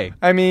this day.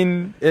 I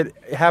mean, it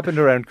happened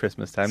around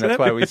Christmas time. That's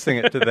why we sing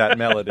it to that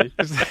melody.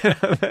 Is that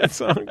how that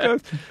song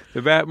goes? The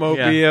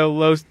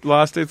Batmobile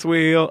lost its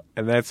wheel,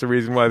 and that's the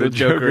reason why the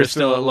Joker is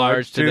still at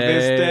large to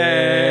this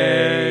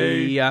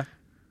day. Yeah.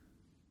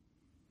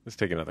 Let's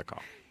take another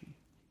call.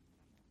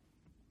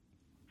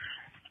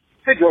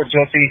 Hey, George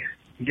Jesse,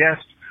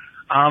 guest.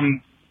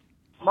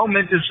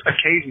 Momentous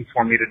occasion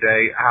for me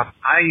today. I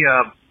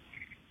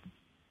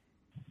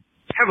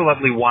have a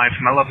lovely wife.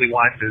 My lovely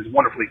wife is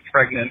wonderfully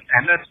pregnant,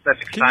 and that's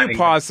exciting. Can you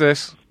pause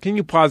this? Can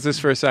you pause this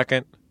for a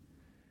second?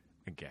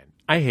 Again,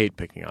 I hate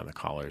picking on the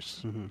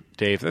callers.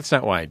 Dave, that's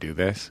not why I do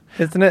this.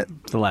 Isn't it?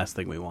 It's the last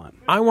thing we want.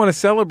 I want to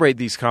celebrate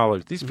these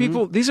callers. These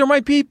people, these are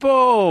my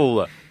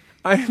people.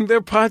 I'm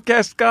their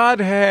podcast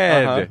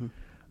godhead.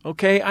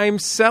 Okay, I'm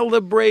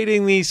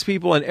celebrating these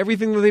people and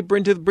everything that they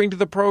bring to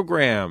the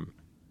program.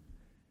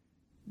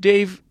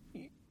 Dave,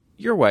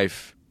 your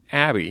wife,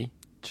 Abby.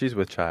 She's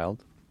with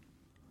child.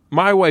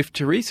 My wife,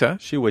 Teresa.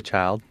 She with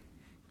child.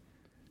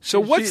 So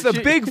what's the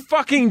big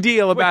fucking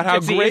deal about how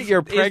great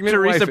your pregnant is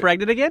Teresa wife is?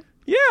 pregnant again?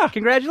 Yeah.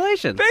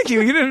 Congratulations. Thank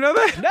you. You didn't know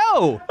that?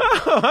 No.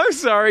 Oh, I'm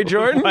sorry,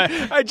 Jordan.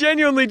 I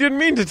genuinely didn't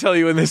mean to tell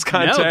you in this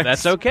context. No,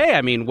 that's okay.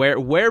 I mean,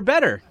 where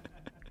better?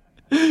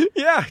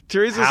 Yeah,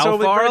 Teresa's How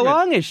totally far pregnant.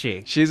 along is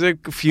she? She's a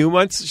few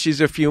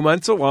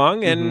months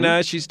along,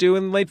 and she's due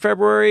in late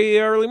February,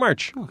 early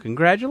March. Oh,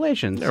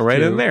 congratulations. Yeah, right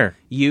to in there.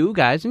 You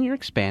guys and your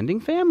expanding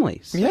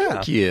families.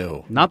 Thank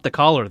you. Not the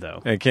caller,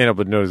 though. I can't help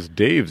but notice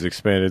Dave's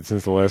expanded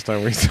since the last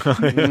time we saw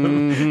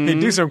him. Hey,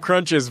 do some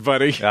crunches,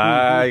 buddy.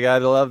 I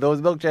gotta love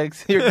those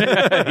milkshakes.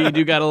 You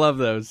do gotta love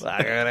those.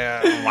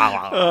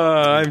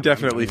 I'm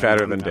definitely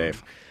fatter than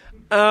Dave.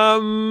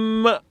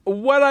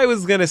 What I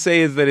was going to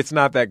say is that it's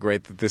not that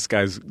great that this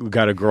guy's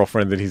got a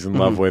girlfriend that he's in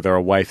love with or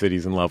a wife that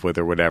he's in love with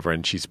or whatever,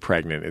 and she's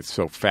pregnant. It's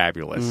so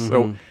fabulous.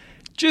 So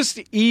just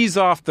ease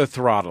off the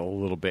throttle a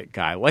little bit,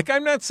 guy. Like,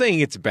 I'm not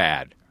saying it's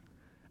bad.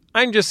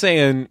 I'm just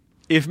saying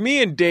if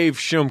me and Dave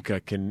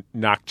Shumka can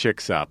knock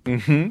chicks up,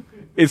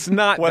 it's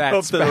not What that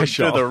hope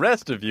special. do the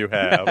rest of you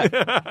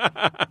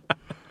have?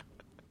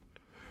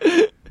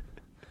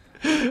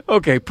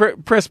 Okay,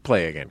 press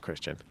play again,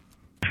 Christian.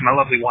 My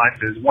lovely wife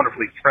is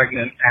wonderfully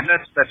pregnant, and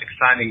that's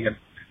exciting. And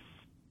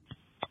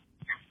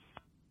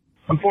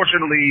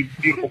unfortunately,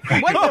 beautiful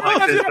pregnant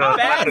wife is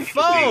bad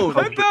phone.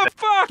 What the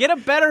fuck? Get a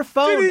better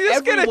phone. Did he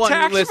just get Everyone who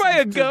attacked listens by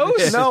a to ghost?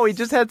 this- No, he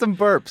just had some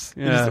burps.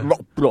 Yeah. He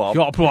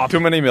just- Too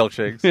many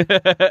milkshakes.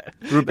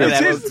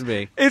 That was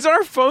me. Is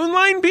our phone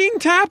line being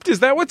tapped?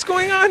 Is that what's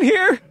going on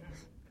here?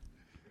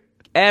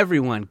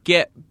 Everyone,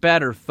 get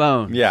better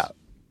phones. Yeah.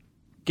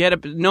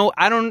 No,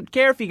 I don't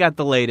care if you got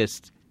the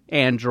latest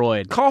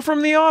Android. Call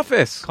from the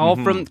office. Call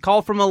from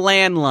a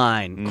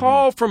landline.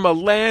 Call from a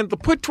land.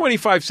 Put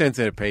 25 cents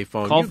in a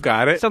payphone. You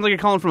got it. Sounds like you're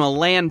calling from a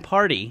LAN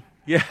party,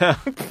 Yeah.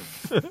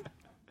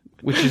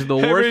 which is the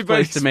worst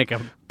place to make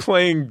a.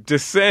 Playing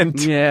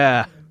Descent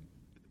Yeah.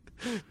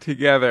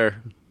 together.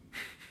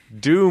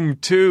 Doom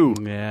 2.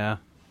 Yeah.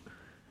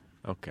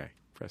 Okay.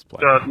 Press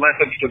play. less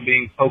interested in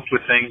being poked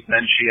with things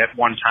than she at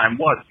one time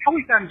was. How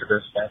we got into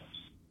this mess?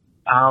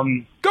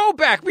 Go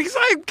back, because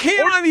I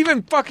cannot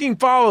even fucking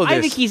follow this.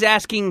 I think he's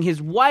asking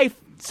his wife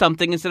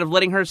something instead of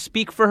letting her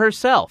speak for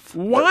herself.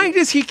 Why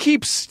does he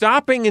keep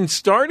stopping and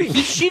starting?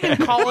 She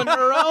didn't call on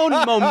her own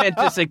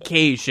momentous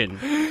occasion.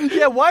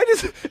 Yeah, why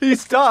does he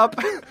stop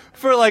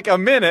for like a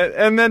minute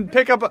and then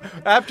pick up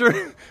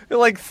after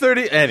like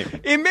 30?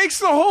 Anyway. It makes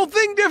the whole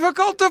thing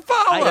difficult to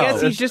follow. I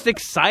guess he's just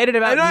excited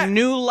about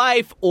new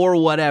life or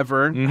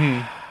whatever.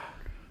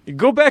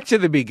 Go back to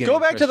the beginning. Go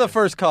back to the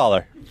first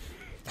caller.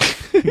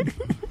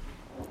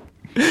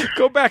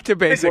 Go back to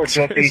basics,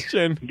 Jesse.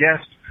 Christian.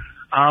 Yes.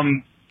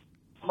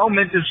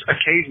 Momentous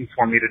occasion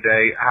for me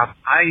today. I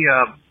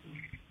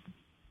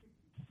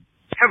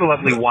have a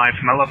lovely wife.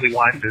 My lovely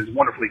wife is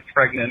wonderfully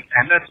pregnant,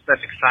 and that's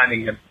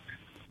exciting. And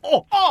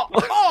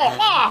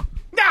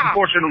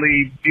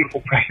unfortunately,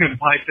 beautiful pregnant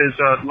wife is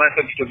less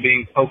interested in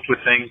being poked with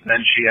things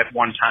than she at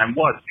one time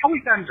was. How we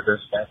got into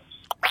this mess?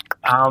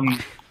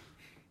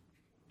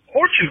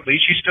 Fortunately,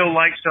 she still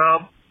likes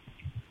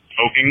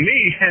poking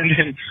me, and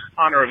in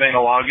honor of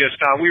Anal August,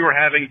 we were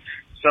having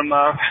some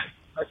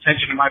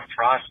attention to my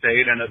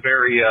prostate and a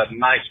very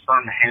nice,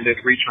 firm-handed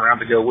reach around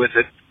to go with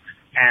it.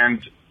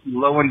 And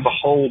lo and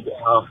behold,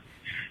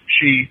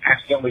 she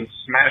accidentally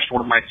smashed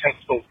one of my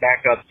testicles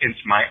back up into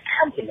my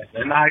abdomen.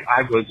 And I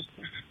was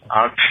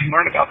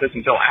learned about this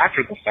until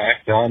after the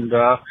fact, and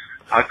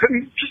I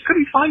couldn't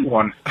find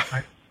one.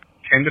 I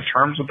came to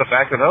terms with the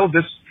fact that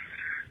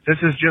this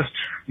is just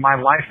my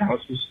life now.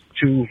 This was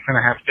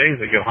 2.5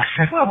 days ago. I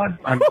said, well,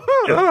 I'm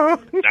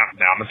just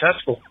down the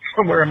testicle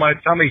somewhere in my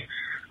tummy.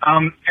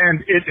 And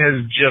it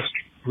has just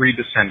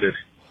redescended.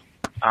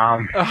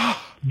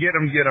 Get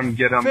him.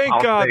 Thank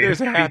I'll God say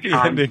there's a it's happy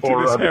time ending to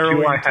for this the two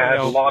harrowing I had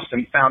tale. lost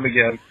and found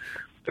again.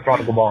 The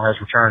prodigal ball has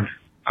returned.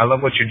 I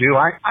love what you do.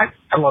 I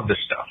love this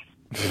stuff.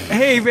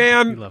 Hey,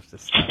 man. Loves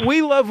this stuff.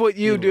 We love what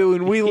you do,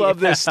 and we love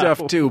this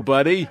stuff too,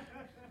 buddy.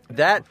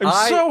 I'm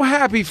so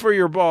happy for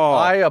your ball.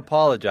 I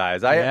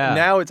apologize.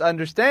 Now it's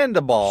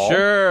understandable.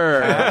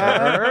 Sure.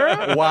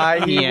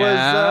 Why he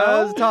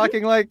was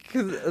talking like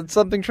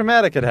something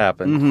traumatic had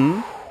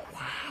happened.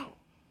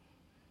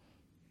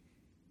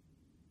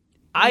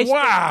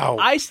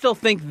 I still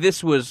think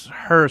this was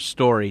her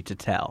story to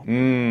tell.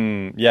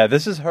 Yeah,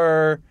 this is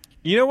her.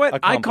 You know what?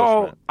 I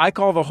call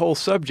accomplishment. the whole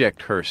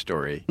subject her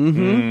story.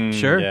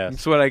 Sure. Yes.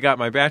 That's what I got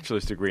my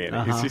bachelor's degree in.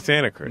 You see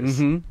Santa Cruz.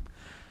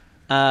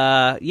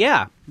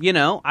 Yeah,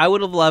 I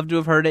would have loved to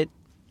have heard it,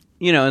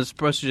 as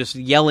opposed to just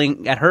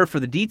yelling at her for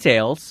the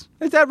details.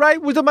 Is that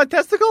right? Was it my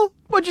testicle?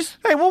 Well,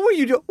 hey, what were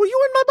you doing? Were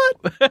you in my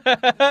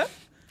butt?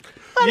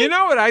 You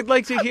know what I'd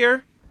like to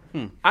hear?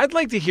 I'd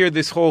like to hear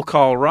this whole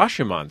call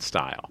Rashomon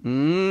style.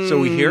 So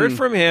we hear it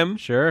from him.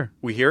 Sure.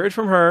 We hear it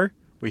from her.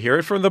 We hear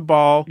it from the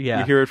ball. Yeah.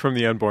 We hear it from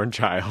the unborn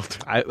child.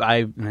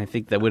 I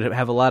think that would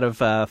have a lot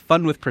of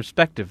fun with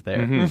perspective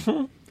there.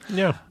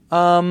 Yeah.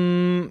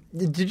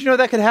 Did you know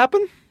that could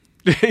happen?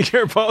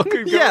 Your ball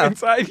could go Yeah.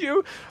 inside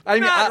you? I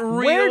mean, Not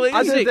really.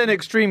 Other than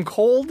extreme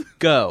cold?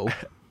 Go.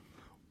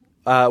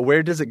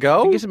 where does it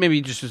go? I guess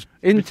maybe just was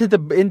into the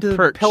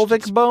perched,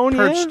 pelvic bone,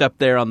 perched up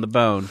there on the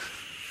bone.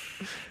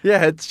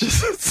 Yeah, it's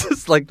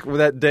just like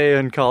that day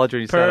in college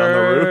when you sat on the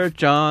roof.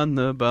 Perch on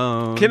the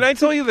bone. Can I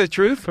tell you the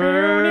truth?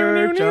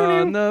 Perch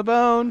on the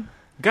bone.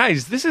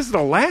 Guys, this is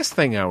the last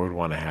thing I would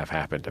want to have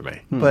happen to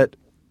me.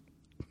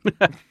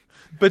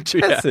 But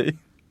Jesse,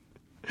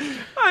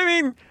 I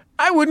mean,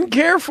 I wouldn't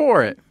care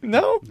for it.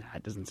 no,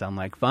 That doesn't sound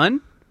like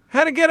fun.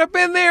 How to get up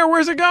in there?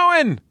 Where's it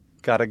going?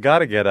 gotta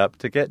get up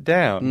to get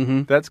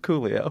down. That's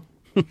Coolio.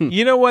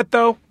 You know what,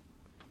 though?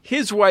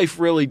 His wife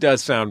really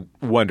does sound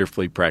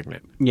wonderfully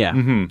pregnant.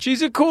 Yeah.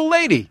 She's a cool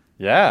lady.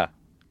 Yeah,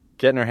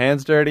 getting her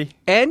hands dirty,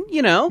 And,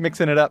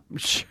 mixing it up.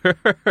 sure.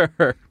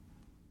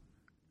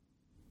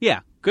 Yeah.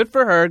 Good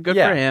for her. Good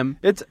for him.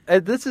 It's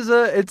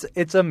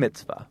it's a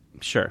mitzvah.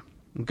 Sure.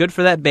 Good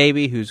for that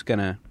baby who's going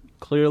to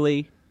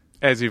clearly...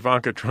 As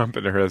Ivanka Trump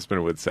and her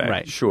husband would say.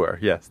 Right. Sure,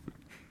 yes,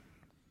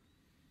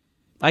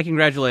 I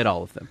congratulate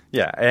all of them.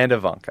 yeah, and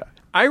Ivanka.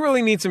 I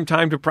really need some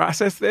time to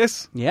process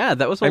this. Yeah,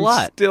 that was a I'm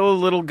lot. still a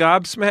little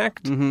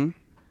gobsmacked.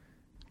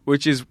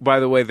 Which is, by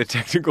the way, the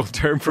technical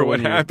term for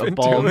what When happened a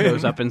ball to him.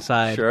 goes up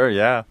inside Sure,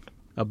 yeah.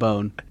 a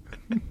bone.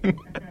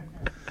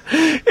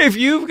 If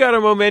you've got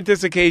a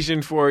momentous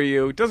occasion for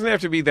you, it doesn't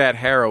have to be that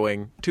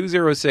harrowing.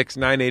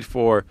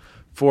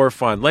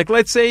 206-984-4FUN. Like,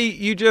 let's say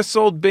you just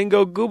sold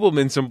Bingo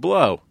Goobleman some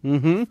blow.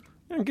 And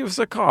give us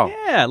a call.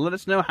 Yeah, let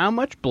us know how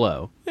much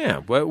blow. Yeah.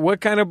 What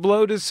kind of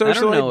blow does I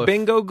don't know socialite if-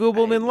 Bingo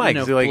Goobleman like?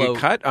 know Is he like blow- it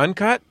cut,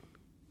 uncut?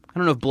 I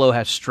don't know if blow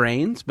has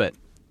strains, but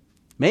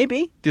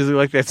maybe. Does he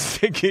like that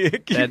sticky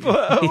icky That,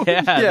 blow?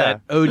 yeah,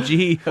 that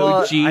OG. Well,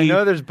 OG. I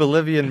know there's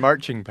Bolivian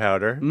marching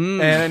powder,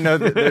 and I know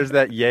that there's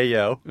that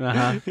yayo.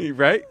 Uh-huh.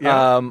 Right?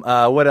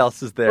 Yeah. What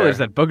else is there? Oh, there's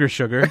that booger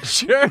sugar.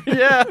 Sure.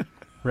 Yeah,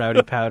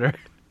 Rowdy powder.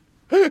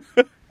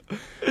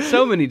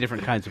 So many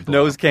different kinds of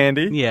blow. nose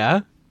candy. Yeah.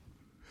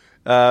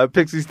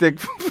 Pixie stick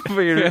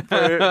for your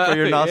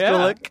nostril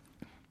Yeah. lick.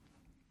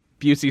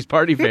 Busey's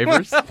party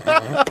favors.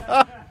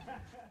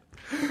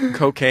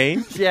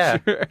 Cocaine? Yeah,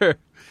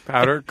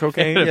 Powder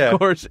cocaine? And, Yeah. of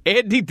course,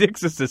 Andy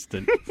Dick's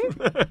assistant.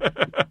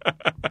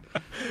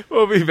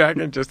 We'll be back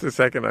in just a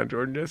second on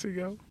Jordan Jesse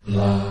Go.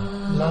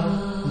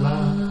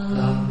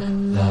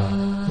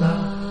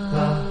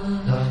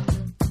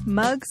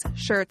 Mugs,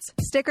 shirts,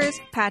 stickers,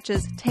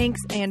 patches,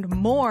 tanks, and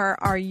more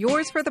are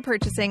yours for the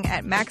purchasing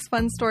at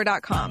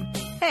MaxFunStore.com.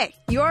 Hey,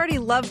 you already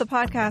love the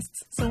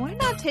podcasts, so why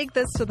not take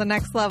this to the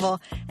next level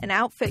and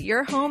outfit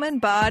your home and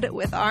bod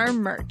with our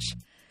merch?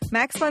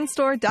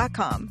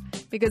 MaxFunStore.com.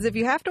 Because if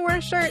you have to wear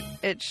a shirt,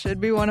 it should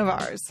be one of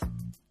ours.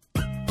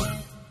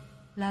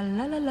 La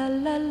la la la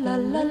la la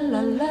la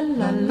la la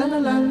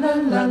la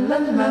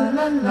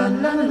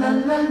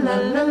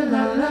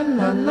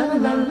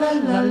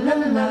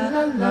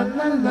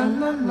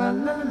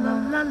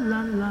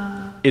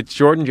It's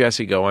Jordan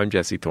Jesse Go. I'm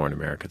Jesse Thorne,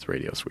 America's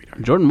radio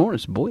sweetheart. Jordan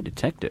Morris, boy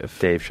detective.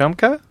 Dave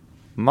Shumka,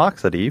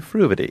 Moxity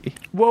Fruvity.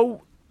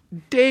 Well,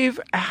 Dave,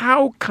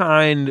 how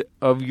kind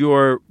of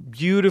your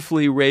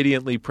beautifully,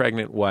 radiantly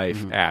pregnant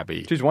wife,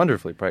 Abby, She's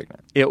wonderfully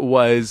pregnant, it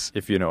was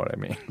if you know what I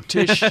mean.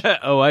 to,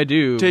 Oh, I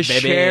do, to baby.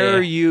 share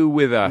you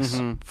with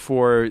us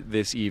for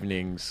this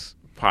evening's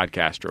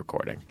podcast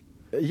recording.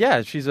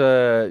 Yeah, she's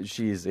a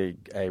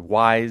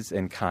wise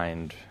and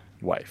kind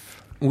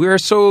wife. We're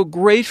so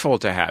grateful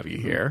to have you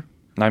here.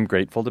 And I'm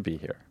grateful to be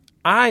here.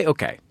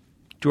 Okay,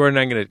 Jordan,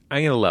 I'm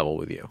gonna level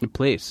with you.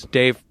 Please.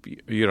 Dave,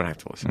 you don't have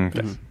to listen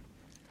to this.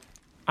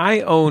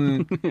 I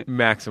own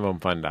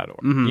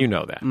MaximumFun.org. You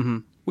know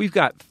that. We've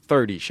got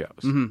 30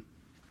 shows.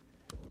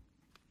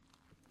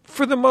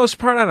 For the most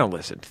part, I don't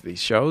listen to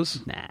these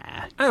shows. Nah.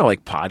 I don't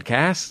like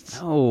podcasts.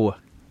 Oh.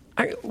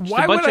 Just Just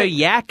a bunch of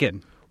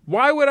yakking.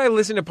 Why would I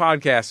listen to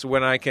podcasts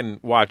when I can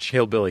watch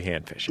Hillbilly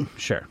Hand Fishing?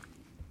 Sure.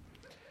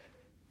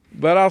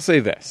 But I'll say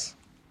this.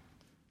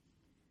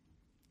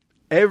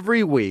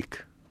 Every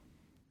week,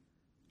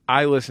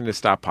 I listen to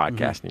Stop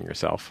Podcasting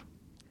Yourself.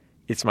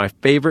 It's my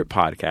favorite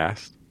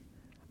podcast.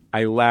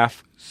 I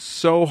laugh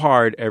so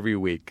hard every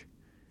week.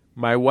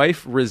 My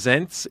wife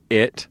resents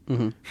it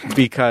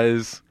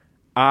because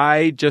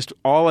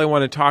all I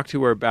want to talk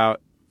to her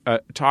about,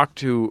 talk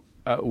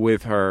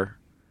with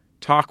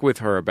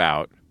her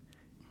about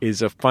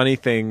is a funny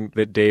thing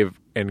that Dave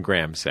and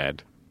Graham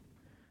said.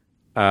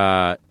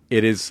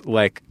 It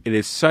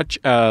is such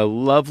a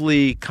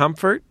lovely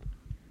comfort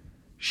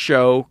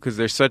show because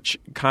they're such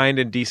kind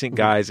and decent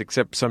guys,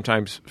 except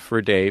sometimes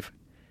for Dave.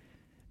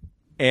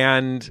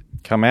 And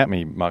Come at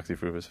me, Moxie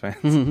Fruvas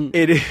fans.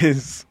 it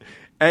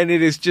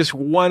is just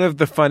one of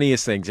the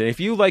funniest things. And if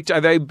you like,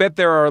 I bet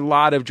there are a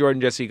lot of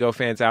Jordan Jesse Go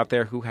fans out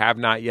there who have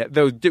not yet.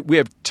 Though we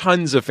have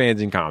tons of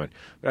fans in common,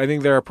 but I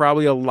think there are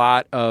probably a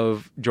lot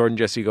of Jordan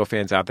Jesse Go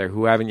fans out there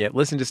who haven't yet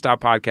listened to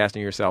Stop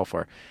Podcasting Yourself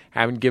or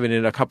haven't given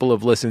it a couple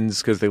of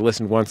listens because they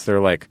listened once.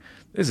 They're like,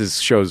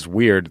 show's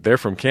weird. They're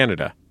from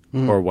Canada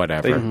or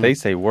whatever. They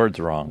say words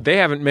wrong. They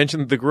haven't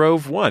mentioned the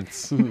Grove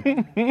once.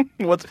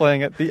 What's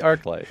playing at the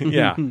ArcLight?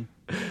 Yeah.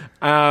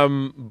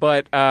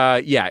 But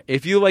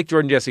if you like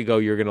Jordan Jesse Go,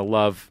 you're going to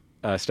love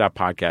Stop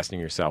Podcasting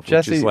Yourself,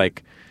 Jesse, which is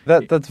like...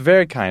 That's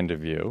very kind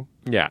of you.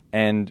 Yeah.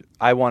 And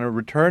I want to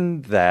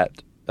return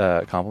that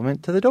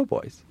compliment to the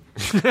Doughboys.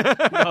 Oh,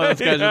 those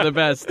guys are the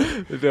best.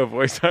 The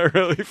Doughboys are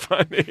really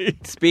funny.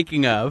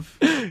 Speaking of,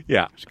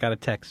 Yeah. just got a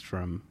text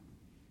from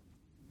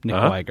Nick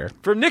Weiger.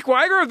 From Nick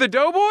Weiger of the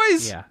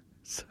Doughboys? Yeah.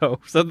 So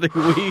something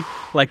we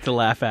like to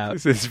laugh out.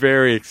 This is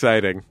very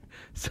exciting.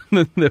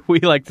 Something that we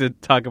like to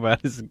talk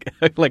about is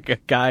like a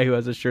guy who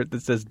has a shirt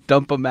that says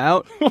 "Dump 'em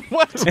out."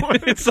 What?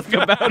 It's like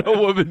about a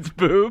woman's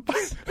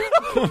boobs.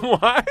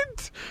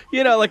 What?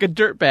 You know, like a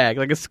dirt bag,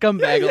 like a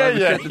scumbag.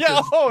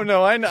 Yeah. Oh,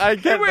 no, I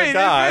get Wait, the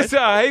guy. is this a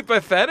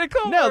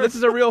hypothetical? No, this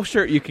is a real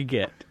shirt you could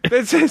get.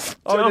 This is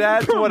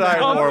that's what I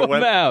wore Dump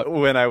 'em out.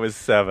 when I was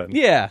 7.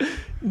 Yeah.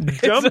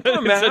 Dump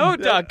 'em out?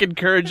 It's a duck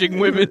encouraging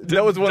women to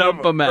That was one dump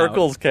of 'em out.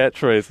 Urkel's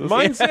catchphrases.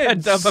 Mine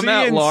said Dump 'em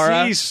out, CNC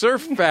Laura.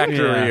 Surf Factory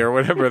Yeah. or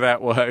whatever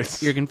that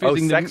was. You're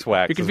confusing sex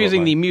wax You're is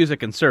confusing what the mine-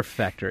 music and surf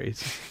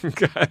factories.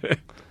 Got it.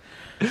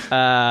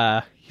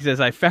 He says,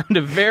 I found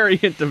a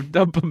variant of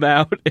Dump 'em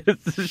Out.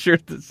 It's a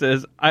shirt that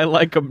says, I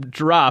like 'em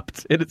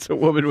dropped. And it's a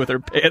woman with her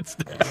pants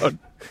down.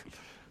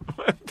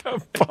 What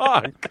the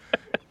fuck?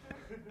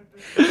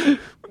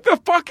 What the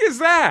fuck is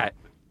that?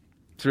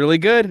 It's really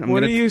good.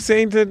 What are you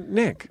saying to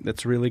Nick?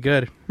 That's really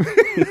good.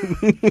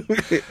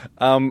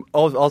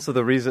 Also,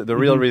 the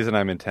real reason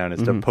I'm in town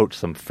is to poach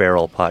some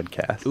feral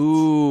podcasts.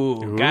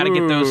 Ooh, gotta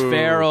get those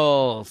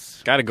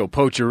ferals. Gotta go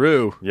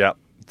poacheroo. Yep.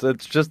 So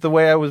it's just the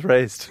way I was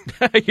raised.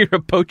 You're a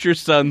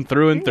poacher's son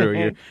through and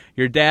through.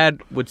 Your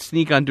dad would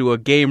sneak onto a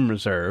game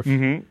reserve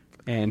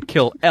and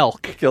kill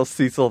elk. Kill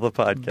Cecil the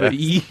podcast. But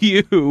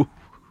you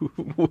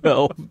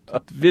will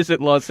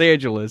visit Los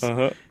Angeles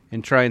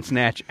and try and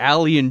snatch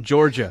Allie in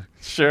Georgia.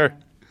 Sure.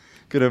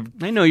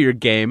 I know your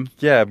game.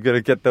 Yeah, I'm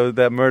gonna get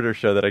that murder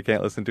show that I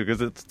can't listen to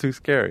because it's too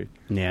scary.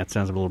 Yeah, it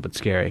sounds a little bit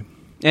scary.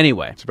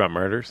 Anyway. It's about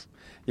murders.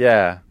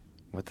 Yeah.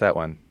 What's that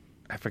one?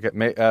 I forget.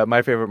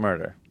 My Favorite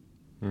Murder.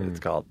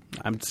 It's called.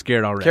 I'm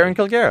scared already. Karen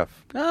Kilgariff.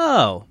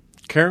 Oh.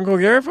 Karen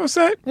Kilgariff was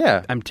that?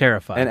 Yeah. I'm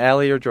terrified. And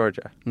Allie or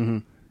Georgia. Mm-hmm.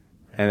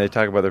 And they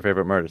talk about their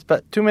favorite murders,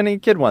 but too many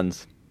kid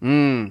ones.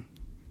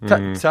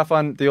 Tough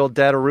on the old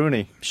Dad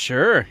Rooney.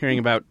 Sure, hearing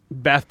about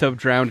bathtub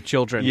drowned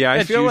children. Yeah,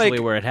 That's I feel usually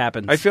like where it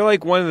happens. I feel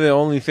like one of the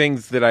only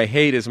things that I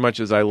hate as much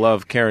as I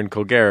love Karen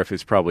Kilgariff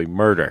is probably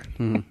murder.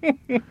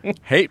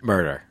 Hate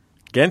murder.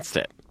 Against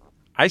it.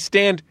 I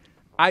stand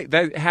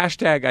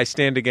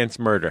against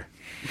murder.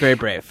 Very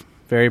brave.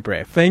 Very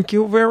brave. Thank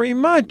you very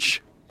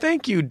much.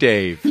 Thank you,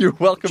 Dave. You're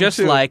welcome. Just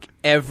too. like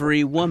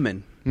every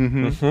woman.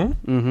 Well,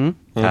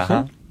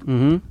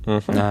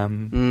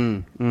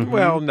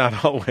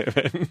 not all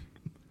women.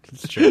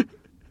 It's true.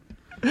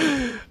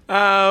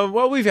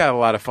 Well, we've had a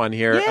lot of fun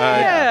here.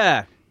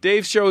 Yeah.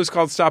 Dave's show is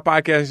called Stop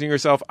Podcasting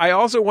Yourself. I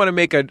also want to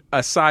make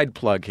a side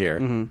plug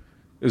here,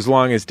 as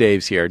long as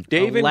Dave's here.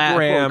 Dave and What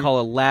Graham, we call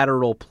a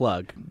lateral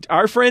plug.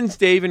 our friends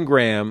Dave and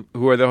Graham,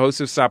 who are the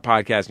hosts of Stop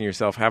Podcasting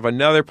Yourself, have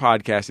another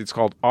podcast. It's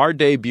called Our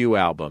Debut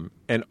Album.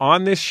 And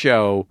on this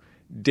show,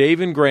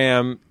 Dave and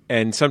Graham,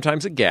 and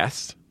sometimes a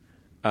guest,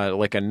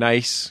 like a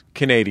nice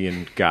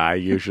Canadian guy,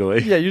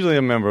 usually. Yeah, usually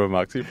a member of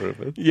Moxie Proof.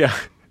 Yeah.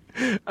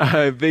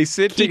 They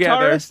sit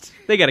together. Guitarist?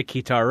 They got a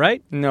guitar,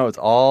 right? No, it's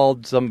all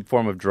some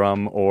form of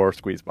drum or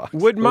squeeze box.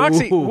 Would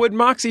Moxie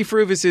Ooh.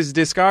 Fruvis's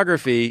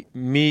discography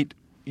meet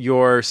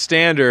your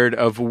standard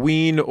of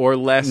ween or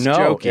less No,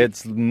 jokey?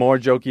 it's more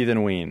jokey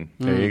than Ween.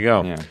 There you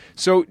go. Yeah.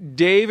 So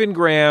Dave and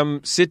Graham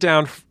sit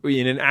down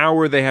in an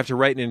hour. They have to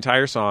write an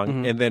entire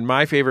song, and then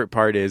my favorite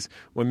part is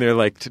when they're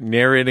like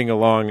narrating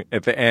along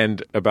at the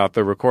end about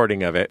the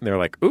recording of it, and they're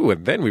like, "Ooh!"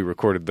 And then we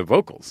recorded the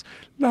vocals.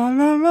 La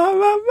la la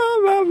la la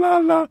la la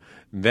la.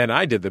 Then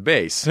I did the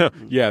bass.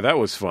 Yeah, that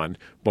was fun.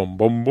 Boom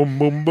boom boom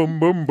boom boom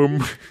boom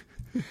boom.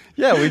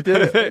 Yeah, we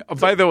did it.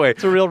 By the way,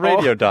 It's a real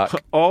radio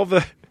doc. All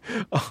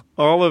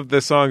of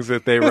the songs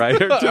that they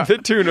write are to the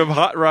tune of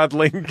Hot Rod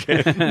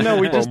Lincoln. No,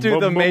 we just do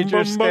the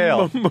major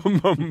scale.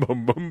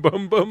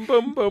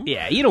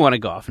 Yeah, you don't want to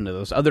go off into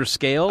those other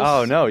scales.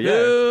 Oh, no, yeah.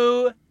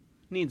 Who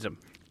needs them?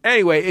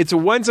 Anyway, it's a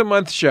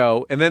once-a-month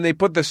show, and then they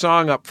put the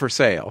song up for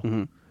sale,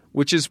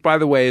 which is, by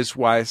the way, is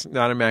why it's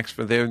not a Max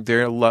Fun.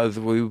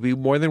 We would be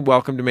more than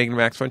welcome to making a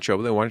Max Fun show,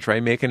 but they want to try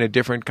making a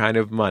different kind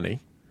of money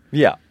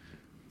Yeah.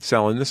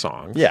 selling the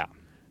songs. Yeah.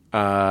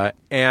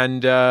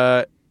 And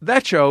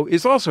that show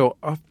is also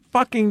a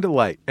fucking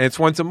delight. And it's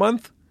once a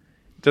month.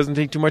 It doesn't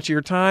take too much of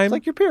your time. It's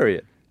like your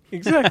period.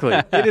 Exactly.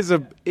 It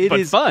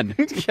is fun.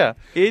 Yeah.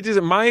 It is.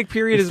 My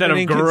period Instead has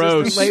been of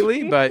inconsistent gross.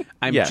 lately, but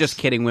I'm yes. just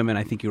kidding, women.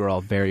 I think you are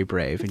all very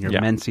brave, and your Yeah.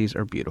 menses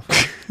are beautiful.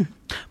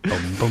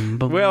 Boom, boom,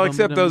 boom, Well, boom,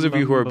 except boom, those of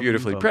you who are boom,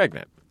 beautifully boom.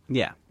 pregnant.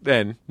 Yeah,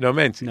 Then no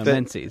menses. no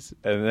menses.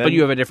 And then But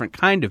you have a different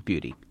kind of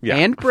beauty. Yeah.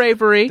 And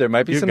bravery. there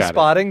might be You some got it.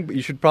 spotting, but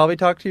you should probably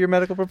talk to your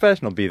medical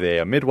professional, be they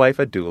a midwife,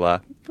 a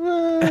doula,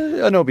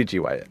 an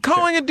OBGYN.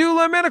 Calling a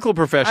doula a medical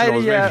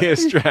professional is maybe a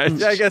stretch.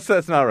 Yeah, I guess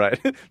that's not right.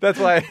 That's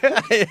why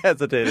I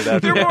hesitated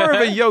after They're more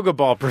of a yoga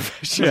ball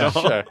professional. Yeah,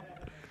 sure.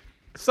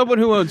 Someone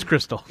who owns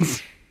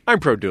crystals. I'm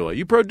pro doula.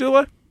 You pro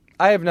doula?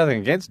 I have nothing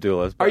against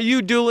doulas. But Are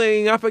you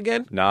douling up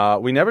again? No,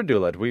 we never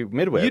doulaed. We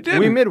midwived. You didn't?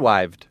 We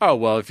midwived. Oh,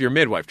 well, if you're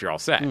midwife, you're all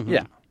set.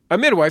 Yeah, A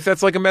midwife,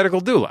 that's like a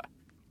medical doula.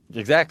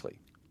 exactly.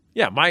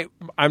 Yeah,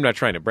 I'm not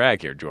trying to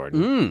brag here,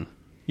 Jordan.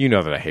 You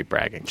know that I hate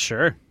bragging.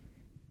 Sure.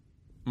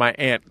 My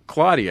Aunt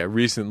Claudia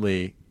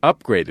recently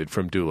upgraded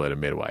from doula to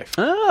midwife.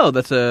 Oh,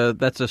 that's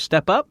a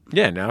step up.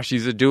 Yeah, now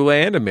she's a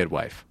doula and a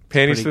midwife.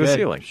 Panties to Pretty the good.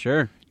 ceiling.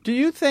 Sure. Do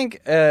you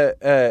think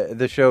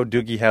the show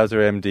Doogie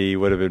Howser, MD,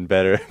 would have been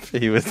better if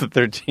he was a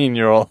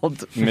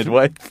 13-year-old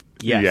midwife?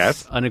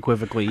 Yes.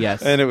 Unequivocally,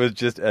 yes. And it was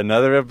just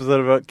another episode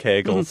about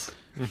Kegels.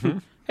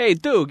 Hey,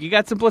 Duke, you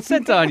got some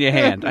placenta on your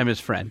hand. I'm his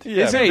friend.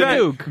 Yeah, Hey, that-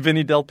 Duke.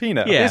 Vinny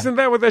Delpino. Yeah. Isn't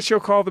that what that show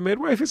called The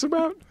Midwife is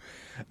about?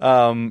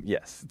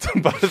 Yes. It's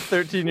about a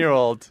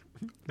 13-year-old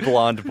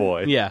blonde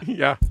boy. Yeah.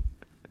 Yeah.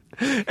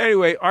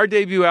 Anyway, our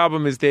debut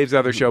album is Dave's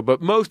Other Show,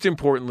 but most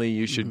importantly,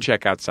 you should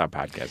check out Stop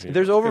Podcasting.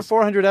 There's over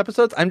 400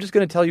 episodes. I'm just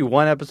going to tell you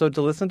one episode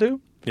to listen to.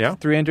 Yeah?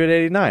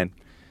 389.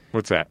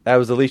 What's that? That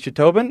was Alicia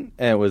Tobin,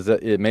 and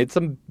it made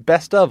some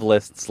best of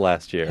lists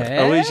last year. Hey.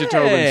 Alicia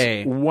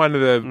Tobin's one of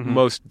the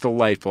most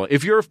delightful.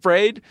 If you're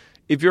afraid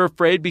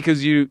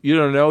because you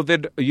don't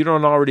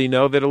already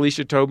know that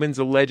Alicia Tobin's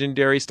a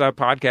legendary Stop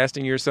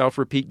Podcasting Yourself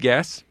repeat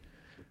guest,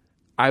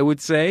 I would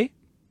say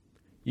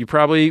you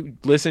probably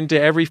listen to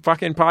every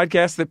fucking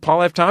podcast that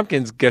Paul F.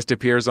 Tompkins guest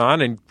appears on,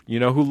 and you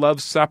know who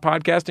loves Stop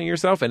Podcasting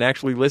Yourself and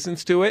actually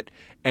listens to it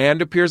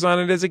and appears on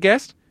it as a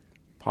guest?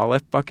 Paul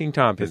F. fucking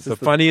Tompkins, the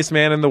funniest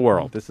man in the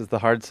world. This is the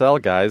hard sell,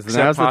 guys.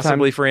 Except Now's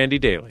possibly the time for Andy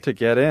Daly. to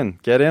get in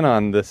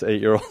on this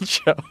 8-year-old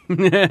show.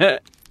 Yeah.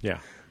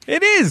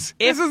 It is.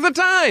 This is the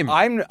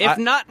time. If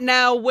not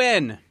now,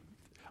 when?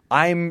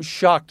 I'm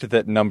shocked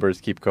that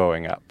numbers keep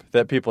going up.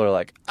 That people are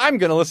like, I'm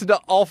going to listen to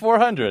all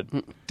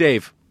 400.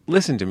 Dave,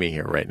 listen to me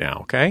here right now,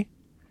 okay?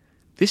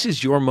 This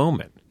is your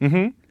moment.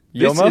 Mm-hmm.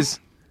 This Yomo? is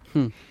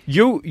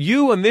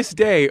you on this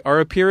day are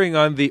appearing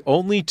on the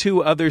only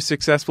 2 other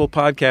successful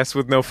podcasts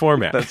with no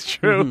format. That's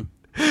true.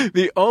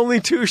 The only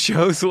 2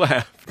 shows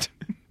left.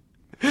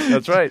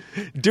 That's right.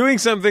 Doing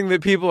something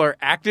that people are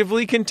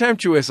actively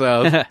contemptuous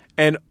of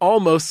and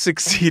almost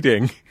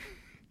succeeding.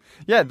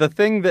 Yeah, the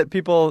thing that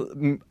people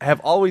have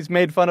always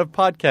made fun of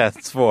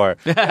podcasts for.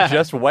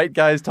 Just white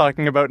guys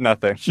talking about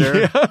nothing.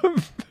 Sure.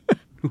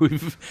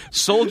 We've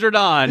soldiered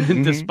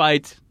on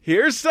despite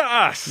Here's to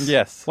us.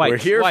 Yes. We're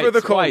here for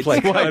the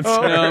Coldplay whites.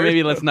 concert. No,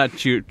 maybe let's not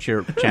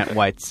chant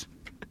whites.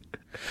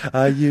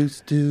 I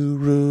used to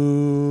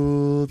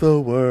rule the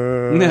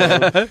world. No,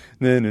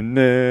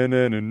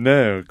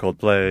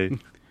 Coldplay.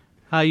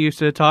 I used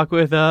to talk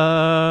with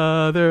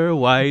other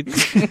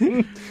whites.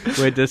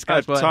 We'd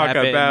discuss what talk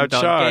happened about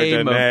on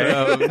Game of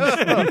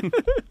Chardonnay.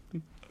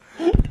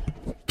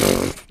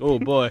 Thrones. Oh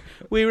boy,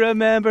 we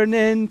remember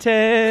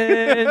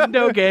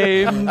Nintendo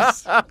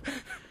games.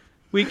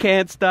 We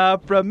can't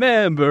stop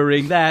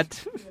remembering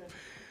that.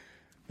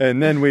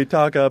 And then we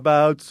talk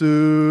about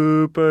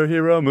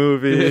superhero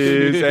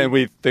movies, and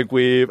we think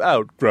we've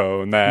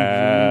outgrown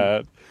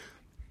that.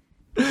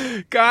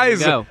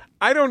 Guys, Go.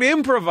 I don't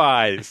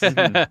improvise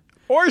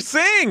or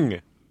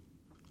sing.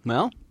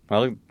 Well,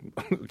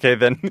 Okay,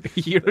 then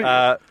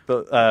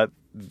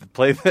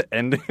play the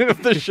ending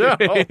of the show.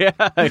 yeah,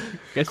 I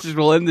guess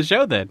we'll end the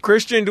show then.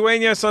 Christian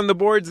Dueñas on the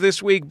boards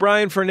this week.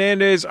 Brian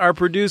Fernandez, our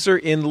producer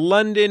in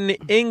London,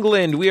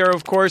 England. We are,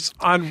 of course,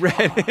 on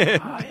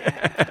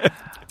Reddit.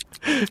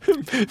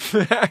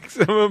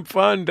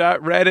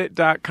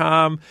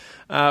 MaximumFun.reddit.com.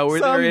 Where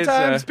Sometimes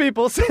there is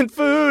people send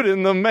food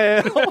in the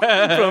mail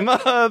from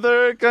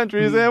other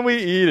countries, and we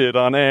eat it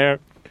on air.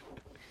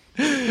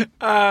 we're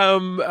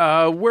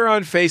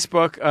on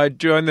Facebook.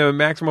 Join the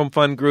Maximum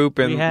Fun group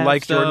and We have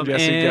like Jordan some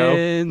Jesse Go.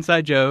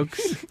 inside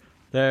jokes.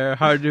 They're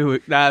hard to.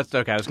 That's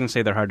okay. I was going to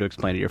say they're hard to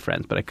explain to your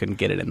friends, but I couldn't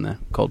get it in the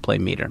Coldplay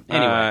meter.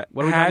 Anyway,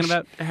 what are we talking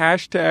about?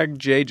 Hashtag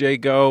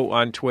JJGo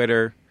on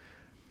Twitter.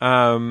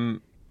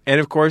 And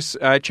of course,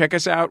 check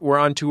us out. We're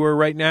on tour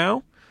right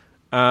now.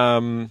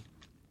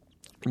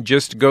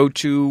 Just go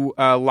to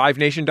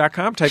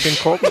livenation.com, type in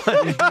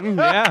Coldplay.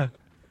 Yeah.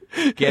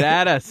 Get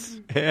at us.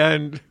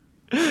 And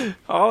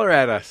holler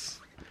at us.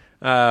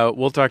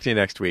 We'll talk to you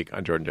next week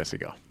on Jordan Jesse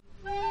Go.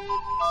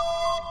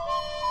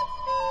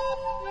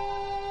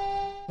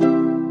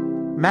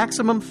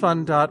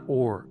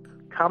 MaximumFun.org.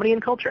 Comedy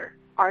and culture.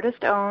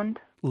 Artist owned.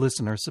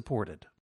 Listener supported.